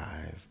these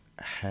guys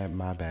had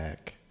my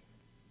back.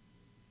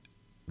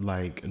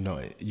 Like,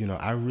 no, you know,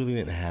 I really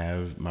didn't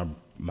have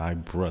my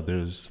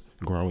brothers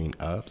growing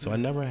up, so I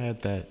never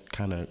had that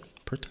kind of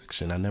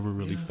protection. I never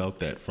really felt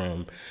that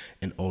from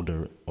an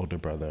older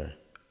brother.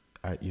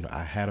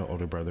 I had an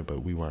older brother,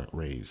 but we weren't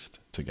raised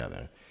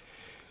together.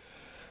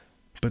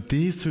 But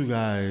these two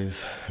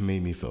guys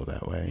made me feel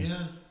that way.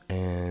 Yeah.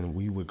 And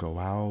we would go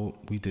out.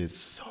 We did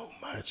so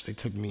much. They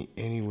took me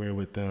anywhere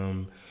with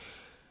them.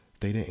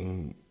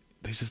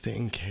 They just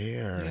didn't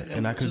care. Yeah,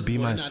 and I could be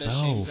myself.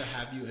 Not ashamed to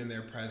have you in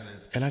their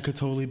presence. And I could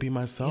totally be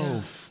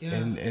myself.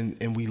 Yeah, yeah.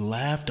 And we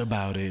laughed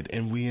about it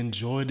and we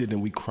enjoyed it and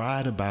we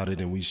cried about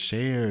it and we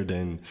shared.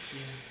 And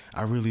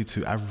I really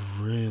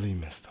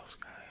miss those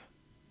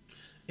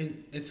guys.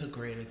 It's a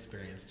great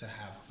experience to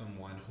have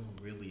someone who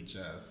really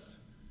just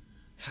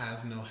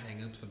has no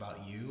hang-ups about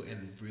you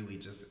and really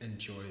just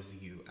enjoys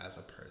you as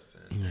a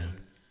person. Yeah. And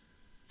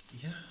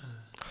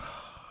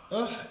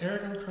oh,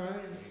 Eric, I'm crying.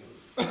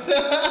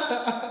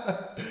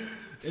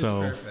 It's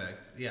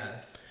perfect.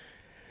 Yes.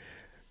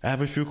 I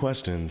have a few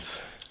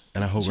questions,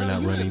 and I hope we're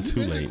not running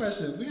too late.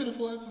 Questions. We had a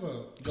full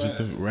episode. Go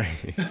ahead.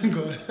 Right.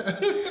 Go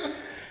ahead.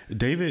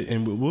 David,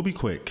 and we'll be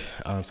quick,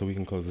 so we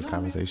can close this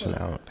conversation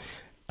out.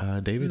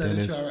 David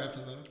Dennis. 2-hour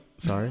episode.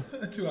 Sorry?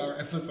 A 2-hour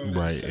episode.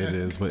 Right, it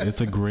is, but this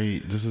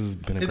has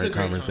been a great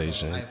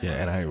conversation.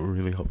 And I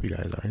really hope you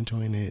guys are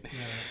enjoying it. Yeah.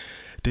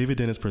 David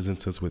Dennis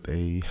presents us with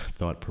a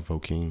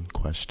thought-provoking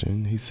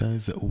question. He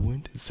says,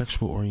 when did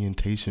sexual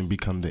orientation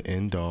become the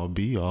end-all,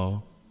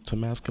 be-all to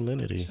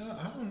masculinity?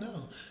 I don't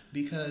know.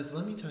 Because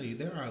let me tell you,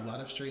 there are a lot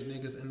of straight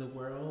niggas in the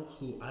world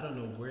who I don't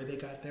know where they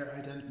got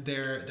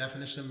their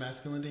definition of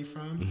masculinity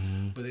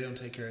from, but they don't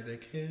take care of their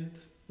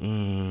kids.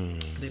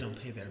 They don't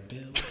pay their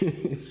bills.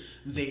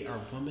 They are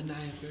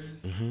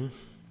womanizers.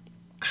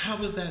 How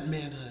is that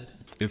manhood?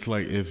 It's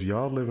like if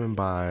y'all living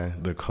by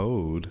the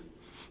code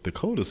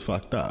is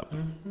fucked up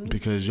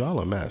because y'all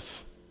a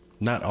mess.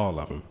 Not all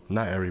of them.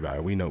 Not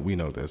everybody. We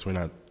know this. We're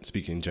not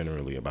speaking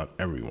generally about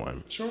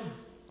everyone. Sure.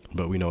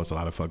 But we know it's a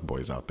lot of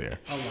fuckboys out there.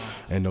 A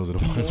lot. And those are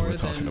the ones we're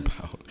talking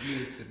about.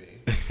 Needs to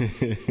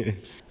be.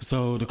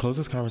 So to close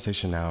this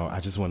conversation now, I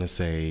just want to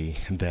say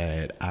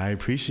that I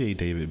appreciate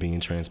David being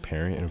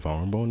transparent and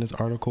vulnerable in this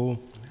article.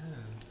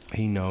 Yes.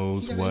 He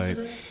knows what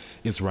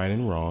is right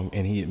and wrong,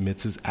 and he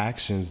admits his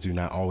actions do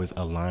not always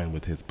align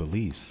with his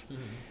beliefs.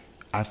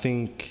 I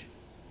think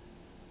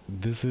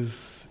this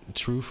is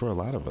true for a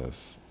lot of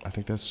us. I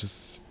think that's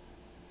just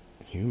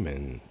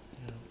human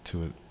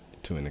to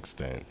an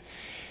extent.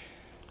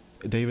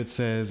 David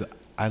says,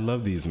 I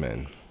love these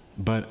men,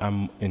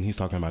 and he's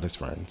talking about his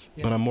friends,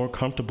 but I'm more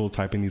comfortable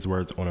typing these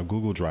words on a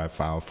Google Drive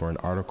file for an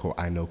article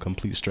I know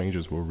complete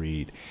strangers will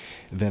read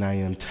than I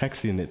am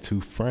texting it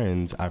to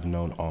friends I've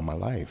known all my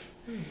life.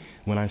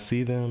 When I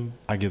see them,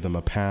 I give them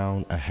a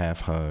pound, a half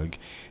hug,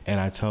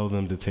 and I tell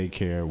them to take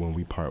care when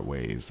we part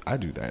ways. I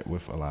do that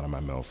with a lot of my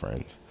male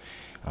friends.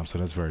 So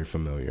that's very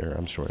familiar.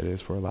 I'm sure it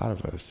is for a lot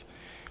of us.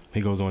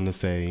 He goes on to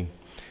say,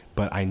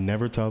 but I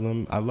never tell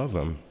them I love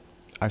them.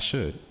 I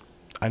should.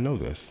 I know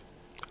this.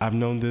 I've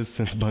known this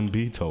since Bun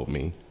B told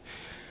me.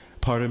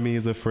 Part of me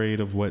is afraid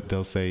of what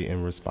they'll say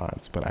in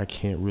response, but I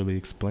can't really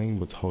explain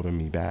what's holding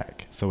me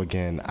back. So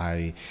again,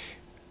 I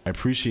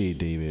appreciate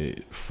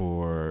David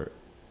for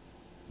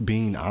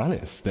being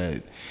honest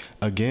that,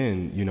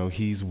 again,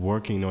 he's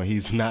working or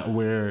he's not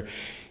where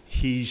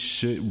he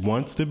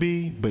wants to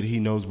be, but he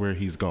knows where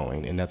he's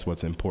going, and that's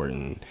what's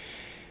important.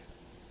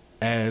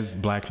 As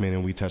black men,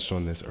 and we touched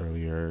on this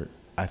earlier,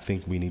 I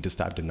think we need to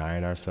stop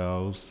denying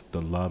ourselves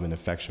the love and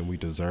affection we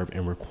deserve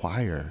and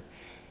require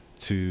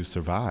to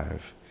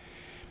survive.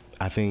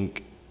 I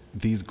think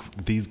these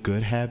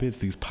good habits,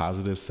 these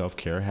positive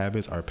self-care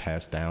habits are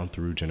passed down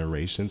through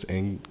generations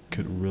and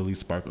could really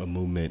spark a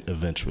movement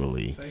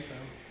eventually. Say so.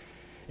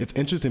 It's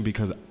interesting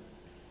because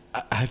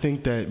I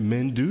think that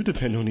men do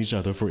depend on each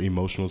other for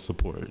emotional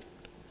support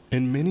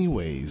in many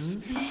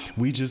ways.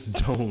 We just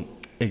don't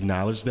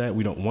acknowledge that.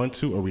 We don't want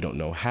to, or we don't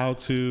know how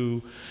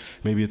to.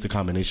 Maybe it's a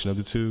combination of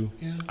the two.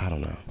 Yeah. I don't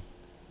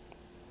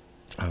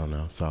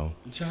know. So.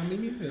 John, me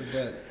neither,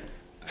 but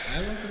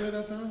I like the way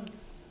that sounds.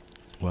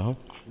 Well.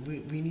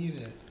 We need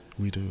it.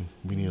 We do.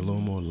 We need a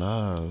little more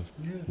love.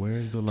 Yeah.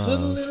 Where's the love? Put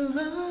a little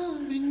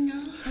love in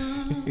your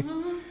heart.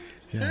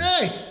 Yeah.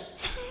 Hey!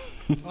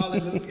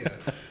 Hallelujah.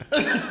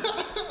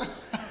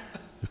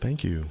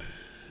 Thank you.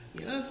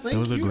 Yes, thank you. That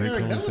was a great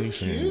Eric.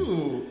 conversation. That was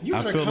cute. You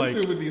gotta come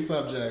through with these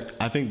subjects.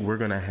 I think we're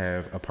gonna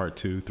have a part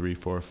 2, 3,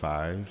 4,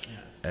 5.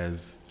 Yes.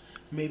 As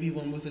maybe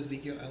one with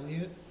Ezekiel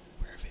Elliott.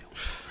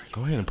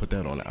 Go ahead and put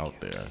that on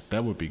out there.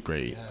 That would be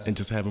great. Yeah. And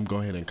just have him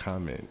go ahead and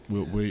comment.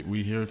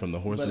 We hear it from the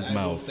horse's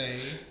mouth.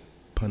 Say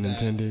pun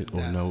intended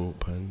or no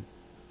pun?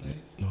 Wait.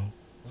 No.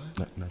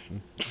 What?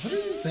 Nothing. What are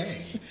you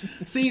saying?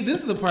 See,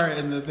 this is the part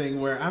in the thing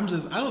where I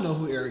don't know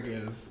who Eric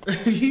is.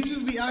 He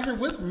just be out here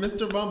whispering,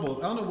 Mr. Bumbles.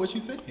 I don't know what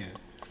you're saying.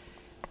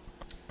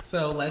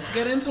 So let's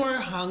get into our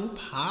hung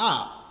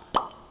pop.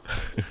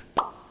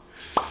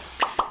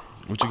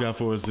 What you got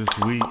for us this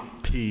week,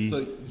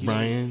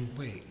 Brian?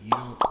 Wait, you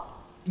don't.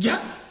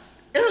 Yeah,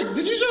 Eric,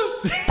 did you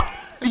just?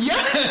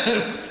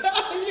 Yes,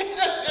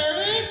 yes,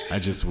 Eric. I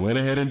just went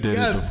ahead and did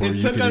it before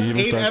you could even start complaining.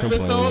 It took us 8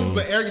 episodes,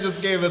 but Eric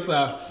just gave us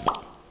a.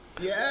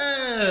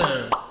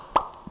 Yeah.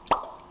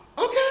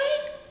 Okay.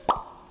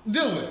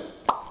 Do it.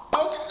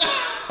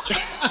 Okay.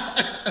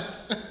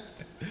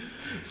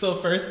 So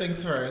first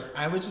things first,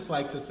 I would just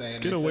like to say.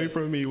 Get away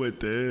from me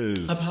with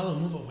this. Apollo,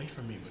 move away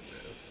from me with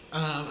this.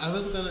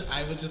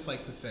 I would just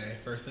like to say,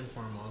 first and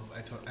foremost,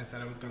 I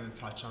said I was gonna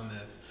touch on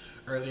this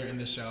earlier in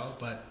the show,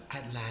 but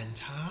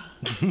Atlanta.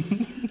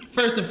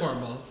 First and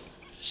foremost,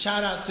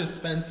 shout out to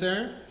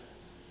Spencer,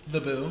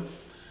 the boo,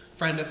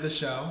 friend of the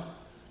show,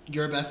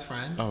 your best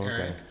friend,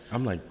 Eric.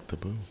 I'm like the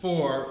boo.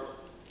 For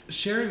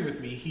sharing with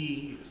me,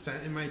 he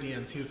sent in my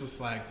DMs, he was just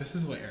like, this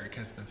is what Eric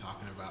has been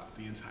talking about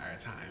the entire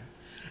time.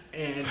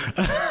 And it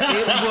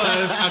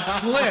was a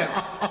clip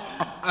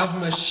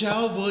of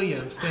Michelle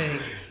Williams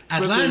saying,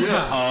 Atlanta. You're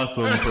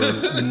awesome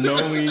for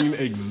knowing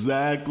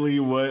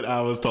exactly what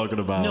I was talking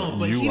about. No,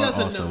 but he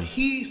doesn't know.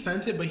 He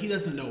sent it, but he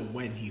doesn't know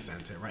when he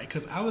sent it, right?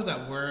 Because I was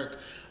at work.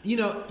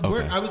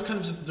 I was kind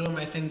of just doing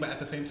my thing, but at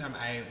the same time,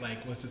 I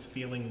was just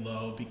feeling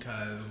low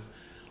because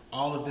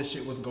all of this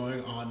shit was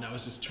going on, and I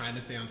was just trying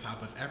to stay on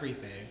top of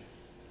everything.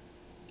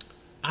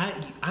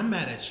 I'm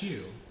mad at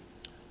you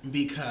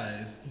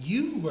because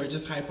you were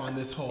just hype on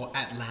this whole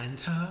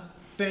Atlanta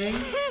thing.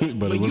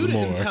 But it was you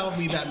didn't more. tell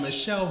me that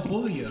Michelle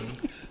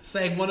Williams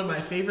sang one of my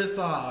favorite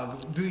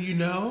songs. Do you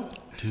know?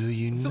 Do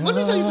you know? So let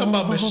me tell you something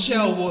about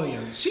Michelle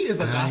Williams. She is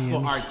a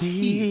gospel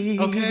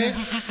artiste, okay?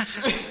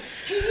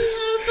 He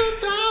has the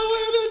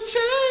power to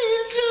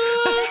change your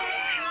life.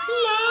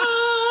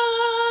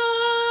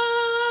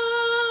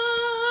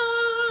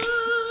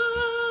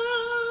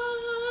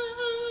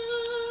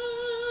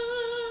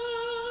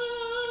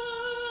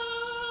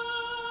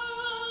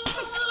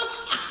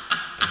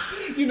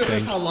 You know,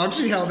 that's how long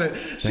she held it.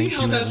 She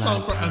held that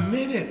song for a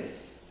minute.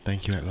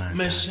 Thank you, Atlanta.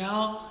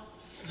 Michelle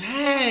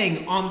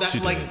sang on that.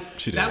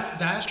 She did.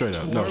 That Straight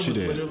tour up. No, she was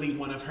did. literally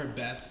one of her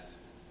best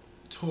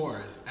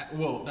tours.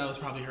 Well, that was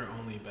probably her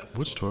only best.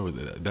 Which tour was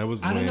it? That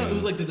was I don't know. when It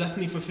was like the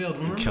Destiny Fulfilled.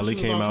 Remember Kelly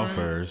she was came all out crying?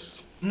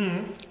 first,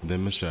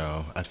 then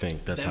Michelle. I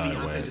think that's Then how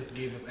Beyonce it went. just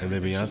gave us And then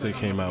everything. She's Beyonce like,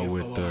 I'm came about to out be a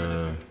with solo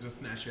artist the and just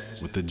snatch your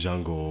edges. with the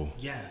jungle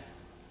Yes.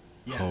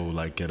 whole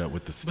like get up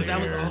with the stairs. But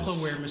that was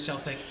also where Michelle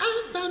sang,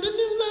 I found a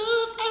new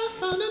love, I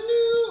found a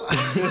new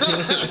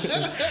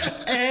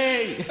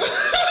Hey.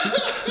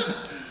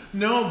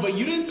 No, but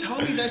you didn't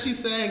tell me that she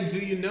sang Do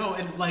You Know?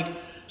 And like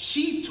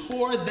she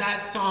tore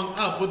that song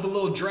up with the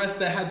little dress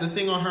that had the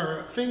thing on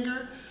her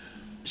finger.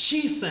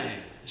 She sang.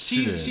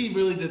 She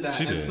really did that.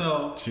 She and did.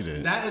 so She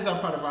did. That is our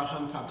part of our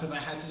hung pop because I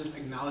had to just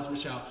acknowledge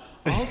Michelle.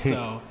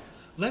 Also,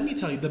 let me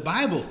tell you, the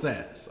Bible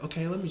says,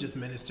 okay, let me just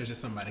minister to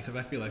somebody because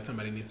I feel like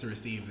somebody needs to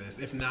receive this.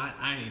 If not,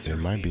 I need to receive it.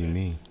 It might be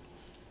me.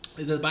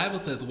 The Bible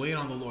says, wait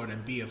on the Lord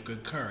and be of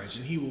good courage,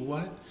 and he will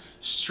what?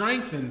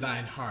 Strengthen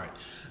thine heart.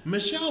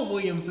 Michelle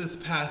Williams this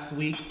past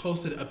week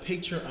posted a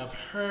picture of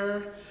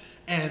her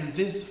and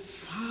this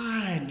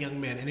fine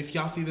young man. And if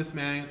y'all see this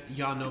man,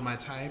 y'all know my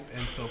type.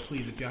 And so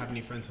please, if y'all have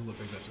any friends who look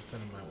like that, just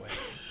send them my way.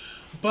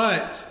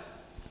 But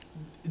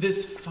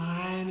this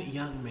fine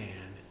young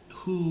man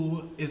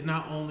who is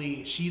not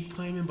only she's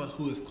claiming, but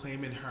who is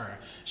claiming her.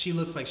 She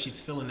looks like she's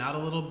filling out a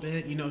little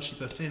bit. You know,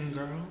 she's a thin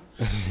girl,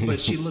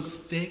 but she looks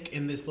thick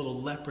in this little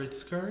leopard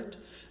skirt.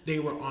 They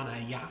were on a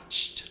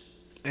yacht,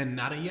 and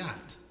not a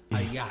yacht,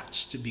 a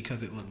yacht,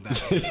 because it looked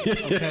that way,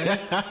 okay?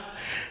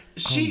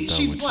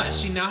 She's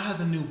blessed. She now has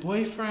a new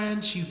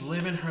boyfriend. She's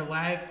living her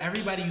life.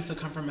 Everybody used to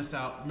come from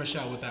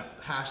Michelle with that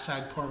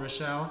hashtag poor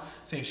Michelle,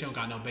 saying she don't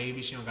got no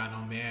baby, she don't got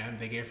no man.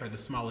 They gave her the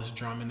smallest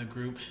drum in the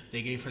group.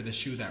 They gave her the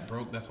shoe that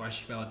broke. That's why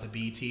she fell at the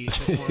BT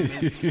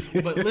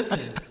performance. But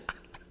listen,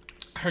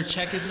 her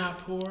check is not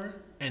poor,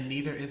 and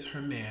neither is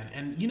her man.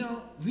 And you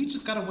know, we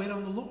just gotta wait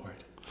on the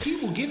Lord. He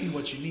will give you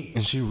what you need.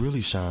 And she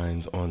really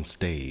shines on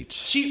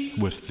stage.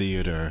 With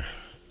theater.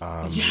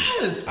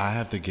 Yes. I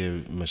have to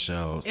give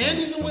Michelle and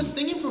even with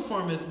singing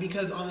performance,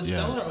 because on the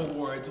Stellar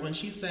Awards, when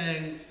she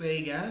sang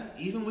Say Yes,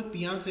 even with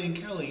Beyonce and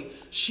Kelly,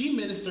 she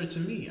ministered to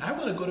me. I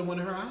want to go to one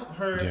of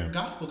her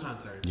gospel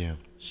concerts. Yeah.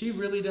 She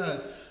really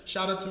does.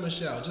 Shout out to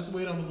Michelle. Just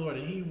wait on the Lord,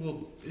 and he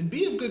will. And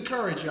be of good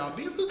courage, y'all.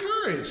 Be of good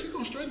courage. He's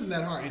going to strengthen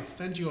that heart and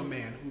send you a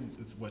man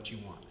who is what you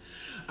want.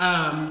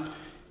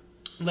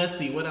 Let's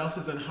see. What else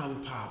is in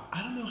Hung Pop?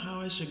 I don't know how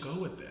I should go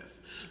with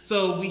this.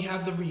 So we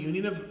have the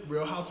reunion of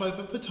Real Housewives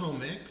of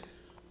Potomac.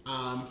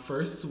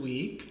 First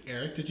week.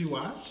 Eric, did you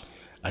watch?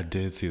 I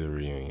did see the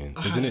reunion.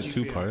 Isn't it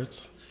two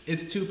parts?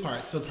 It's 2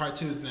 parts. So part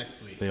 2 is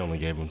next week. They only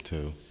gave them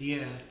 2.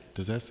 Yeah.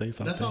 Does that say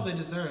something? That's all they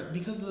deserve.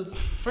 Because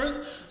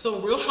so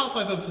Real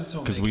Housewives of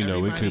Potomac. Because we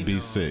know it could be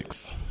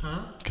 6.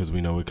 Huh? Because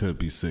we know it could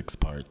be 6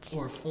 parts.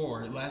 Or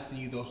 4, lasting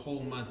you the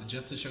whole month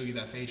just to show you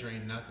that Phaedra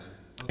ain't nothing.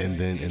 Okay, and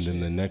then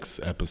the next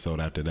episode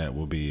after that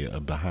will be a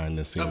behind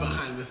the scenes. A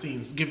behind the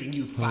scenes, giving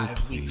you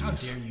 5 weeks. How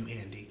dare you,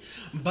 Andy?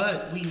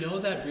 But we know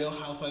that Real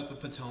Housewives of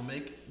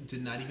Potomac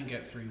did not even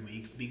get 3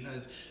 weeks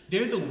because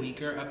they're the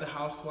weaker of the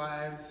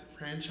Housewives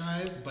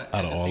franchise. But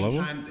at the same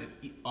time,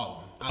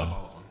 all of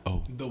them.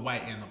 Oh. The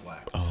white and the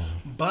black. Oh.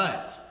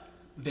 But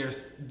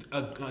there's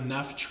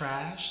enough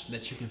trash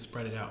that you can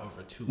spread it out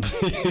over 2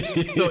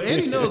 weeks. So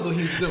Andy knows what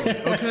he's doing,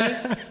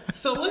 okay?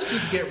 So let's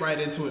just get right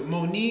into it.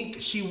 Monique,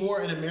 she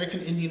wore an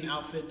American Indian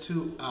outfit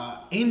to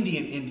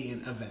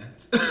Indian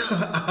event.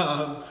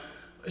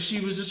 She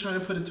was just trying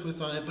to put a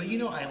twist on it. But you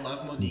know I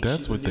love Monique.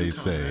 That's what they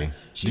say.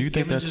 Do you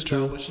think that's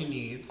true? What she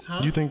needs. Huh?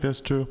 Do you think that's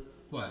true?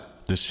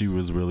 What? That she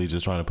was really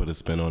just trying to put a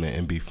spin on it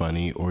and be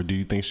funny? Or do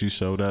you think she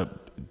showed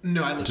up?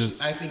 No, I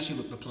think she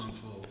looked the plum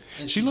fool.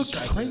 And she looked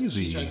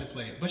crazy. She tried to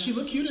play it. But she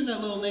looked cute in that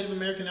little Native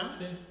American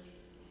outfit.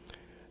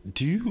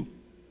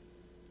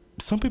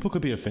 Some people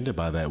could be offended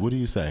by that. What do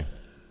you say?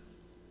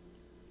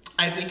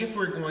 I think if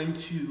we're going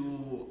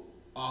to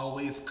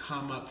always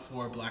come up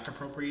for black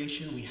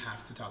appropriation, we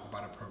have to talk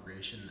about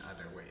appropriation in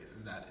other ways.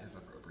 And that is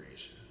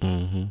appropriation.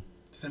 Mm-hmm.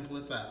 Simple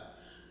as that.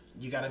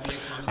 You got to be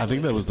accountable. I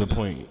think that was the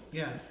point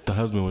the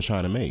husband was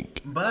trying to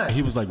make. But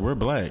he was like, we're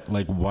black.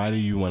 Like, why do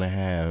you want to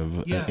have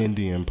an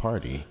Indian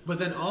party? But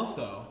then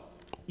also,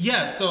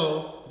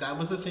 so that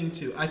was the thing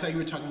too. I thought you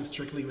were talking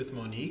strictly with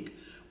Monique.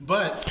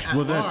 But at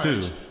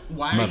large,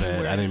 why are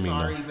you wearing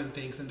saris and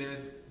things? And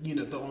there's,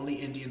 the only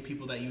Indian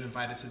people that you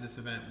invited to this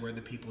event were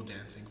the people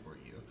dancing for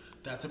you.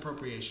 That's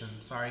appropriation.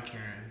 Sorry,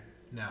 Karen.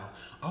 Now,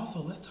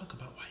 also, let's talk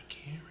about why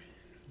Karen,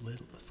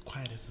 little as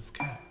quiet as this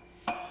cat.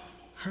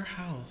 her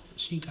house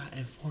she got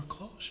in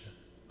foreclosure.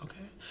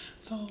 Okay,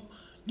 so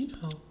you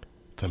know.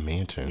 It's a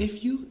mansion.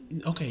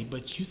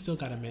 But you still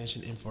got a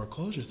mansion in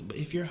foreclosure. But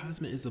if your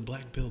husband is a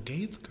black Bill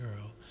Gates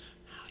girl,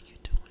 how you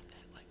doing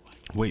that? Like, why?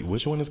 Wait,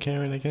 which one is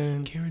Karen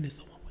again? Karen is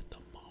the one with the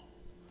mole.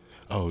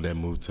 Oh, that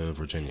moved to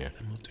Virginia.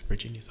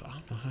 So I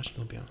don't know how she's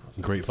gonna be on Housewives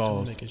Great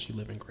Falls. Because she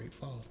live in Great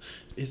Falls.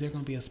 Is there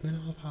gonna be a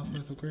spinoff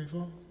Housewives of Great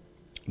Falls?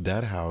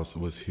 That house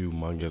was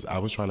humongous. I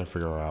was trying to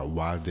figure out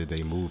why did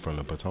they move from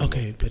the Potomac.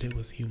 Okay, but it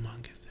was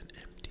humongous and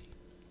empty.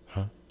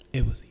 Huh?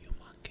 It was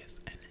humongous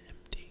and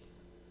empty.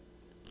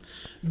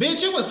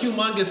 Bitch, it was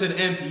humongous and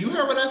empty. You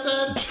heard what I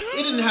said?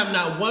 It didn't have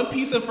not one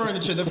piece of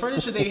furniture. The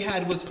furniture they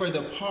had was for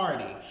the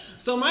party.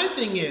 So my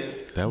thing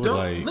is, that was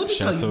like let me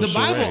Chateau tell you, the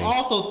Bible Chouret.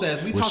 also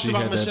says, we talked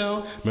about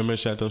Michelle. Remember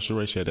Chateau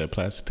Chouret? She had that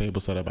plastic table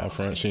set up out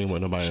front. She didn't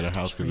want nobody in her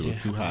house because it was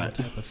too hot.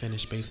 Type of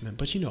finished basement,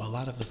 but you know, a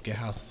lot of us get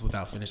houses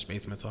without finished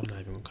basement, so I'm not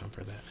even gonna come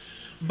for that.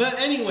 But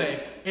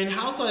anyway, in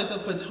Housewives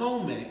of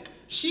Potomac,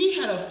 she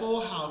had a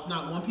full house,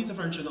 not one piece of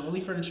furniture. The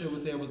only furniture that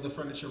was there was the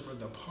furniture for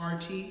the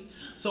party.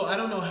 So I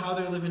don't know how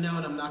they're living now,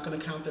 and I'm not going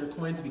to count their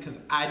coins because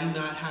I do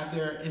not have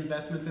their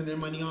investments and their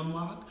money on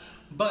lock.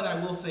 But I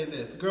will say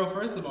this. Girl,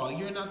 first of all,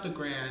 you're not the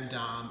grand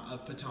dame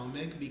of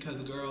Potomac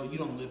because, girl, you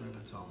don't live in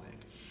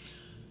Potomac.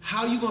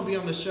 How you going to be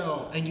on the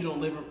show and you don't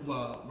live in...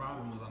 Well,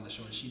 Robin was on the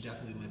show, and she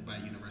definitely lived by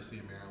University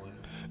of Maryland.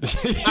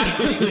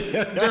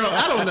 Girl,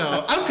 I don't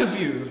know. I'm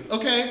confused,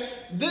 okay?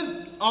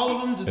 All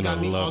of them just got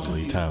me all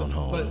confused.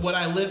 Townhome. But what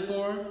I live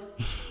for,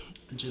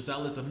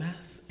 Giselle is a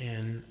mess,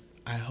 and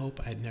I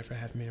hope I'd never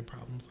have man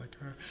problems like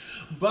her.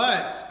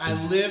 But I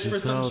live for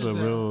some Giselle. The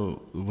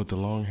real with the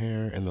long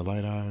hair and the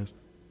light eyes?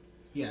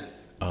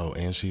 Yes. Oh,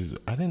 and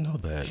I didn't know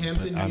that.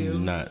 Hampton View.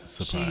 I'm not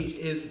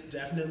surprised. She is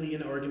definitely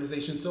in an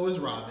organization. So is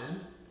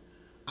Robin.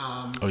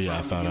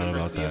 I found out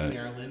about that. Of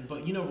Maryland.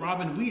 But you know,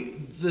 Robin,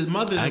 the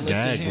mother. I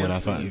gagged when I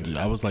found.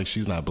 I was like,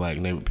 she's not black.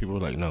 And people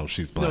were like, no,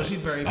 she's black. No,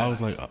 she's very black. I was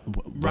like,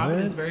 Robin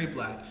is very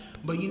black.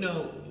 But you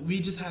know, we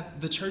just have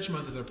the church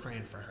mothers are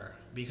praying for her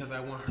because I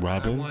want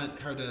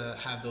her to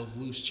have those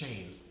loose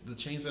chains. The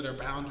chains that are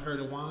bound her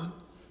to Juan,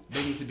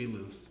 they need to be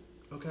loose.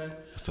 Okay.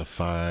 That's a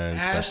fine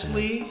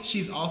Ashley, specimen.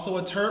 she's also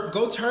a Terp.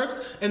 Go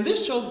Terps. And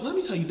this shows, let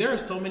me tell you, there are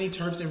so many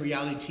Terps in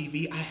reality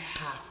TV. I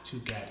have to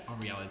get on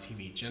reality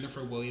TV.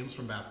 Jennifer Williams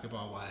from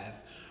Basketball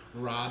Wives,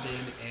 Robin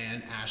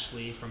and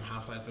Ashley from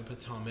Housewives of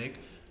Potomac,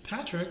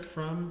 Patrick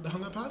from the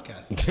Hung Up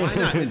Podcast. Why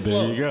not? It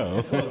flows. There you go.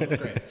 It flows. It's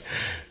great.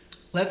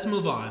 Let's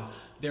move on.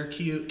 They're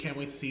cute. Can't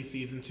wait to see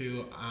season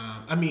 2.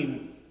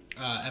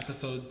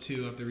 Episode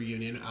 2 of the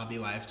reunion. I'll be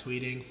live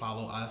tweeting.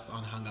 Follow us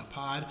on Hung Up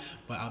Pod,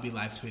 but I'll be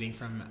live tweeting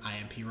from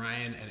IMP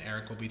Ryan, and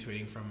Eric will be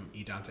tweeting from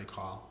Edante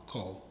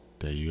Cole.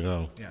 There you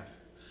go.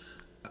 Yes.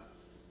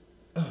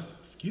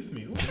 Excuse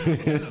me. Ooh, oh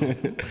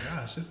my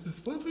gosh.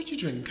 What you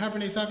drinking?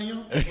 Cabernet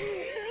Sauvignon?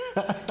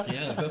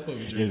 Yes, that's what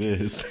we drink.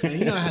 It is. And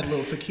you know, I had a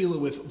little tequila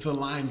with the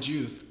lime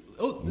juice.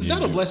 Oh,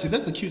 that'll bless you.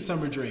 That's a cute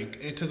summer drink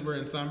because we're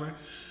in summer.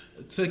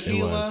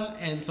 Tequila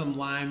and some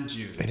lime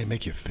juice. And it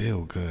make you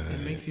feel good.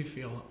 It makes you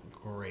feel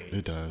great.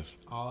 It does.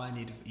 All I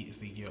need is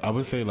Ezekiel. I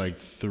would say like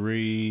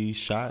 3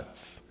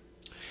 shots.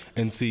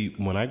 And see,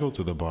 when I go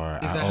to the bar,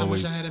 is that how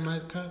much I had in my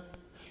cup?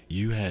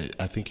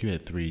 I think you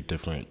had 3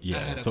 different.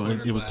 Yeah, so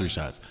it was 3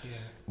 shots.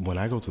 Yes. When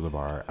I go to the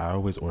bar, I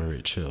always order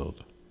it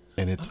chilled,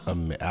 and it's I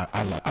love it.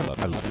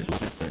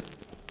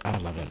 I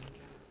love it.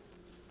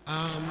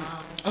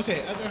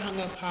 Okay, other Hung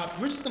Up Pop.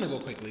 We're just gonna go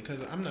quickly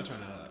because I'm not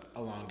trying to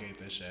elongate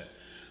this shit.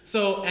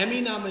 So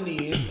Emmy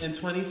nominees in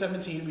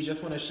 2017, we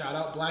just want to shout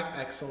out Black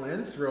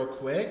Excellence real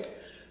quick.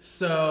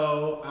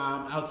 So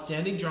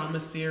outstanding drama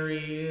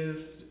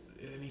series,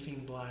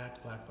 anything black.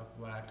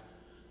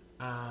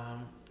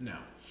 No.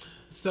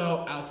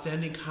 So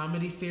outstanding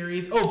comedy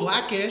series. Oh,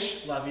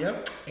 Blackish, love you.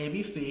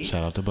 ABC.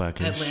 Shout out to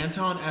Blackish.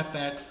 Atlanta on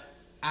FX,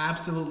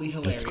 absolutely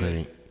hilarious. That's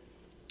great.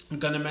 I'm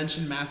gonna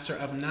mention Master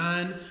of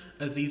None,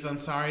 Aziz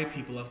Ansari,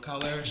 People of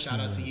Color. Shout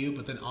out to you,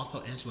 but then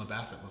also Angela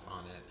Bassett was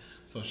on it.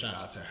 So shout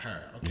out to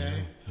her,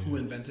 okay? Who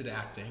invented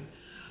acting.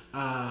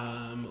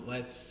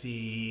 Let's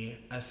see.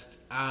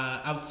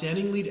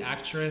 Outstanding lead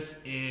actress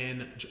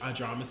in a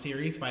drama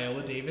series,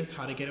 Viola Davis,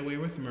 How to Get Away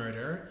with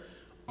Murder.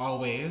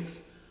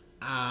 Always.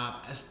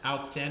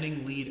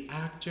 Outstanding lead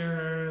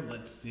actor.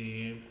 Let's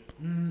see.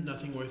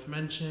 Nothing worth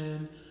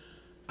mention.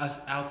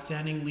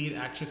 Outstanding lead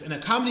actress in a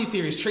comedy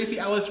series, Tracy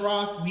Ellis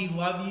Ross, we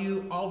love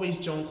you. Always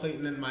Joan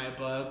Clayton in my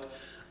book.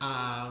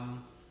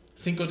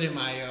 Cinco de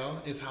Mayo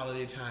is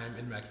holiday time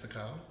in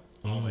Mexico.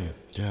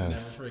 Always.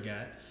 Yes. Never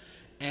forget.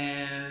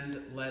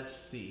 And let's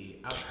see.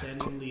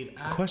 Outstanding lead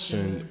actor.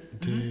 Question.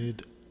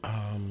 Did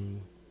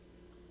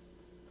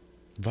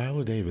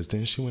Viola Davis,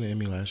 didn't she win an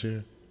Emmy last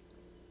year?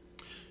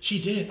 She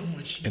did. Oh,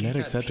 and she in gave that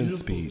acceptance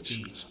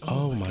speech.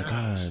 Oh my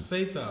God.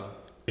 Say so.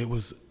 It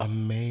was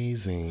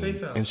amazing. Say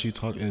so. And she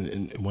talked,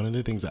 and one of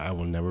the things that I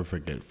will never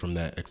forget from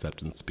that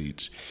acceptance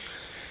speech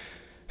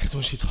is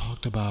when she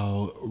talked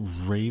about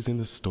raising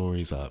the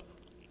stories up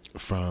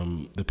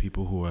from the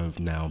people who have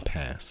now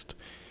passed.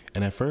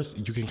 And at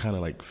first, you can kind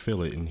of like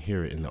feel it and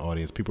hear it in the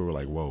audience. People were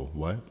like, whoa,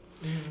 what?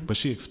 But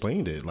she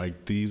explained it.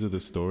 Like, these are the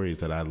stories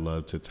that I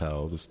love to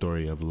tell. The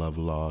story of love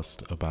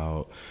lost,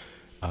 about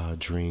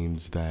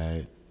dreams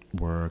that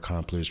were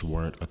accomplished,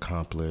 weren't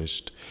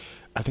accomplished.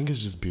 I think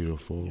it's just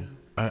beautiful. Yeah.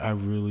 I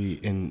really,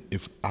 and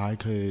if I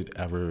could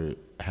ever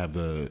have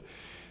the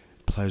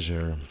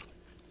pleasure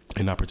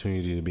and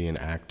opportunity to be an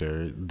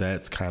actor,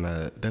 that's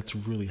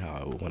really how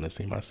I would want to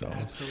see myself.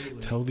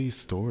 Absolutely. Tell these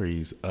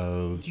stories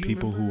of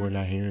people who are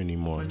not here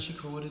anymore. When she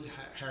quoted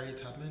Harriet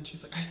Tubman,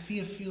 she's like, I see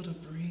a field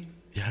of green.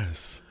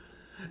 Yes.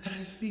 And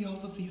I see all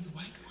of these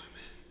white women.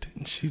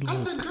 Didn't she look? I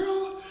said,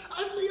 girl,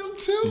 I see them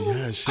too.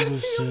 Yeah, she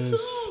was see them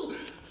just... too.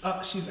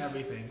 She's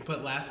everything.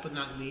 But last but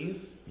not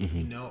least,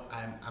 you know,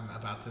 I'm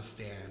about to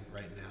stand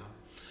right now.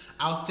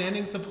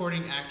 Outstanding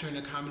supporting actor in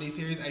a comedy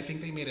series. I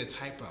think they made a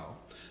typo,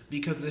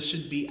 because this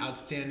should be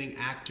outstanding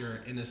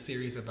actor in a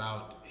series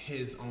about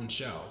his own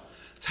show.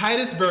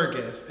 Tituss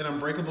Burgess in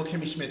Unbreakable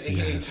Kimmy Schmidt,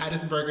 aka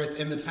Tituss Burgess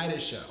in the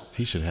Tituss Show.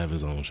 He should have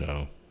his own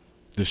show.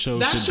 The show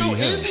that should show be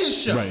him. is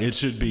his show. Right, it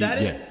should be.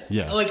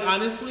 Yeah. Like,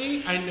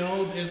 honestly, I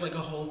know there's like a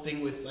whole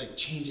thing with like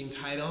changing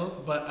titles,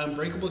 but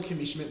Unbreakable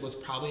Kimmy Schmidt was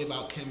probably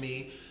about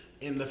Kimmy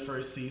in the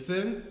first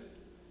season.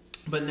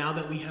 But now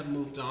that we have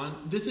moved on,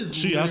 this is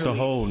she out the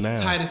hole now.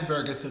 Tituss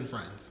Burgess and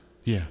Friends.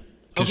 Yeah.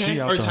 Okay,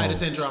 or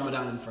Titus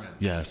Andromedon and Friends.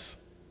 Yes.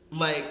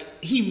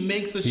 Like, he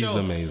makes the show. He's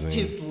amazing.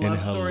 His love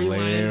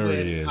storyline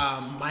with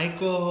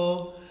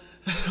Michael.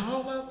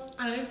 Hold up.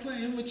 I ain't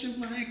playing with you,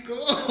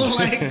 Michael.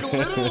 Like,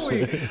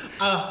 literally.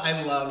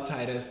 I love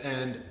Tituss,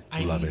 and I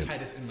need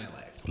Tituss in my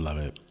life. Love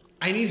it.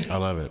 I need him. I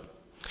love it.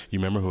 You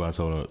remember who I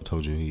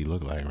told you he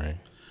looked like, right?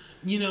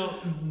 You know,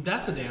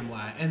 that's a damn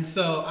lie. And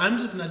so I'm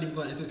just not even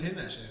going to entertain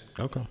that shit.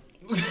 Okay.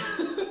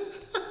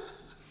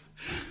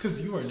 Because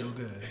you are no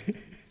good.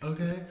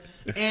 Okay?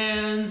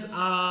 And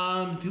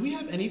do we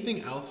have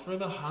anything else for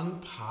the Hung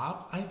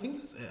Pop? I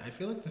think that's it. I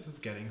feel like this is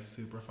getting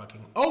super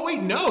fucking... Oh,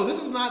 wait, no,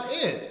 this is not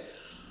it.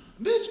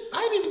 Bitch,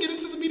 I didn't even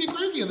get into the meet and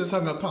greet of this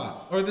Hung Up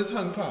Pop, or this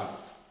Hung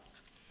Pop.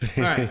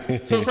 All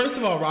right. So first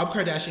of all, Rob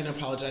Kardashian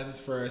apologizes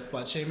for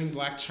slut-shaming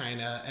Blac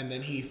Chyna, and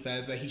then he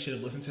says that he should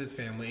have listened to his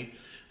family.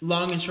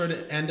 Long and short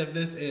end of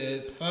this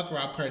is, fuck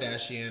Rob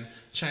Kardashian.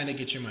 Chyna,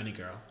 get your money,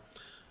 girl.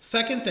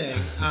 Second thing,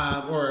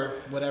 or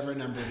whatever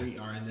number we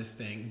are in this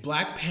thing,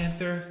 Black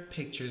Panther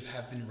pictures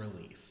have been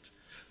released.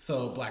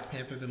 So Black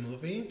Panther the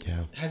movie.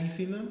 Yeah. Have you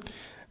seen them?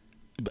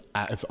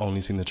 I've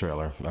only seen the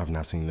trailer. I've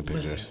not seen the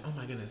pictures. Listen, oh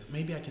my goodness.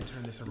 Maybe I can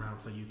turn this around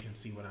so you can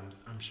see what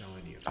I'm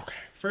showing you. Okay.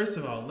 First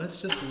of all,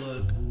 let's just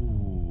look.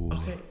 Ooh.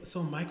 Okay,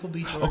 so Michael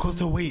B. Jordan. Okay,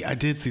 so wait, I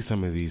did see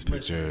some of these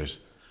pictures.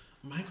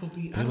 Michael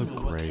B. I don't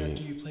know what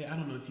character you play. I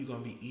don't know if you're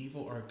going to be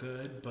evil or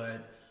good,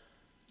 but,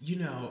 you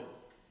know,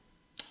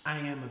 I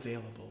am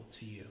available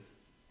to you.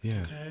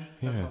 Yeah. Okay?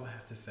 That's all I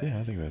have to say. Yeah,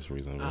 I think that's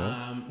reasonable.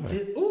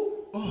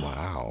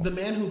 Wow. The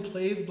man who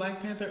plays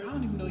Black Panther, I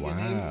don't even know your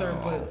name, sir,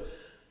 but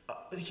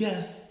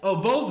yes. Oh,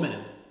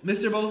 Boseman.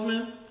 Mr.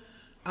 Boseman.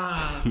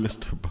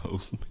 Mr.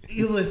 Boseman.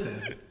 You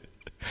listen.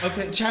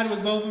 Okay, Chadwick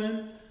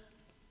Boseman.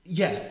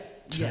 Yes.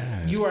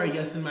 Yes, you are a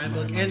yes in my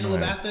book. Angela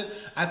Bassett,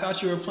 I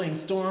thought you were playing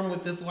Storm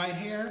with this white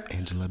hair.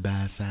 Angela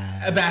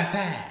Bassett.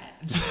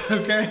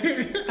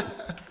 Okay?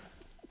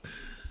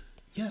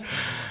 Yes,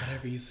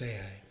 whatever you say,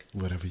 Ike.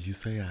 Whatever you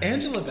say, Ike.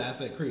 Angela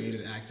Bassett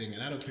created acting,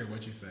 and I don't care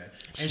what you say.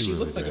 And she really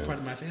looks like a part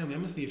of my family. I'm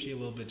going to see if she's a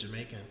little bit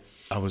Jamaican.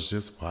 I was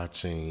just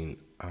watching,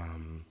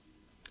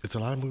 it's a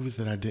lot of movies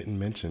that I didn't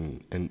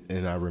mention,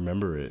 and I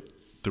remember it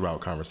throughout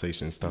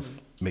conversation. Stuff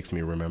makes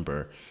me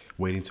remember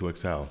Waiting to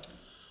Excel.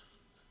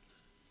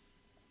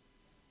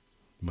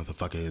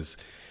 Motherfucker is,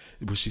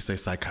 what she say,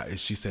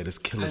 she said it's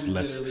killers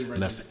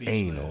less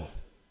anal.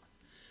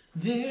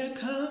 There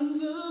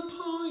comes a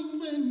point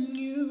when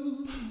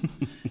you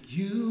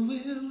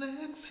will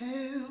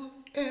exhale.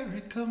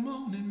 Eric, come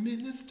on and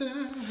minister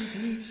with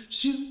me.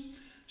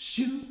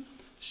 Shoot.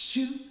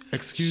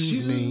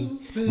 Excuse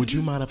me. Baby. Would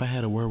you mind if I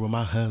had a word with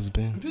my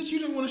husband? Bitch, you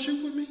don't want to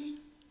shoot with me?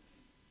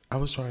 I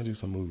was trying to do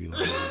some movie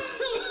language.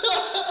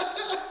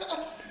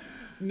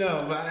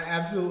 No, but I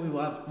absolutely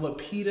love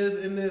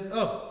Lupita's in this.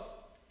 Oh.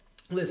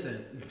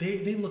 Listen,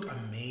 they look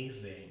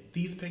amazing.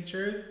 These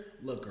pictures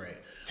look great.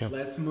 Yep.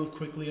 Let's move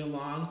quickly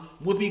along.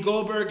 Whoopi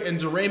Goldberg and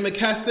DeRay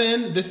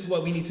McKesson. This is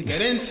what we need to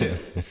get into.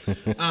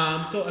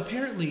 So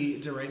apparently,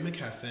 DeRay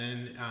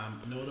McKesson,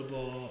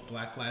 notable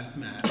Black Lives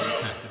Matter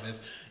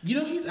activist. You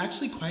know, he's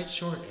actually quite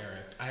short,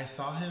 Eric. I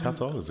saw him. How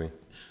tall is he?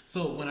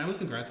 So when I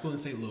was in grad school in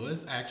St.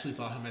 Louis, I actually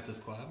saw him at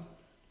this club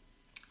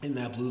in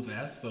that blue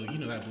vest. So you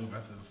know that blue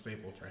vest is a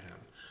staple for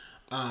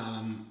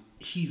him.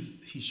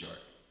 He's short.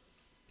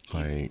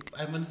 Like,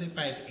 I want to say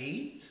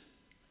 5'8".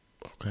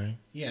 Okay.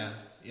 Yeah.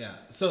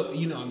 So,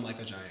 you know, I'm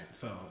like a giant,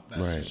 so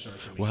that's just short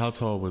to me. Well, how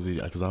tall was he?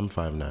 Because I'm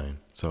 5'9".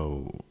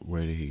 So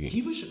where did he?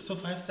 He was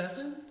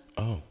 5'7".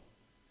 Oh.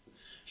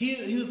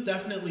 He was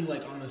definitely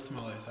like on the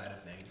smaller side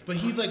of things, but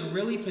he's like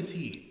really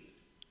petite.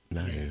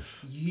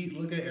 Nice.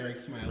 Look at Eric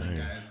smiling,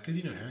 guys, because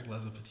you know Eric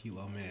loves a petite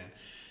little man.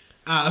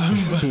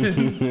 But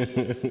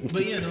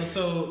yeah, no.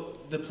 So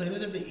the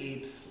Planet of the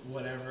Apes,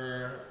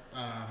 whatever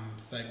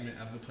segment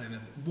of the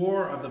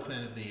War of the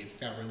Planet of the Apes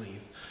got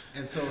released,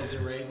 and so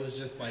DeRay was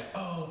just like,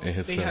 oh, they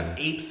have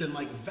apes in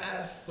like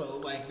vests, so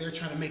like they're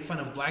trying to make fun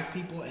of black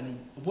people, and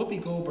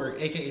Whoopi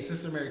Goldberg, aka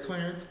Sister Mary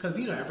Clarence, because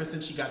ever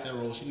since she got that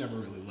role, she never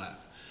really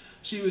left.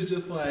 She was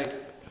just like,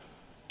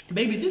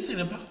 baby, this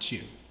ain't about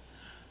you.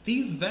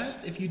 These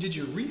vests, if you did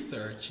your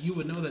research, you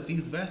would know that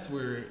these vests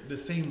were the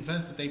same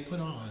vests that they put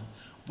on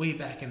way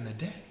back in the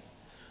day.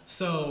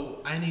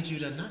 So I need you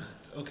to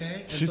not,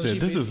 okay? And she said,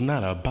 this is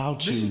not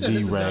about you, D-Ray.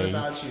 This is not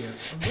about you.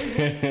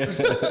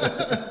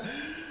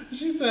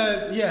 She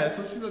said,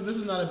 this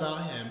is not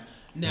about him.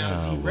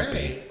 Now,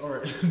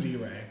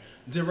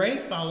 DeRay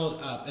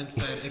followed up and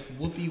said, if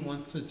Whoopi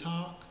wants to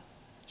talk,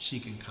 she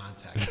can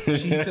contact me.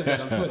 She said that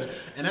on Twitter.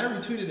 And I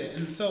retweeted it.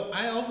 And so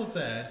I also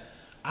said,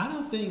 I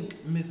don't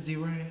think Miss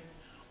DeRay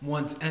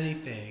wants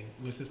anything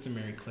with Sister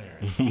Mary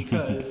Clarence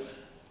because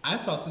I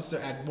saw Sister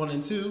Act 1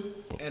 and 2,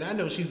 and I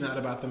know she's not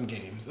about them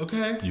games,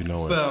 okay? You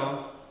know it.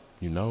 So,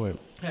 you know it.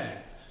 Hey,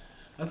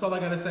 that's all I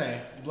gotta say.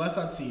 Bless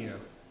up to you.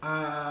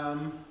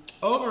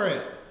 Over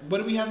it. What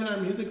do we have in our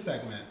music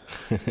segment?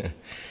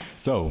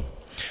 So,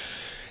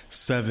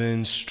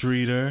 Sevyn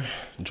Streeter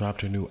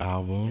dropped her new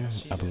album,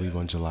 I believe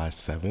on July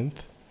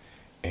 7th,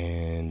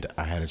 and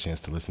I had a chance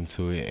to listen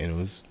to it,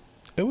 and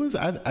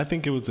I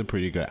think it was a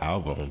pretty good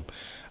album.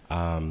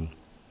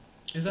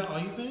 Is that all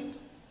you think?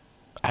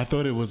 I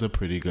thought it was a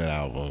pretty good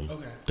album.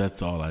 Okay.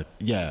 That's all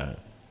yeah.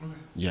 Okay.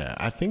 Yeah,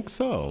 I think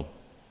so.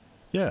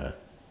 Yeah.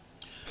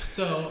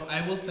 So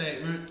I will say,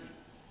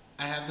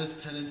 I have this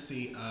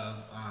tendency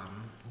of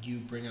you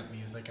bring up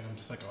music and I'm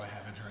just like, oh, I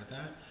haven't heard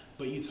that.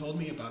 But you told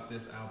me about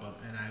this album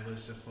and I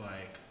was just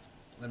like,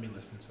 let me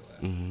listen to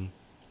it. Mm-hmm.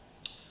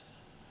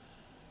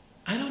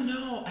 I don't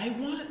know.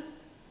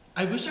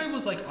 I wish I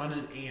was like on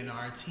an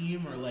A&R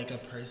team or like a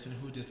person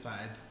who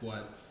decides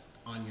what's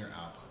on your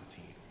album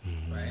team,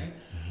 mm-hmm. right?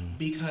 Mm-hmm.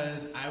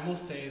 Because I will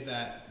say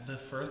that the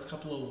first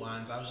couple of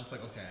ones, I was just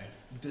like, okay,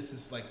 this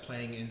is like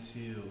playing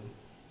into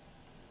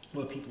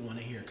what people want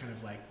to hear, kind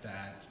of like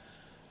that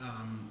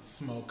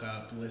smoke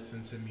up,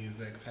 listen to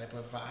music type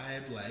of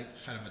vibe, like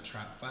kind of a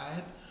trap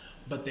vibe.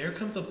 But there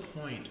comes a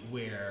point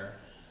where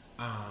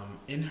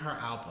in her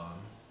album,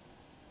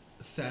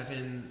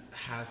 Sevyn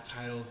has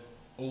titles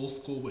Old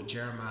School with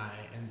Jeremiah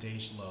and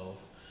Dej Loaf.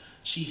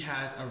 She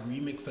has a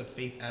remix of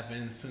Faith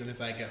Evans' Soon As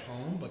I Get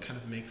Home, but kind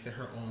of makes it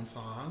her own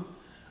song.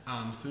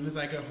 Soon As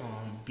I Get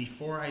Home,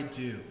 Before I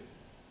Do,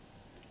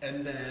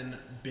 and then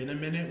Been a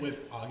Minute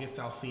with August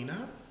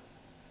Alsina.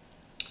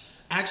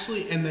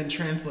 Actually, and then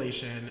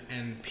Translation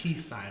and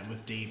Peace Sign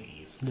with Dave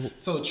East.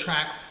 So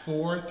tracks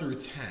 4 through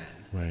 10.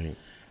 Right.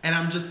 And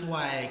I'm just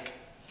like,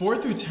 4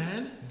 through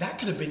 10, that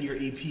could have been your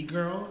EP,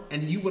 girl,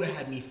 and you would have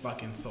had me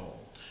fucking sold.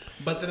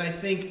 But then I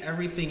think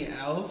everything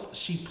else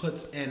she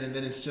puts in, and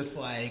then it's just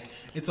like,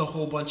 it's a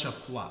whole bunch of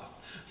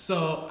fluff.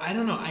 So, I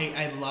don't know.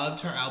 I loved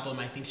her album.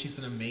 I think she's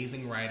an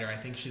amazing writer. I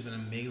think she's an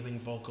amazing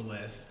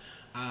vocalist.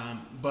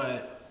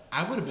 But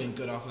I would have been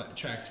good off of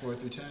tracks 4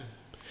 through 10.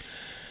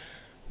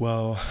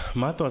 Well,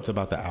 my thoughts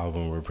about the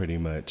album were pretty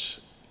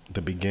much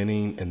the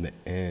beginning and the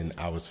end.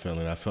 I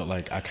felt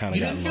like I kind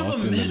of got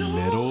lost in the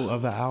middle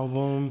of the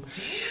album. Damn.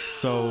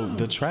 So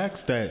the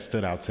tracks that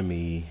stood out to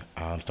me,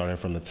 starting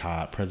from the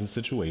top, Present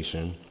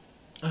Situation.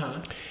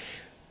 Uh-huh.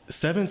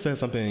 Sevyn said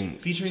something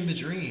featuring The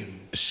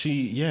Dream.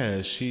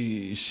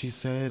 She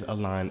said a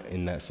line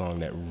in that song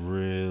that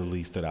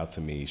really stood out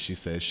to me. She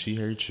said, "She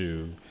hurt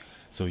you,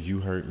 so you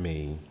hurt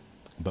me,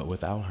 but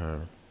without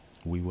her,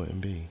 we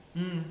wouldn't be."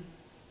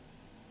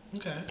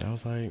 Okay. I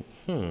was like,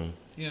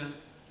 Yeah.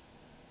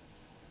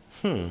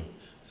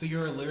 So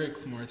you're a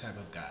lyrics more type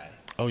of guy.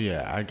 Oh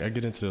yeah, I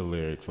get into the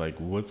lyrics, like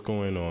what's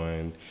going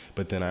on,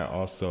 but then I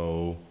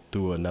also,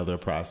 through another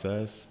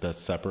process that's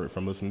separate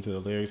from listening to the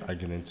lyrics, I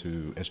get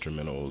into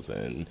instrumentals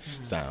and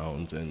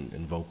sounds and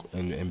vocal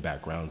and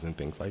backgrounds and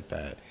things like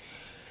that.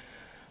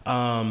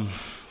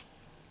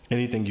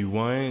 Anything You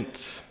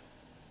Want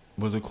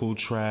was a cool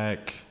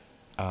track.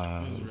 It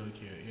was really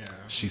cute, yeah.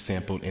 She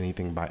sampled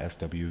Anything by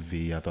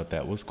SWV. I thought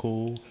that was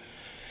cool.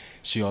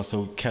 She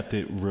also kept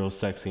it real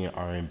sexy and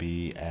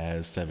R&B,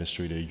 as Sevyn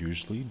Streeter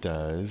usually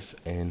does,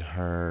 in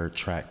her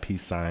track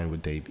Peace Sign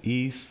with Dave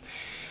East,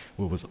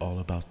 where it was all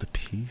about the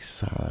peace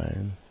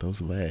sign,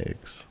 those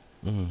legs.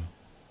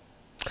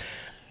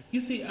 You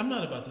see, I'm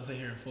not about to sit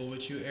here and fool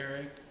with you,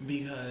 Eric,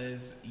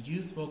 because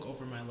you spoke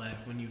over my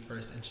life when you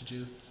first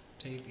introduced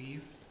Dave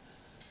East.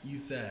 You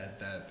said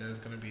that there's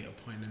going to be a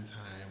point in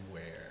time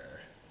where...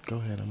 Go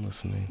ahead, I'm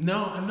listening.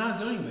 No, I'm not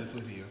doing this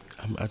with you.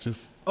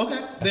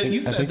 Okay. You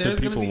said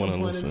there's going to be a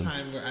point listen. in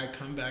time where I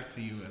come back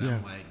to you and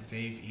I'm like,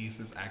 Dave East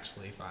is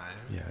actually fine.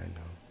 Yeah,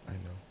 I know.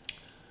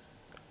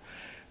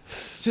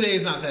 Today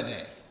is not that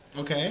day.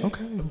 Okay.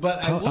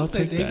 But I will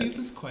say Dave East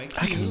is quite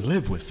cute. I can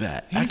live with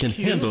that. I can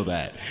handle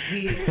that.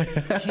 He's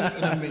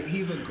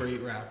a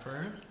great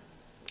rapper.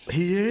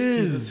 He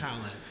is. He's a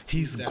talent.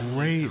 He's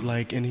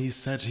great. And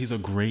he's a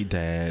great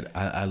dad.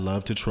 I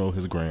love to troll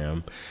his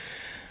gram.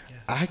 Yes.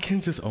 I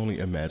can just only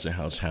imagine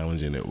how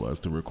challenging it was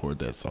to record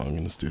that song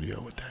in the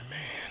studio with that man.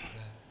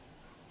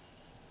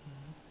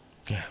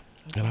 Yes. Yeah.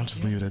 And I'll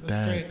just leave it at That's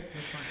that. great.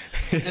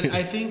 That's fine. And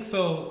I think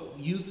so.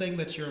 You saying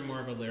that you're more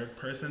of a lyric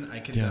person, I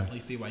can definitely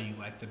see why you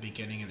like the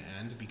beginning and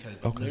end,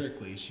 because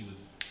lyrically she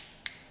was.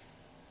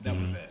 That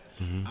was it.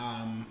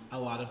 A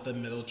lot of the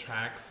middle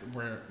tracks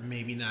were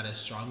maybe not as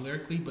strong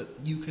lyrically, but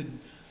you could.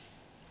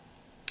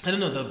 I don't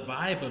know. The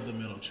vibe of the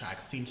middle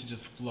tracks seemed to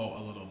just flow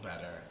a little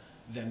better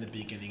than the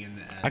beginning and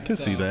the end. I can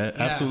see that.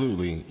 Yeah,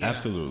 Absolutely. yeah.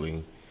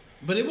 Absolutely.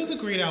 But it was a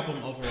great album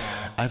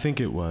overall. I think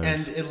it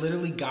was. And it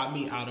literally got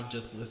me out of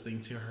just listening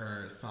to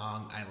her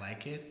song, I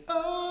Like It.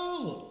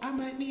 Oh, I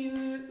might need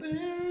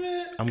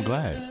it. I'm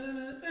glad.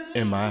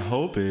 And my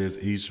hope is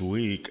each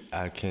week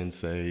I can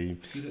say,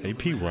 hey,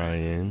 Pete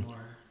Ryan,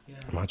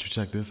 why don't you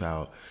check this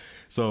out?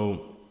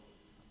 So,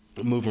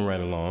 moving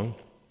right along,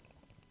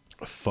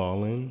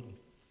 Fallen,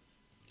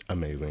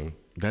 amazing.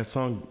 That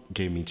song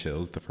gave me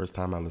chills the first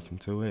time I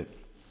listened to it.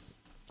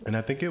 And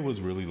I think it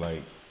was really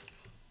like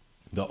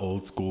the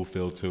old school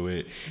feel to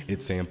it.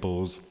 It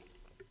samples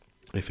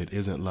If It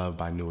Isn't Love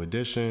by New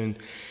Edition.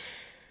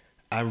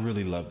 I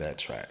really love that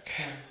track.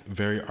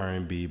 Very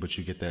R&B, but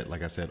you get that,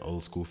 like I said,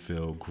 old school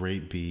feel.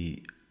 Great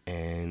beat,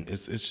 and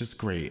it's just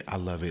great. I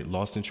love it.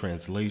 Lost in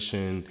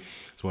Translation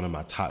is one of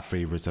my top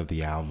favorites of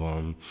the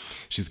album.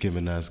 She's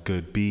given us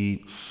good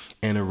beat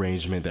and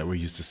arrangement that we're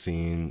used to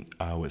seeing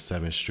with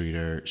 7th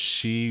Streeter.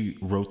 She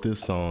wrote this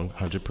song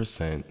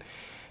 100%,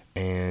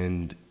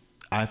 and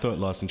I thought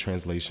Lost in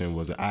Translation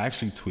was... I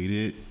actually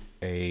tweeted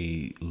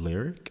a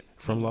lyric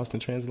from Lost in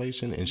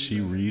Translation, and she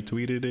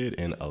retweeted it,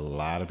 and a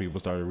lot of people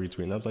started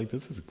retweeting. I was like,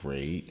 this is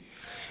great.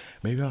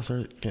 Maybe I'll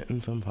start getting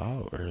some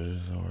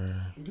followers, or...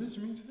 Bitch,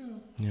 me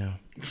too. Yeah,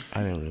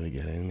 I didn't really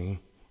get any,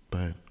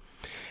 but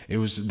it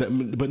was...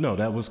 But no,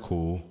 that was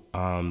cool.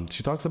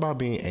 She talks about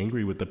being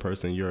angry with the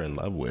person you're in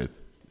love with.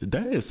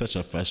 That is such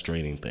a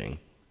frustrating thing.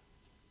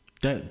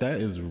 That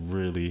is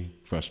really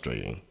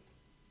frustrating,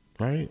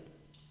 right?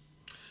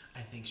 I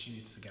think she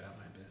needs to get out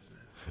my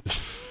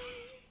business.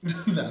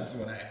 That's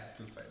what I have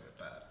to say with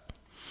that.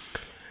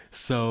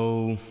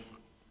 So,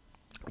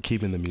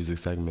 keeping the music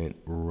segment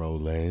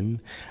rolling,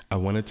 I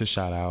wanted to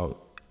shout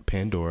out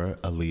Pandora,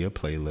 Aaliyah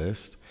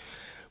playlist.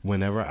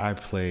 Whenever I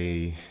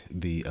play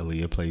the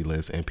Aaliyah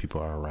playlist and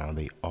people are around,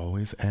 they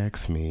always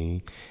ask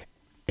me,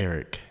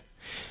 Eric,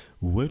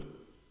 what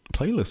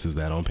playlist is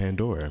that on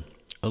Pandora?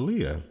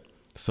 Aaliyah.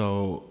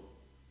 So,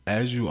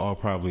 as you all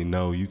probably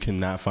know, you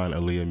cannot find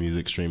Aaliyah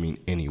music streaming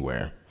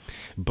anywhere.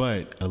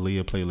 But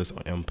Aaliyah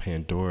playlist on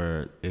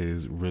Pandora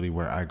is really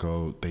where I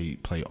go. They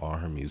play all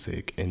her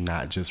music, and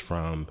not just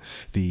from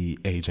the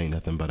Age Ain't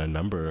Nothing But a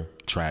Number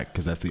track,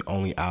 because that's the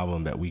only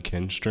album that we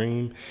can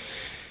stream.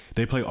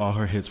 They play all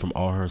her hits from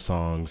all her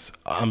songs.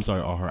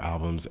 All her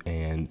albums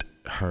and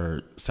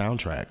her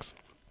soundtracks.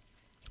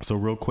 So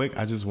real quick,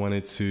 I just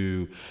wanted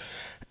to...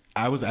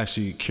 I was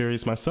actually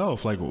curious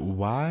myself, like,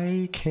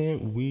 why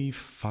can't we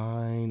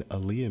find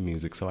Aaliyah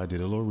music? So I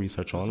did a little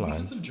research online.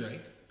 Because of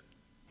Drake?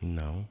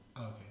 No.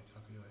 Oh, okay,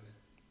 talk to you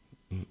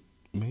later.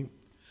 Maybe.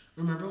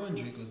 Remember when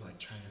Drake was like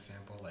trying to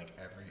sample like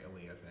every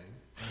Aaliyah thing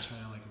and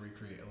trying to like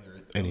recreate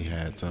Aaliyah? And he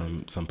had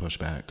some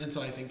pushback. And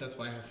so I think that's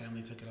why her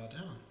family took it all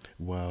down.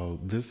 Well,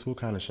 this will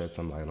kind of shed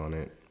some light on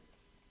it.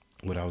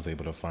 What I was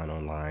able to find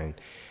online.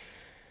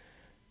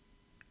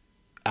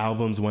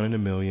 Albums 1 in a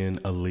Million,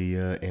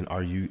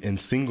 Aaliyah, and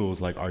singles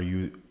like Are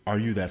You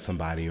That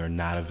Somebody are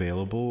not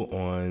available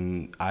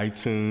on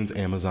iTunes,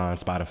 Amazon,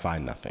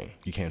 Spotify, nothing.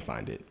 You can't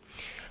find it.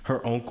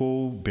 Her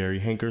uncle, Barry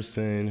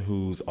Hankerson,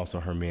 who's also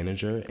her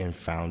manager and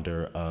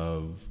founder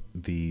of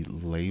the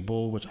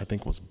label, which I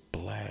think was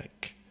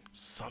Black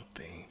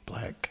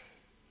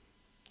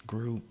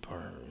Group,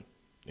 or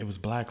it was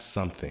Black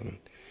something.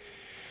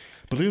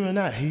 Believe it or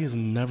not, he has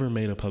never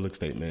made a public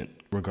statement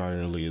regarding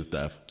Aaliyah's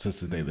death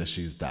since the day that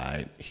she's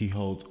died. He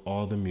holds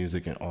all the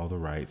music and all the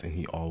rights, and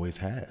he always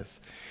has.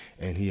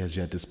 And he has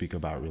yet to speak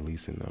about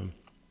releasing them.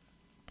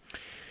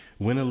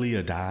 When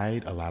Aaliyah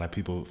died, a lot of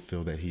people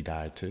feel that he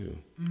died too.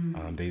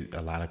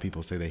 A lot of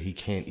people say that he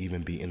can't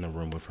even be in the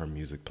room with her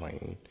music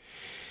playing.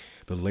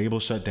 The label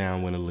shut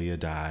down when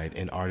Aaliyah died,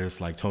 and artists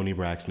like Toni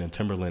Braxton and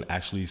Timbaland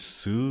actually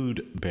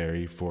sued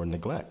Barry for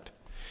neglect.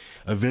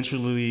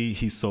 Eventually,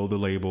 he sold the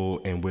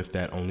label, and with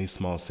that, only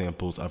small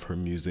samples of her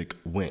music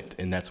went.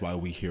 And that's why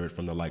we hear it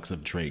from the likes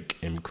of Drake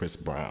and Chris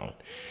Brown,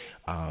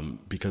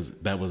 because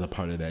that was a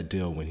part of that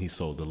deal when he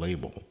sold the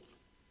label.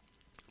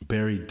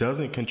 Barry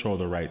doesn't control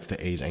the rights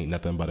to Age Ain't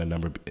Nothing But a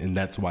Number, and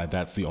that's why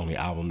that's the only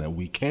album that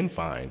we can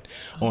find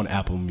on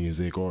Apple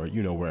Music or,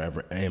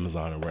 wherever,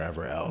 Amazon or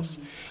wherever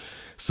else.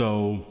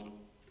 So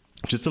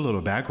just a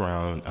little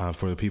background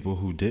for the people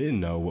who didn't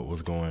know what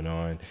was going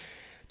on.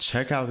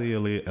 Check out the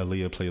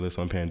Aaliyah playlist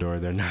on Pandora.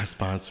 They're not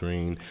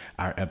sponsoring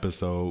our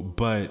episode,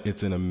 but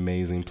it's an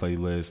amazing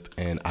playlist,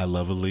 and I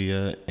love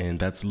Aaliyah, and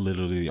that's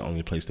literally the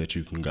only place that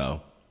you can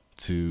go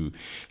to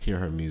hear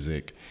her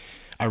music.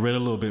 I read a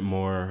little bit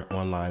more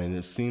online, and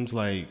it seems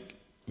like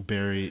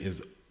Barry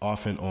is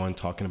off and on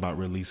talking about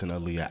releasing a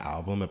Aaliyah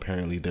album.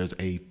 Apparently, there's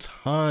a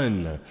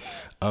ton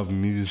of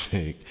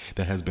music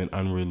that has been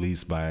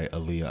unreleased by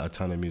Aaliyah, a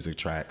ton of music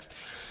tracks.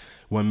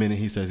 One minute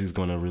he says he's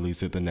going to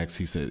release it, the next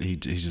he said he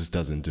just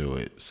doesn't do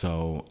it.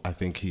 So I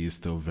think he is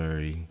still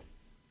very,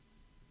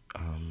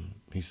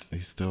 he's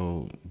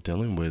still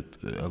dealing with,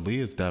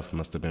 Aaliyah's death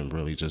must have been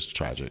really just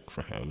tragic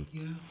for him.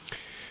 Yeah.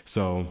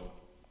 So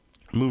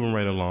moving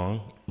right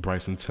along,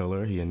 Bryson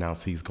Tiller, he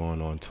announced he's going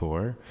on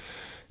tour,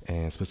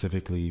 and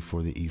specifically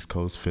for the East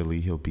Coast, Philly,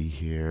 he'll be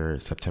here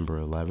September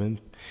 11th.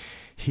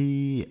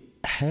 He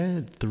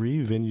had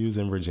 3 venues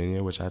in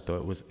Virginia, which I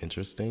thought was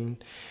interesting.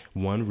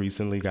 One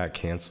recently got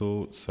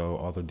canceled, so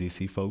all the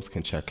DC folks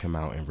can check him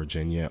out in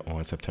Virginia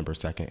on September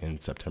 2nd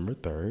and September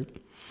 3rd.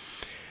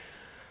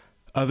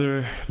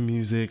 Other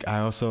music,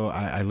 I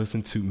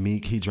listened to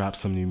Meek. He dropped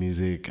some new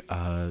music,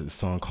 a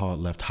song called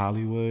Left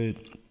Hollywood.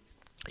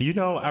 You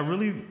know,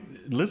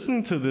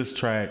 listening to this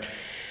track,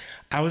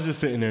 I was just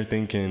sitting there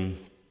thinking,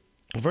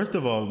 first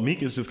of all,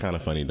 Meek is just kind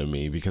of funny to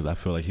me because I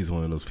feel like he's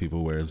one of those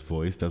people where his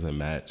voice doesn't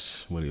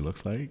match what he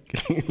looks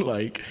like.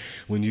 Like,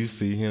 when you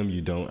see him, you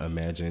don't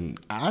imagine.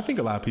 I think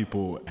a lot of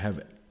people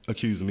have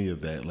accused me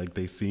of that. Like,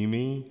 they see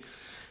me,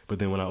 but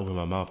then when I open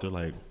my mouth, they're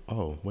like,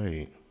 oh,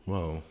 wait,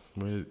 whoa,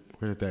 where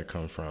did that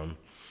come from?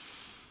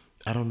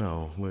 I don't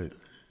know. What?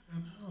 I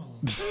know.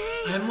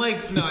 I'm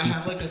like, no, I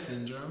have like a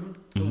syndrome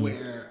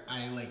where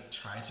I like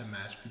try to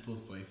match people's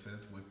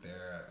voices with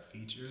their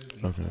features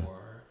before. Okay.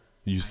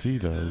 You see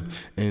them,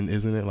 and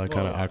isn't it like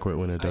kind of awkward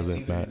when it doesn't I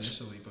see them match?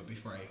 Initially, but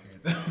before I hear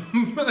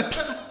them.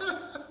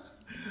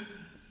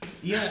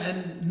 Yeah,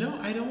 and no,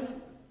 I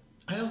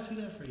don't see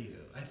that for you.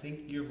 I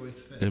think your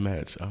voice fits. It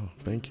match. Oh,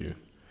 thank you.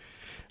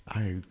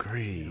 I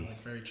agree. Yeah,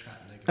 like very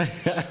trap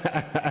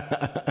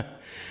nigga.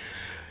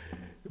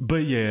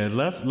 But yeah,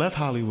 Left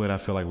Hollywood, I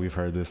feel like we've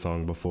heard this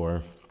song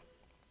before.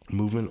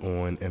 Moving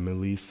on,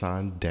 Emily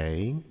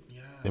Sandé.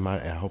 Yeah.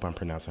 I hope I'm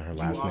pronouncing her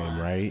last name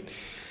right.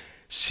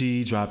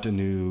 She dropped a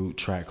new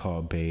track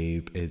called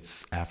Babe.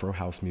 It's Afro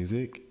house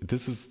music.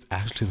 This is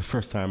actually the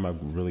first time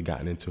I've really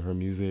gotten into her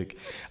music.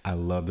 I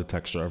love the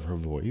texture of her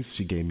voice.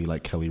 She gave me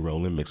like Kelly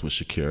Rowland mixed with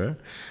Shakira.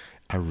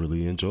 I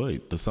really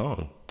enjoyed the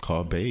song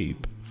called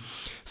Babe.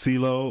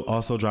 CeeLo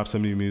also dropped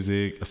some new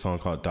music, a song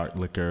called Dark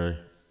Liquor.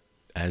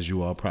 As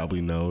you all probably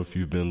know if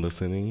you've been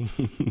listening,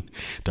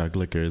 Dark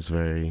Liquor is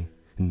very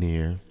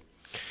near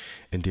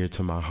and dear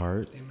to my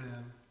heart.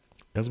 Amen.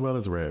 As well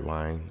as Red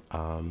Wine.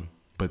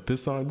 But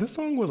this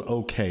song was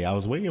okay. I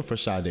was waiting for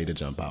Sade to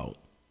jump out.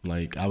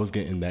 Like, I was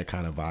getting that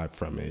kind of vibe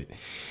from it.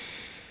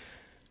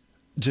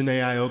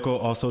 Jhené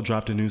Aiko also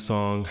dropped a new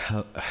song,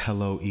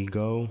 Hello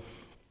Ego.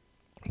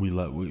 We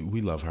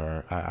love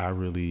her.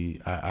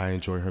 I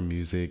enjoy her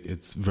music.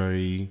 It's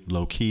very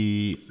low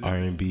key.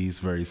 R&B is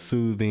very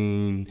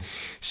soothing.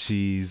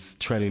 She's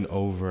treading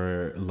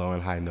over low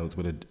and high notes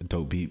with a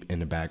dope beat in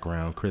the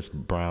background. Chris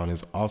Brown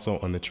is also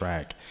on the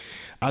track.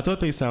 I thought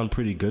they sound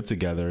pretty good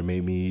together. It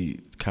made me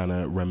kind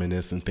of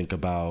reminisce and think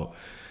about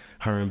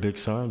her and Big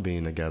Sean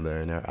being together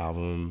in their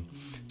album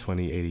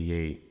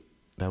 2088.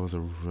 That was a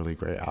really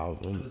great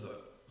album. It was a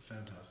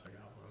fantastic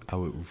album. I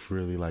would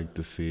really like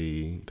to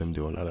see them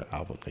do another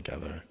album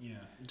together. Yeah,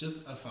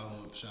 just a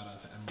follow-up shout out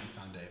to Emily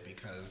Sandé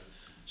because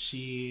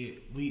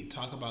we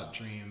talk about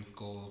dreams,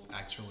 goals,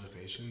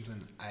 actualizations,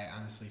 and I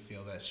honestly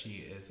feel that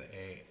she is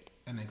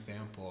an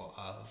example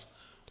of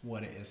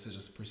what it is to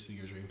just pursue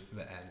your dreams to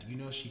the end. You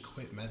know, she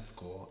quit med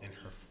school in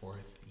her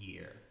 4th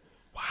year.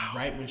 Wow.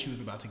 Right when she was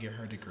about to get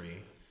her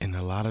degree. And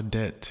a lot of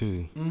debt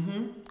too.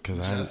 In your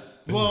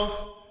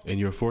 4th year of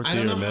med school? I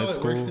don't know how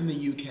it works in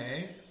the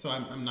UK, so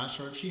I'm not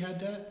sure if she had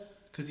debt.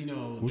 Because, you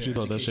know, would you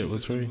thought that shit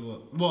was free?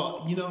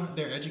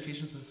 Their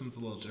education system's a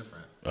little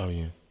different. Oh,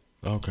 yeah.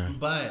 Okay.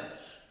 But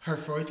her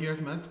 4th year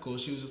of med school,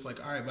 she was just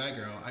like, all right, bye,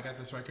 girl. I got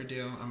this record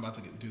deal. I'm about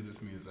to do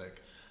this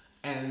music.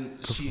 And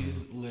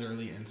she's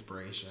literally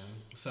inspiration.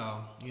 So,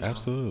 you know.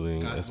 Absolutely.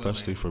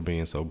 Especially for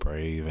being so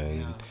brave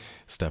and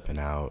stepping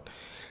out.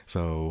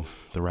 So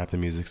to wrap the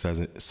music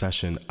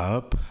session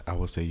up, I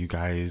will say you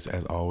guys,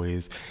 as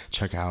always,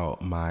 check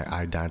out my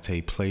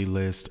iDante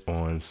playlist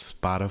on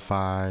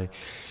Spotify.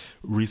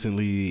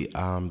 Recently,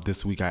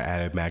 this week I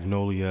added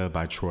Magnolia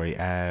by Troy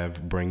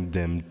Ave, Bring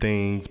Them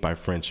Things by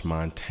French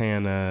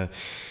Montana,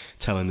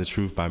 Telling the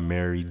Truth by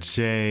Mary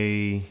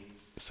J.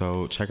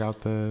 So check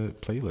out the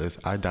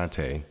playlist,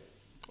 iDante,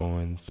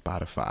 on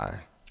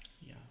Spotify.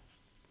 Yes.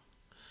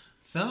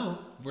 So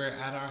we're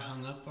at our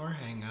hung up or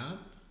hang up.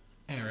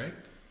 Eric.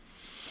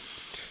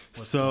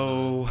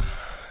 So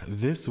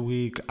this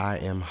week I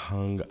am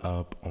hung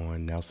up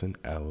on Nelson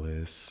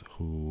Ellis,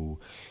 who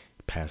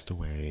passed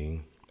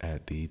away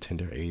at the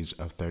tender age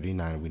of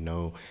 39. We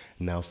know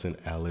Nelson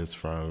Ellis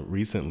from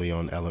recently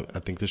on, I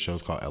think the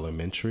show's called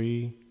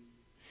Elementary.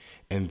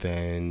 And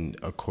then,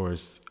 of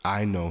course,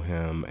 I know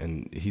him,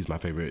 and he's my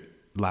favorite,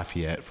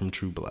 Lafayette from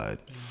True Blood.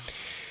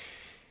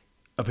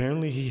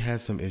 apparently he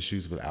had some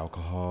issues with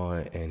alcohol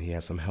and he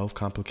had some health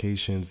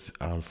complications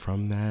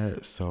from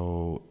that.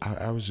 So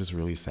I was just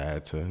really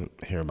sad to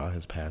hear about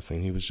his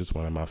passing. He was just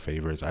one of my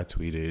favorites. I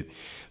tweeted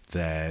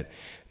that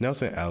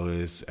Nelson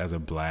Ellis, as a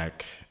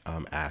black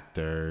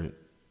actor,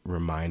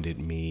 reminded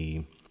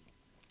me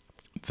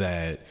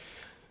that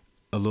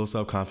a little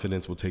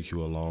self-confidence will take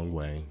you a long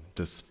way.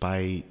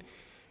 Despite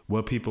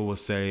what people will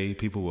say,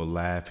 people will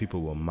laugh,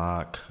 people will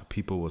mock,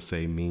 people will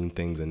say mean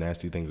things and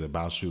nasty things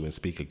about you and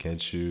speak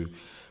against you.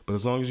 But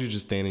as long as you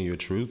just stand in your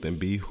truth and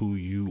be who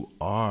you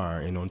are,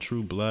 and on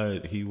True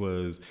Blood, he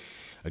was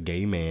a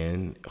gay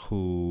man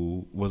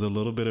who was a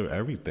little bit of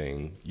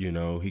everything. You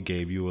know, he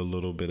gave you a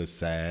little bit of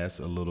sass,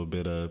 a little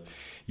bit of,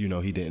 you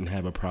know, he didn't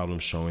have a problem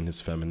showing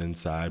his feminine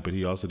side, but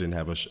he also didn't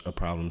have a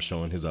problem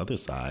showing his other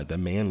side, the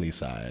manly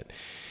side.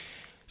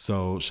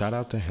 So shout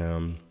out to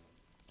him.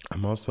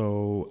 I'm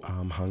also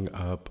hung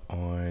up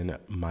on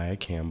Maya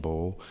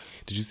Campbell.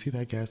 Did you see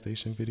that gas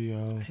station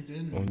video? I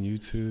did. On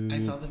YouTube? I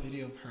saw the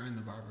video of her in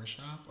the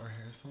barbershop or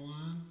hair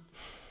salon,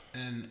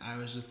 and I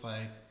was just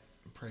like,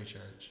 pray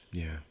church.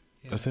 Yeah.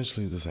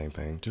 Essentially the same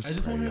thing. I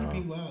just want her to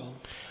be well.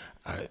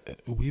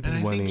 We've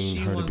been wanting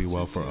her to be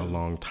well for a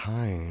long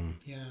time.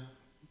 Yeah.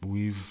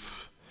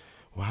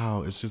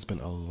 Wow, it's just been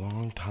a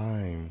long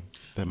time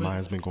that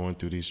Maya's been going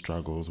through these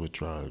struggles with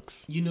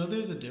drugs. You know,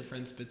 there's a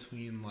difference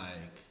between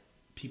like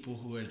people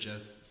who are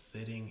just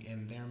sitting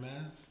in their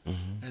mess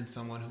and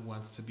someone who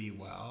wants to be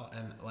well.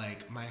 And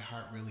like my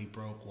heart really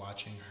broke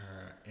watching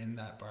her in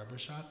that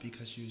barbershop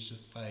because she was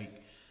just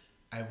like,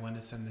 I want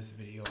to send this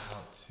video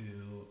out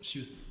to, she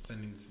was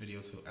sending this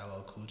video to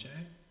LL Cool J.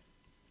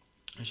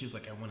 And she was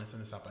like, I want to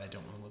send this out, but I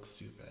don't want to look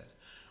stupid.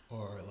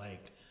 Or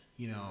like,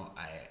 you know,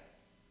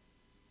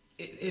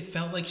 it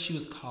felt like she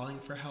was calling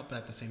for help, but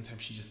at the same time,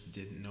 she just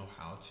didn't know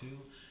how to.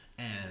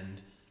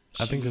 And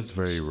I think that's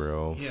very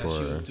real for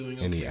she was doing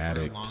okay any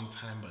addict. For a long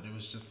time, but it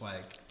was just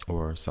like...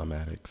 Or some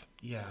addicts.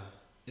 Yeah,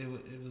 it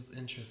was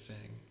interesting.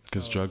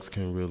 Because drugs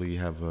can really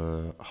have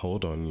a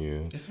hold on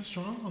you. It's a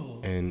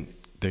stronghold. And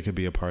there could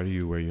be a part of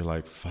you where you're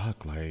like,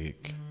 fuck,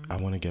 like, I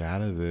want to get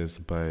out of this,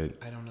 but...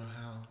 I don't know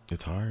how.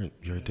 It's hard.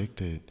 You're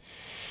addicted.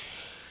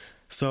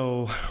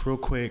 So, real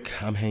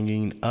quick, I'm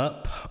hanging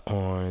up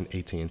on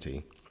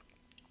AT&T.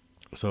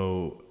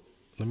 So,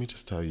 let me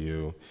just tell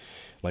you,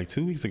 like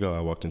 2 weeks ago,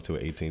 I walked into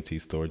an AT&T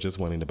store just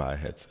wanting to buy a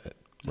headset,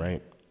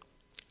 right?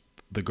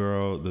 The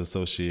girl, the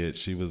associate,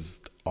 she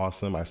was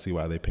awesome. I see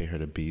why they pay her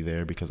to be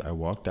there because I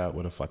walked out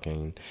with a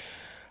fucking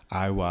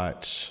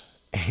iWatch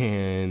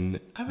and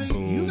a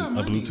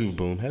Bluetooth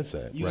Boom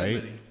headset,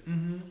 right?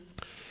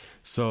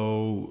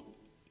 So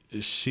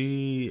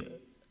she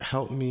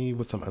helped me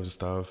with some other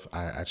stuff.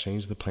 I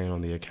changed the plan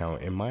on the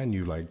account, and mind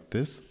you, like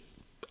this,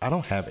 I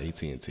don't have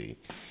AT&T.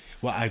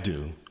 Well, I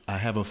do. I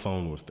have a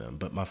phone with them,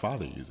 but my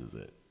father uses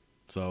it.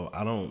 So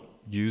I don't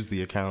use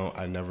the account.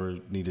 I never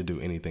need to do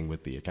anything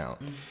with the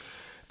account.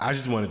 I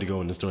just wanted to go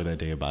in the store that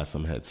day and buy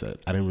some headset.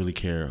 I didn't really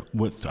care.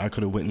 I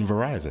could have went in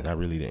Verizon. I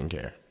really didn't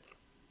care.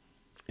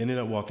 Ended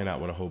up walking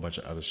out with a whole bunch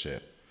of other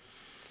shit.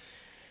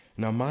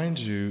 Now, mind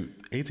you,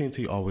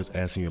 AT&T always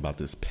asking you about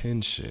this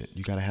PIN shit.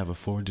 You got to have a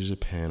 4-digit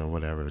PIN or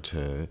whatever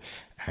to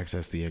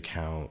access the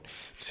account,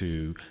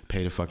 to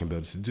pay the fucking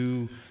bill,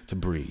 to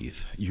breathe.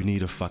 You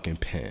need a fucking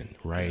PIN,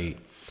 right?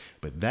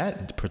 But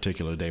that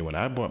particular day, when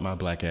I brought my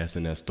black ass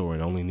in that store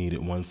and only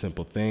needed one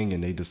simple thing,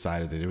 and they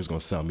decided that they was going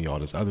to sell me all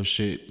this other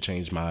shit,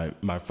 change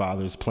my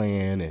father's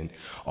plan and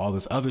all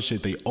this other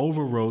shit, they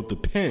overrode the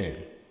PIN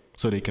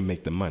so they can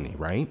make the money,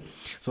 right?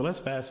 So let's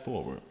fast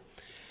forward.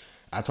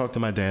 I talked to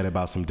my dad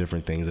about some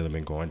different things that have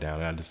been going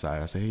down, and I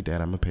said, hey, Dad,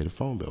 I'm going to pay the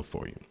phone bill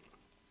for you.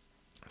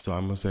 So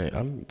I'm going to say,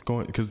 I'm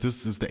going, because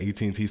this is the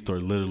AT&T store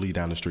literally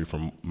down the street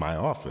from my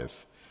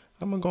office.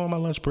 I'm going to go on my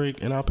lunch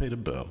break, and I'll pay the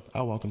bill.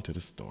 I'll walk into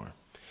the store.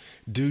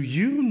 Do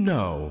you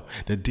know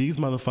that these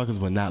motherfuckers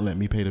would not let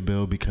me pay the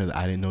bill because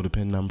I didn't know the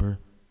PIN number?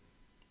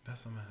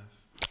 That's a mess.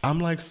 I'm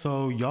like,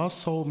 so y'all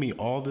sold me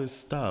all this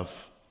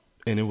stuff,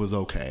 and it was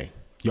okay.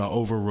 Y'all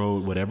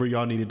overrode whatever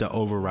y'all needed to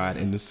override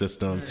in the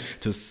system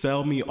to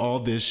sell me all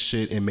this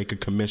shit and make a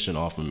commission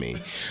off of me.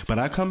 But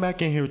I come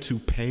back in here to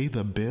pay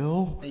the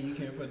bill. And you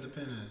can't put the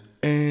PIN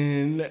in.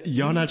 And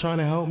y'all not trying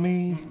to help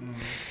me?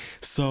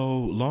 So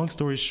long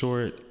story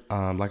short,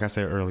 like I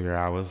said earlier,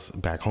 I was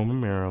back home in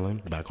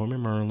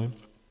Maryland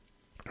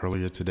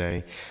earlier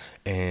today.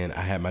 And I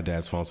had my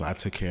dad's phone, so I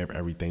took care of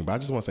everything. But I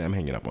just want to say I'm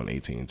hanging up on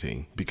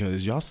AT&T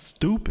because y'all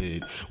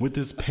stupid with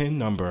this PIN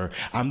number.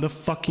 I'm the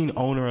fucking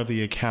owner of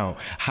the account.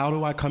 How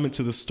do I come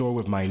into the store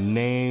with my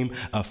name,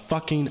 a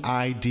fucking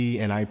ID,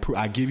 and I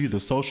give you the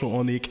social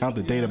on the account,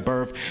 the date of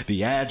birth,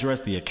 the address,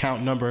 the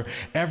account number,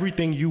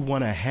 everything you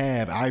want to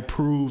have. I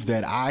prove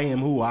that I am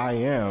who I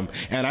am,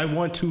 and I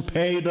want to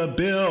pay the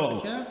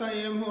bill. Yes, I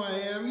am who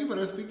I am. You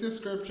better speak the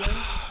scripture.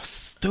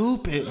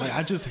 Stupid. Like,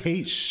 I just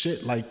hate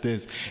shit like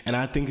this. And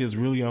I think it's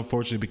really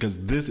unfortunate because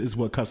this is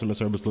what customer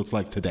service looks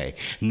like today.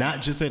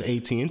 Not just at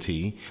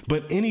AT&T,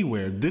 but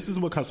anywhere. This is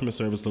what customer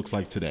service looks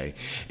like today.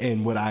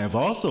 And what I have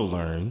also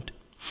learned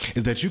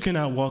is that you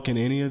cannot walk in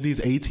any of these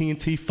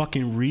AT&T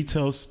fucking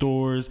retail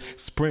stores,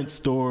 Sprint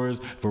stores,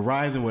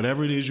 Verizon,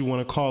 whatever it is you want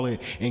to call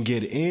it, and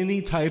get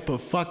any type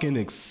of fucking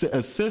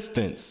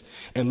assistance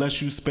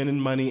unless you spending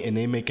money and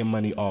they making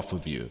money off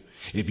of you.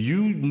 If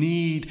you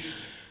need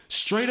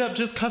straight up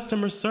just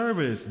customer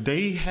service,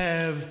 they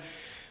have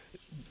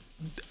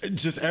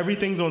just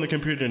everything's on the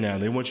computer now.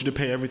 They want you to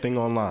pay everything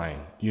online.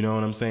 You know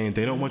what I'm saying?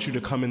 They don't want you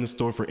to come in the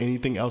store for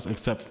anything else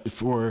except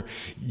for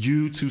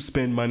you to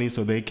spend money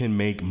so they can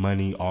make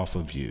money off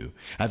of you.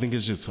 I think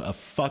it's just a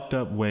fucked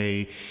up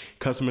way.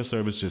 Customer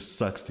service just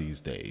sucks these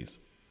days.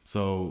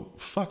 So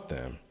fuck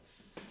them.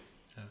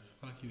 Yes,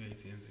 fuck you,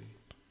 AT&T.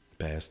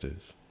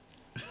 Bastards.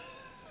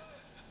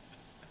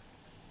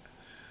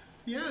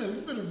 Yeah,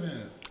 you could have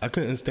been. I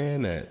couldn't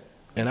stand that.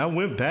 And I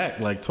went back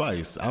like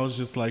twice. I was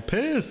just like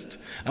pissed.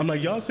 I'm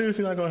like, y'all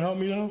seriously not gonna help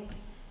me though?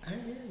 I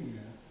hear you.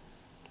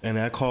 And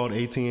I called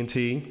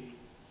AT&T.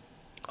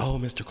 Oh,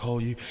 Mr.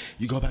 Cole, you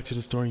go back to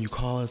the store and you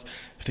call us.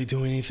 If they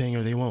do anything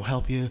or they won't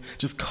help you,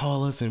 just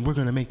call us and we're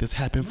gonna make this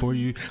happen for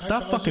you.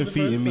 Stop fucking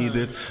feeding me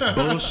this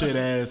bullshit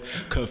ass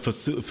for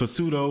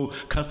pseudo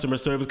customer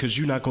service because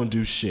you're not gonna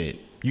do shit.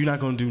 You're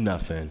not gonna do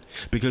nothing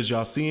because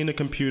y'all see in the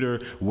computer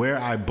where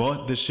I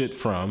bought the shit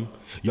from.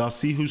 Y'all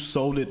see who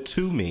sold it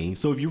to me.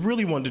 So if you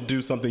really wanted to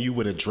do something, you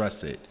would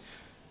address it.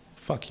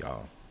 Fuck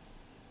y'all.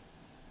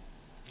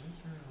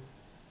 That's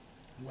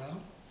real. Well,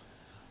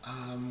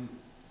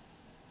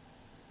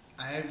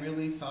 I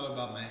really thought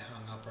about my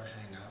hung up or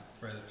hang up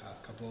for the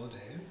past couple of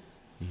days.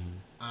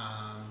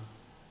 Mm-hmm.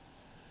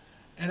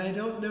 And I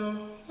don't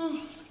know.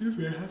 Oh, excuse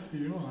me, I have to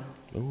yawn.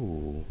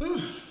 Ooh.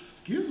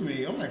 Excuse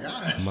me. Oh my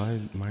gosh.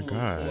 My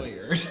God.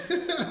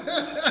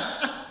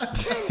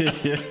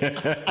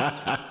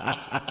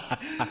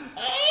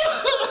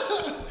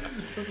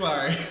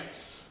 Sorry.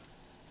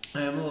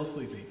 I am a little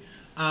sleepy.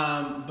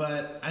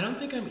 But I don't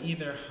think I'm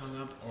either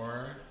hung up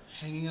or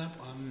hanging up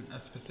on a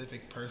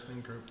specific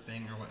person, group,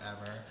 thing, or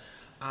whatever.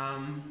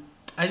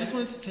 I just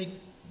wanted to take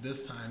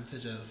this time to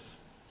just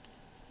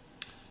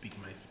speak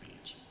my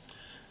speech.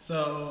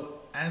 So,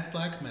 as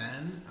black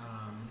men,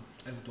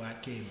 as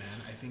black gay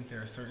men, I think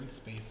there are certain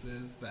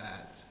spaces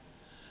that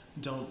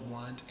don't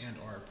want and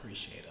or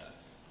appreciate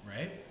us,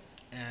 right?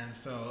 And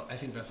so I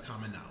think that's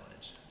common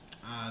knowledge.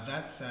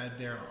 That said,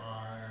 there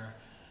are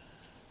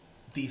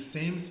these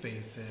same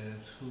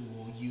spaces who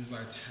will use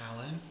our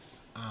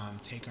talents,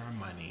 take our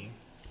money,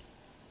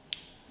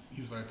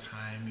 use our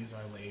time, use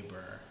our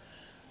labor,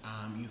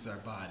 use our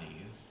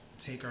bodies,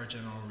 take our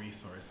general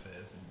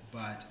resources,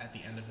 but at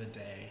the end of the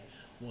day,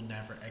 will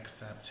never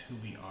accept who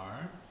we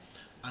are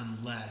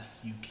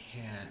unless you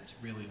can't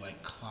really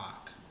like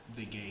clock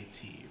the gay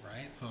T,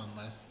 right? So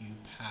unless you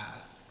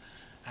pass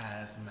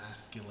as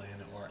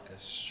masculine or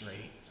as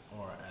straight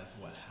or as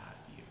what have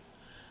you.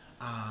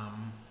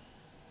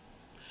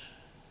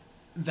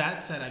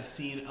 That said, I've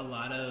seen a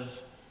lot of,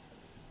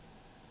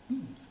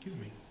 excuse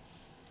me,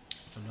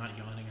 if I'm not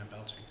yawning, I'm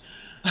belching.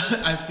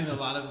 I've seen a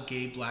lot of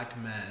gay black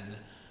men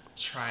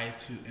try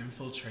to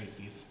infiltrate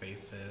these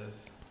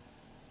spaces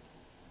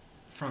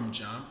from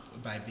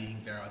jump by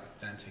being their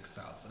authentic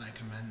selves, and I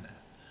commend that.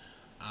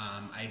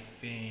 I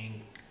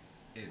think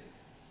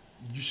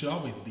you should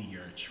always be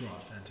your true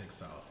authentic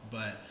self,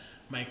 but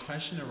my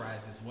question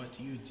arises, what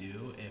do you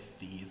do if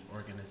these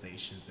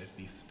organizations, if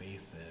these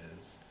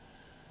spaces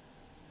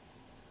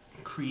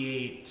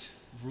create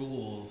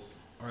rules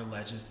or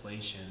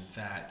legislation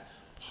that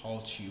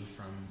halt you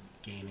from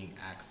gaining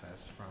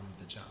access from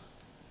the jump?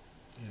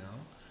 You know,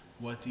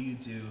 what do you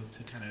do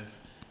to kind of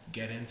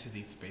get into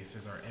these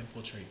spaces or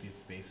infiltrate these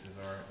spaces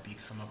or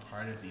become a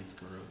part of these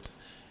groups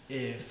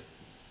if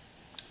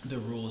the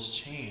rules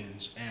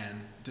change and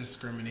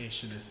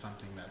discrimination is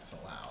something that's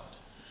allowed?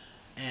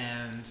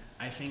 And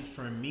I think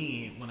for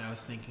me, when I was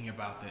thinking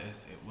about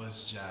this, it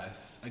was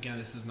just, again,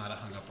 this is not a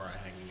hung up or a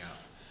hanging up,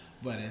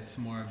 but it's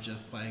more of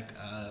just like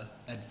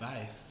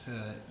advice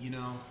to, you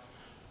know,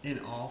 in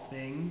all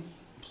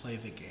things, play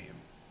the game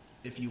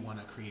if you want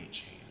to create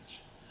change.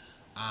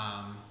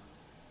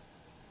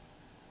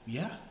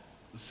 Yeah.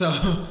 So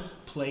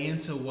play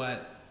into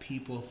what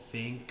people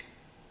think,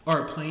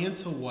 or play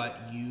into what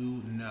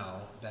you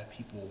know that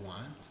people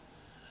want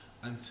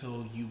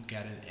until you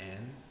get it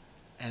in,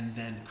 and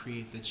then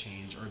create the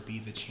change or be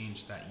the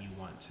change that you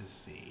want to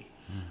see.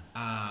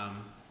 I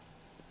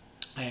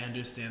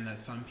understand that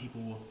some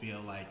people will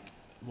feel like,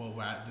 well,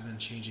 rather than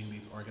changing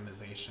these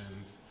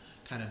organizations,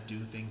 kind of do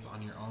things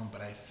on your own. But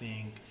I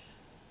think,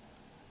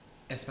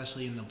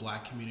 especially in the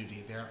black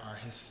community, there are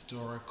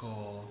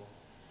historical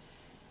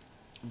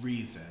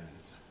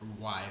reasons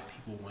why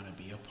people want to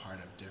be a part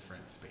of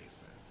different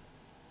spaces,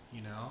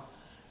 you know?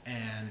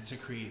 And to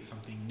create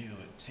something new,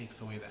 it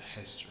takes away that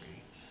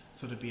history.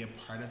 So to be a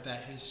part of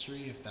that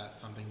history, if that's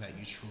something that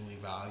you truly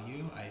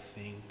value, I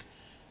think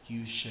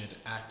you should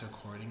act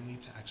accordingly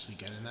to actually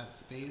get in that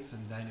space.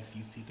 And then if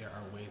you see there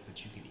are ways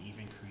that you can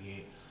even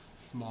create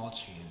small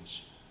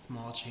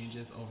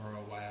changes over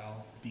a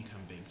while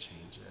become big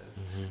changes.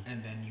 Mm-hmm.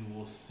 And then you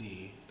will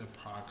see the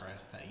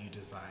progress that you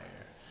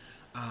desire.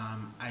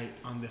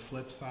 On the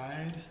flip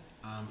side,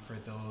 for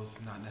those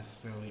not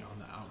necessarily on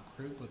the out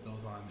group, but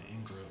those on the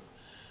in group,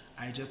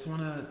 I just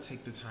want to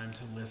take the time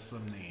to list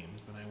some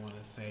names, and I want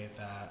to say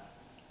that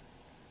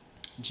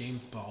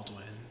James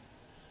Baldwin,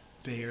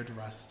 Bayard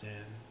Rustin,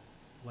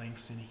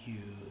 Langston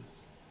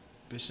Hughes,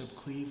 Bishop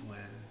Cleveland,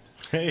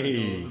 hey,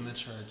 for those in the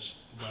church,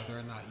 whether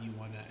or not you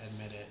want to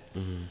admit it,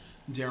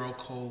 Daryl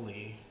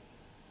Coley,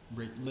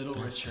 Little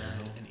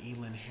Richard, and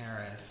Elin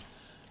Harris,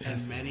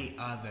 and many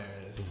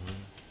others.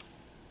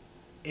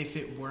 If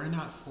it were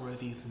not for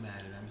these men,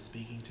 and I'm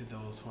speaking to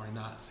those who are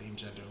not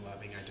same-gender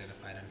loving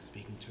identified, I'm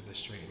speaking to the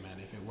straight men,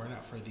 if it were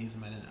not for these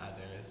men and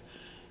others,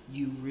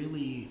 you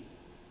really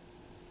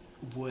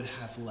would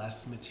have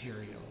less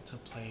material to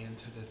play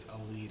into this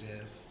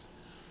elitist,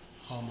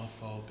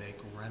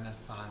 homophobic,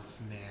 Renaissance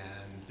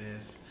man,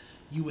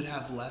 you would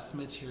have less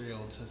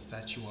material to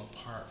set you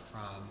apart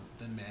from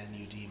the men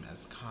you deem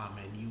as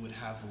common. You would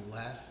have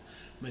less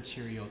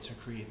material to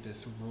create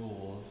these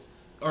rules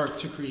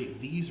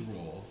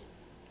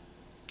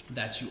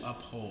that you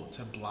uphold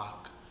to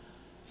block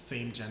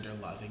same-gender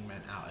loving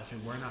men out. If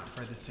it were not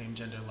for the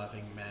same-gender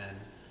loving men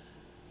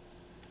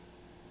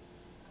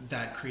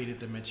that created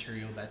the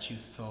material that you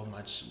so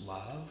much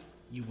love,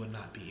 you would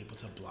not be able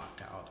to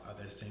block out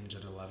other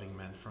same-gender loving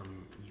men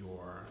from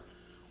your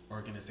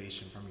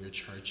organization, from your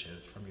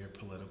churches, from your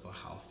political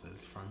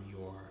houses, from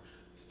your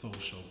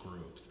social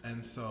groups.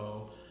 And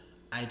so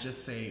I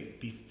just say,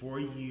 before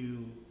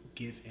you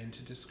give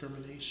into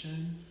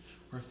discrimination,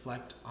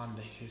 reflect on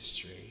the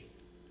history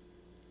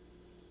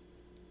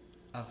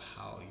of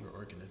how your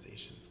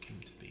organizations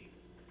came to be.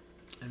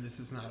 And this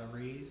is not a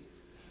read.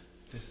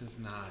 This is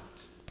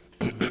not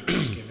a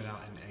message given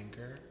out in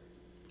anger.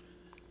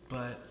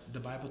 But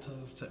the Bible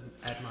tells us to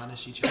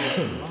admonish each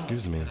other in love.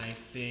 Excuse me. And I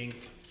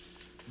think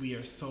we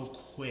are so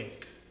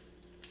quick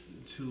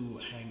to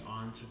hang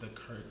on to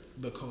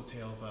the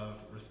coattails of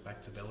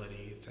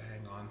respectability, to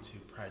hang on to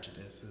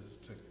prejudices,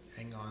 to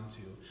hang on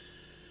to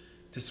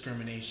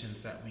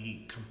discriminations, that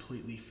we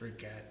completely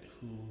forget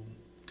who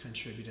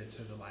contributed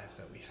to the lives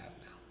that we have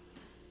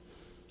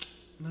now.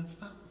 And that's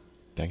that.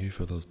 Thank you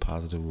for those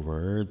positive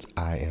words.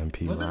 I am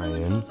P. Was Ryan. it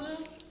really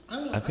positive?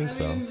 I think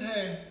so.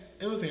 Hey,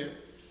 it was here.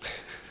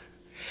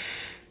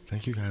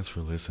 Thank you guys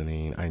for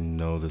listening. I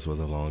know this was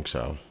a long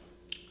show.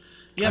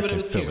 Yeah, but it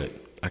was feel cute.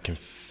 it. I can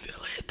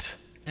feel it.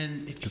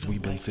 And if because you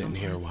we've been like sitting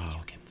here a words, while.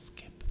 you can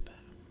skip them.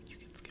 You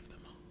can skip them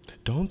all.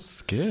 Don't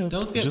skip.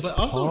 Just but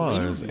also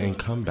pause read and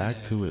come back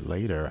it. to it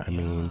later. I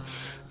mean,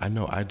 I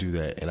know I do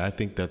that, and I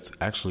think that's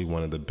actually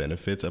one of the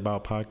benefits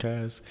about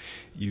podcasts.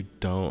 You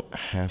don't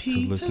have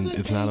to listen.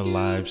 It's not a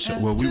live show.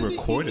 Well, we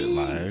record it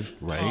live,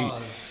 right?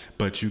 Pause.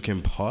 But you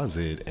can pause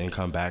it and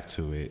come back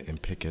to it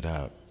and pick it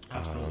up.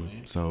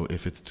 Absolutely. So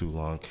if it's too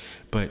long,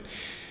 but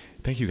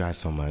thank you guys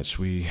so much.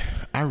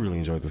 I really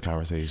enjoyed this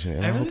conversation,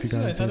 and I hope you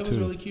guys I thought did it was too.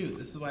 really cute.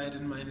 This is why I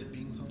didn't mind it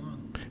being so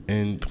long.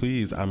 And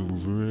please, I'm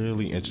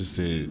really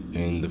interested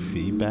in the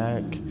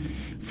feedback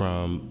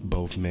from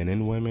both men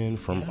and women,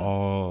 from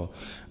all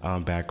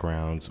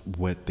backgrounds,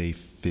 what they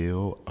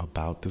feel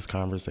about this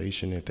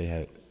conversation. If they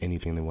have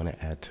anything they want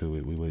to add to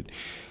it, we would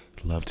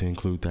love to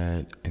include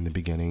that in the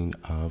beginning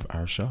of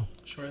our show.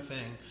 Sure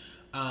thing.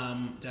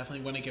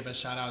 Definitely want to give a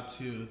shout out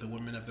to the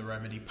Women of the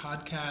Remedy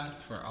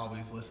podcast for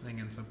always listening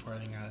and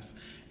supporting us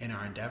in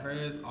our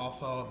endeavors.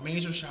 Also,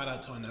 major shout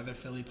out to another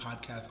Philly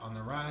podcast on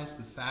the rise,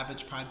 the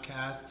Savage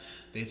podcast.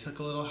 They took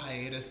a little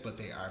hiatus, but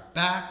they are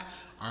back.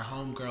 Our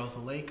homegirl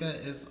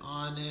Zuleika is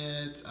on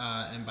it.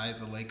 And by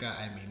Zuleika,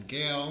 I mean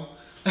Gail.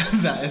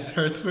 That is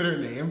her Twitter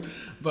name.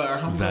 But our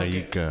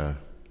homegirl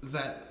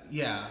Zaika.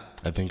 Yeah.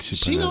 I think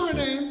she know her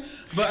name.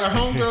 But our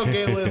homegirl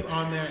Gayla is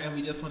on there, and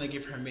we just want to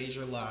give her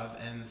major love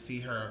and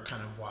see her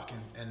kind of walk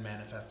in and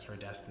manifest her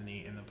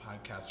destiny in the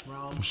podcast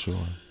realm. For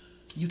sure.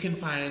 You can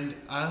find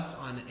us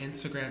on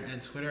Instagram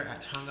and Twitter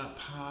at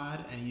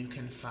HungUpPod, and you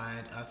can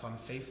find us on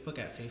Facebook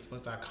at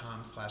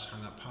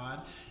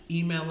facebook.com/HungUpPod.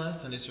 Email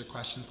us, send us your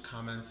questions,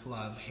 comments,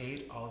 love,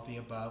 hate, all of the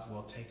above.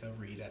 We'll take a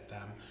read at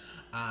them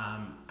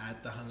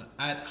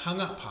at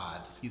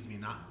HungUpPod. Excuse me,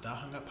 not the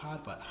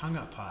HungUpPod, but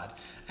HungUpPod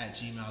at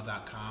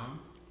gmail.com.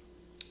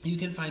 You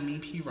can find me,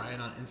 P.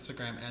 Ryan, on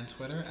Instagram and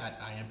Twitter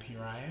at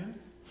IamPRyan.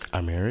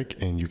 I'm Eric,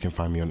 and you can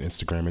find me on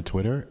Instagram and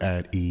Twitter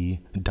at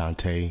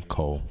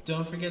eDanteCole.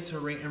 Don't forget to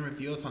rate and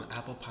review us on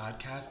Apple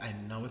Podcasts. I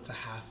know it's a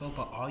hassle,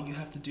 but all you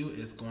have to do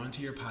is go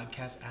into your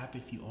podcast app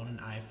if you own an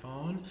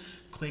iPhone,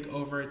 click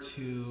over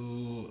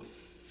to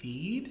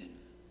Feed.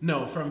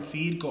 No, from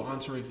Feed, go on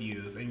to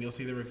Reviews, and you'll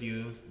see the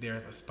reviews.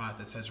 There's a spot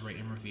that says Rate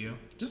and Review.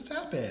 Just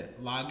tap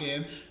it. Log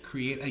in.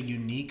 Create a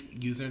unique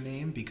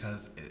username,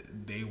 because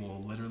they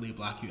will literally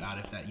block you out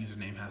if that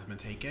username has been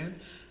taken.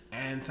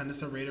 And send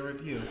us a rate or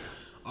review.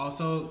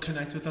 Also,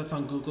 connect with us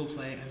on Google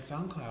Play and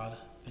SoundCloud.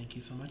 Thank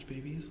you so much,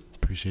 babies.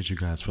 Appreciate you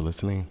guys for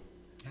listening.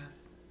 Yes.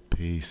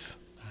 Peace.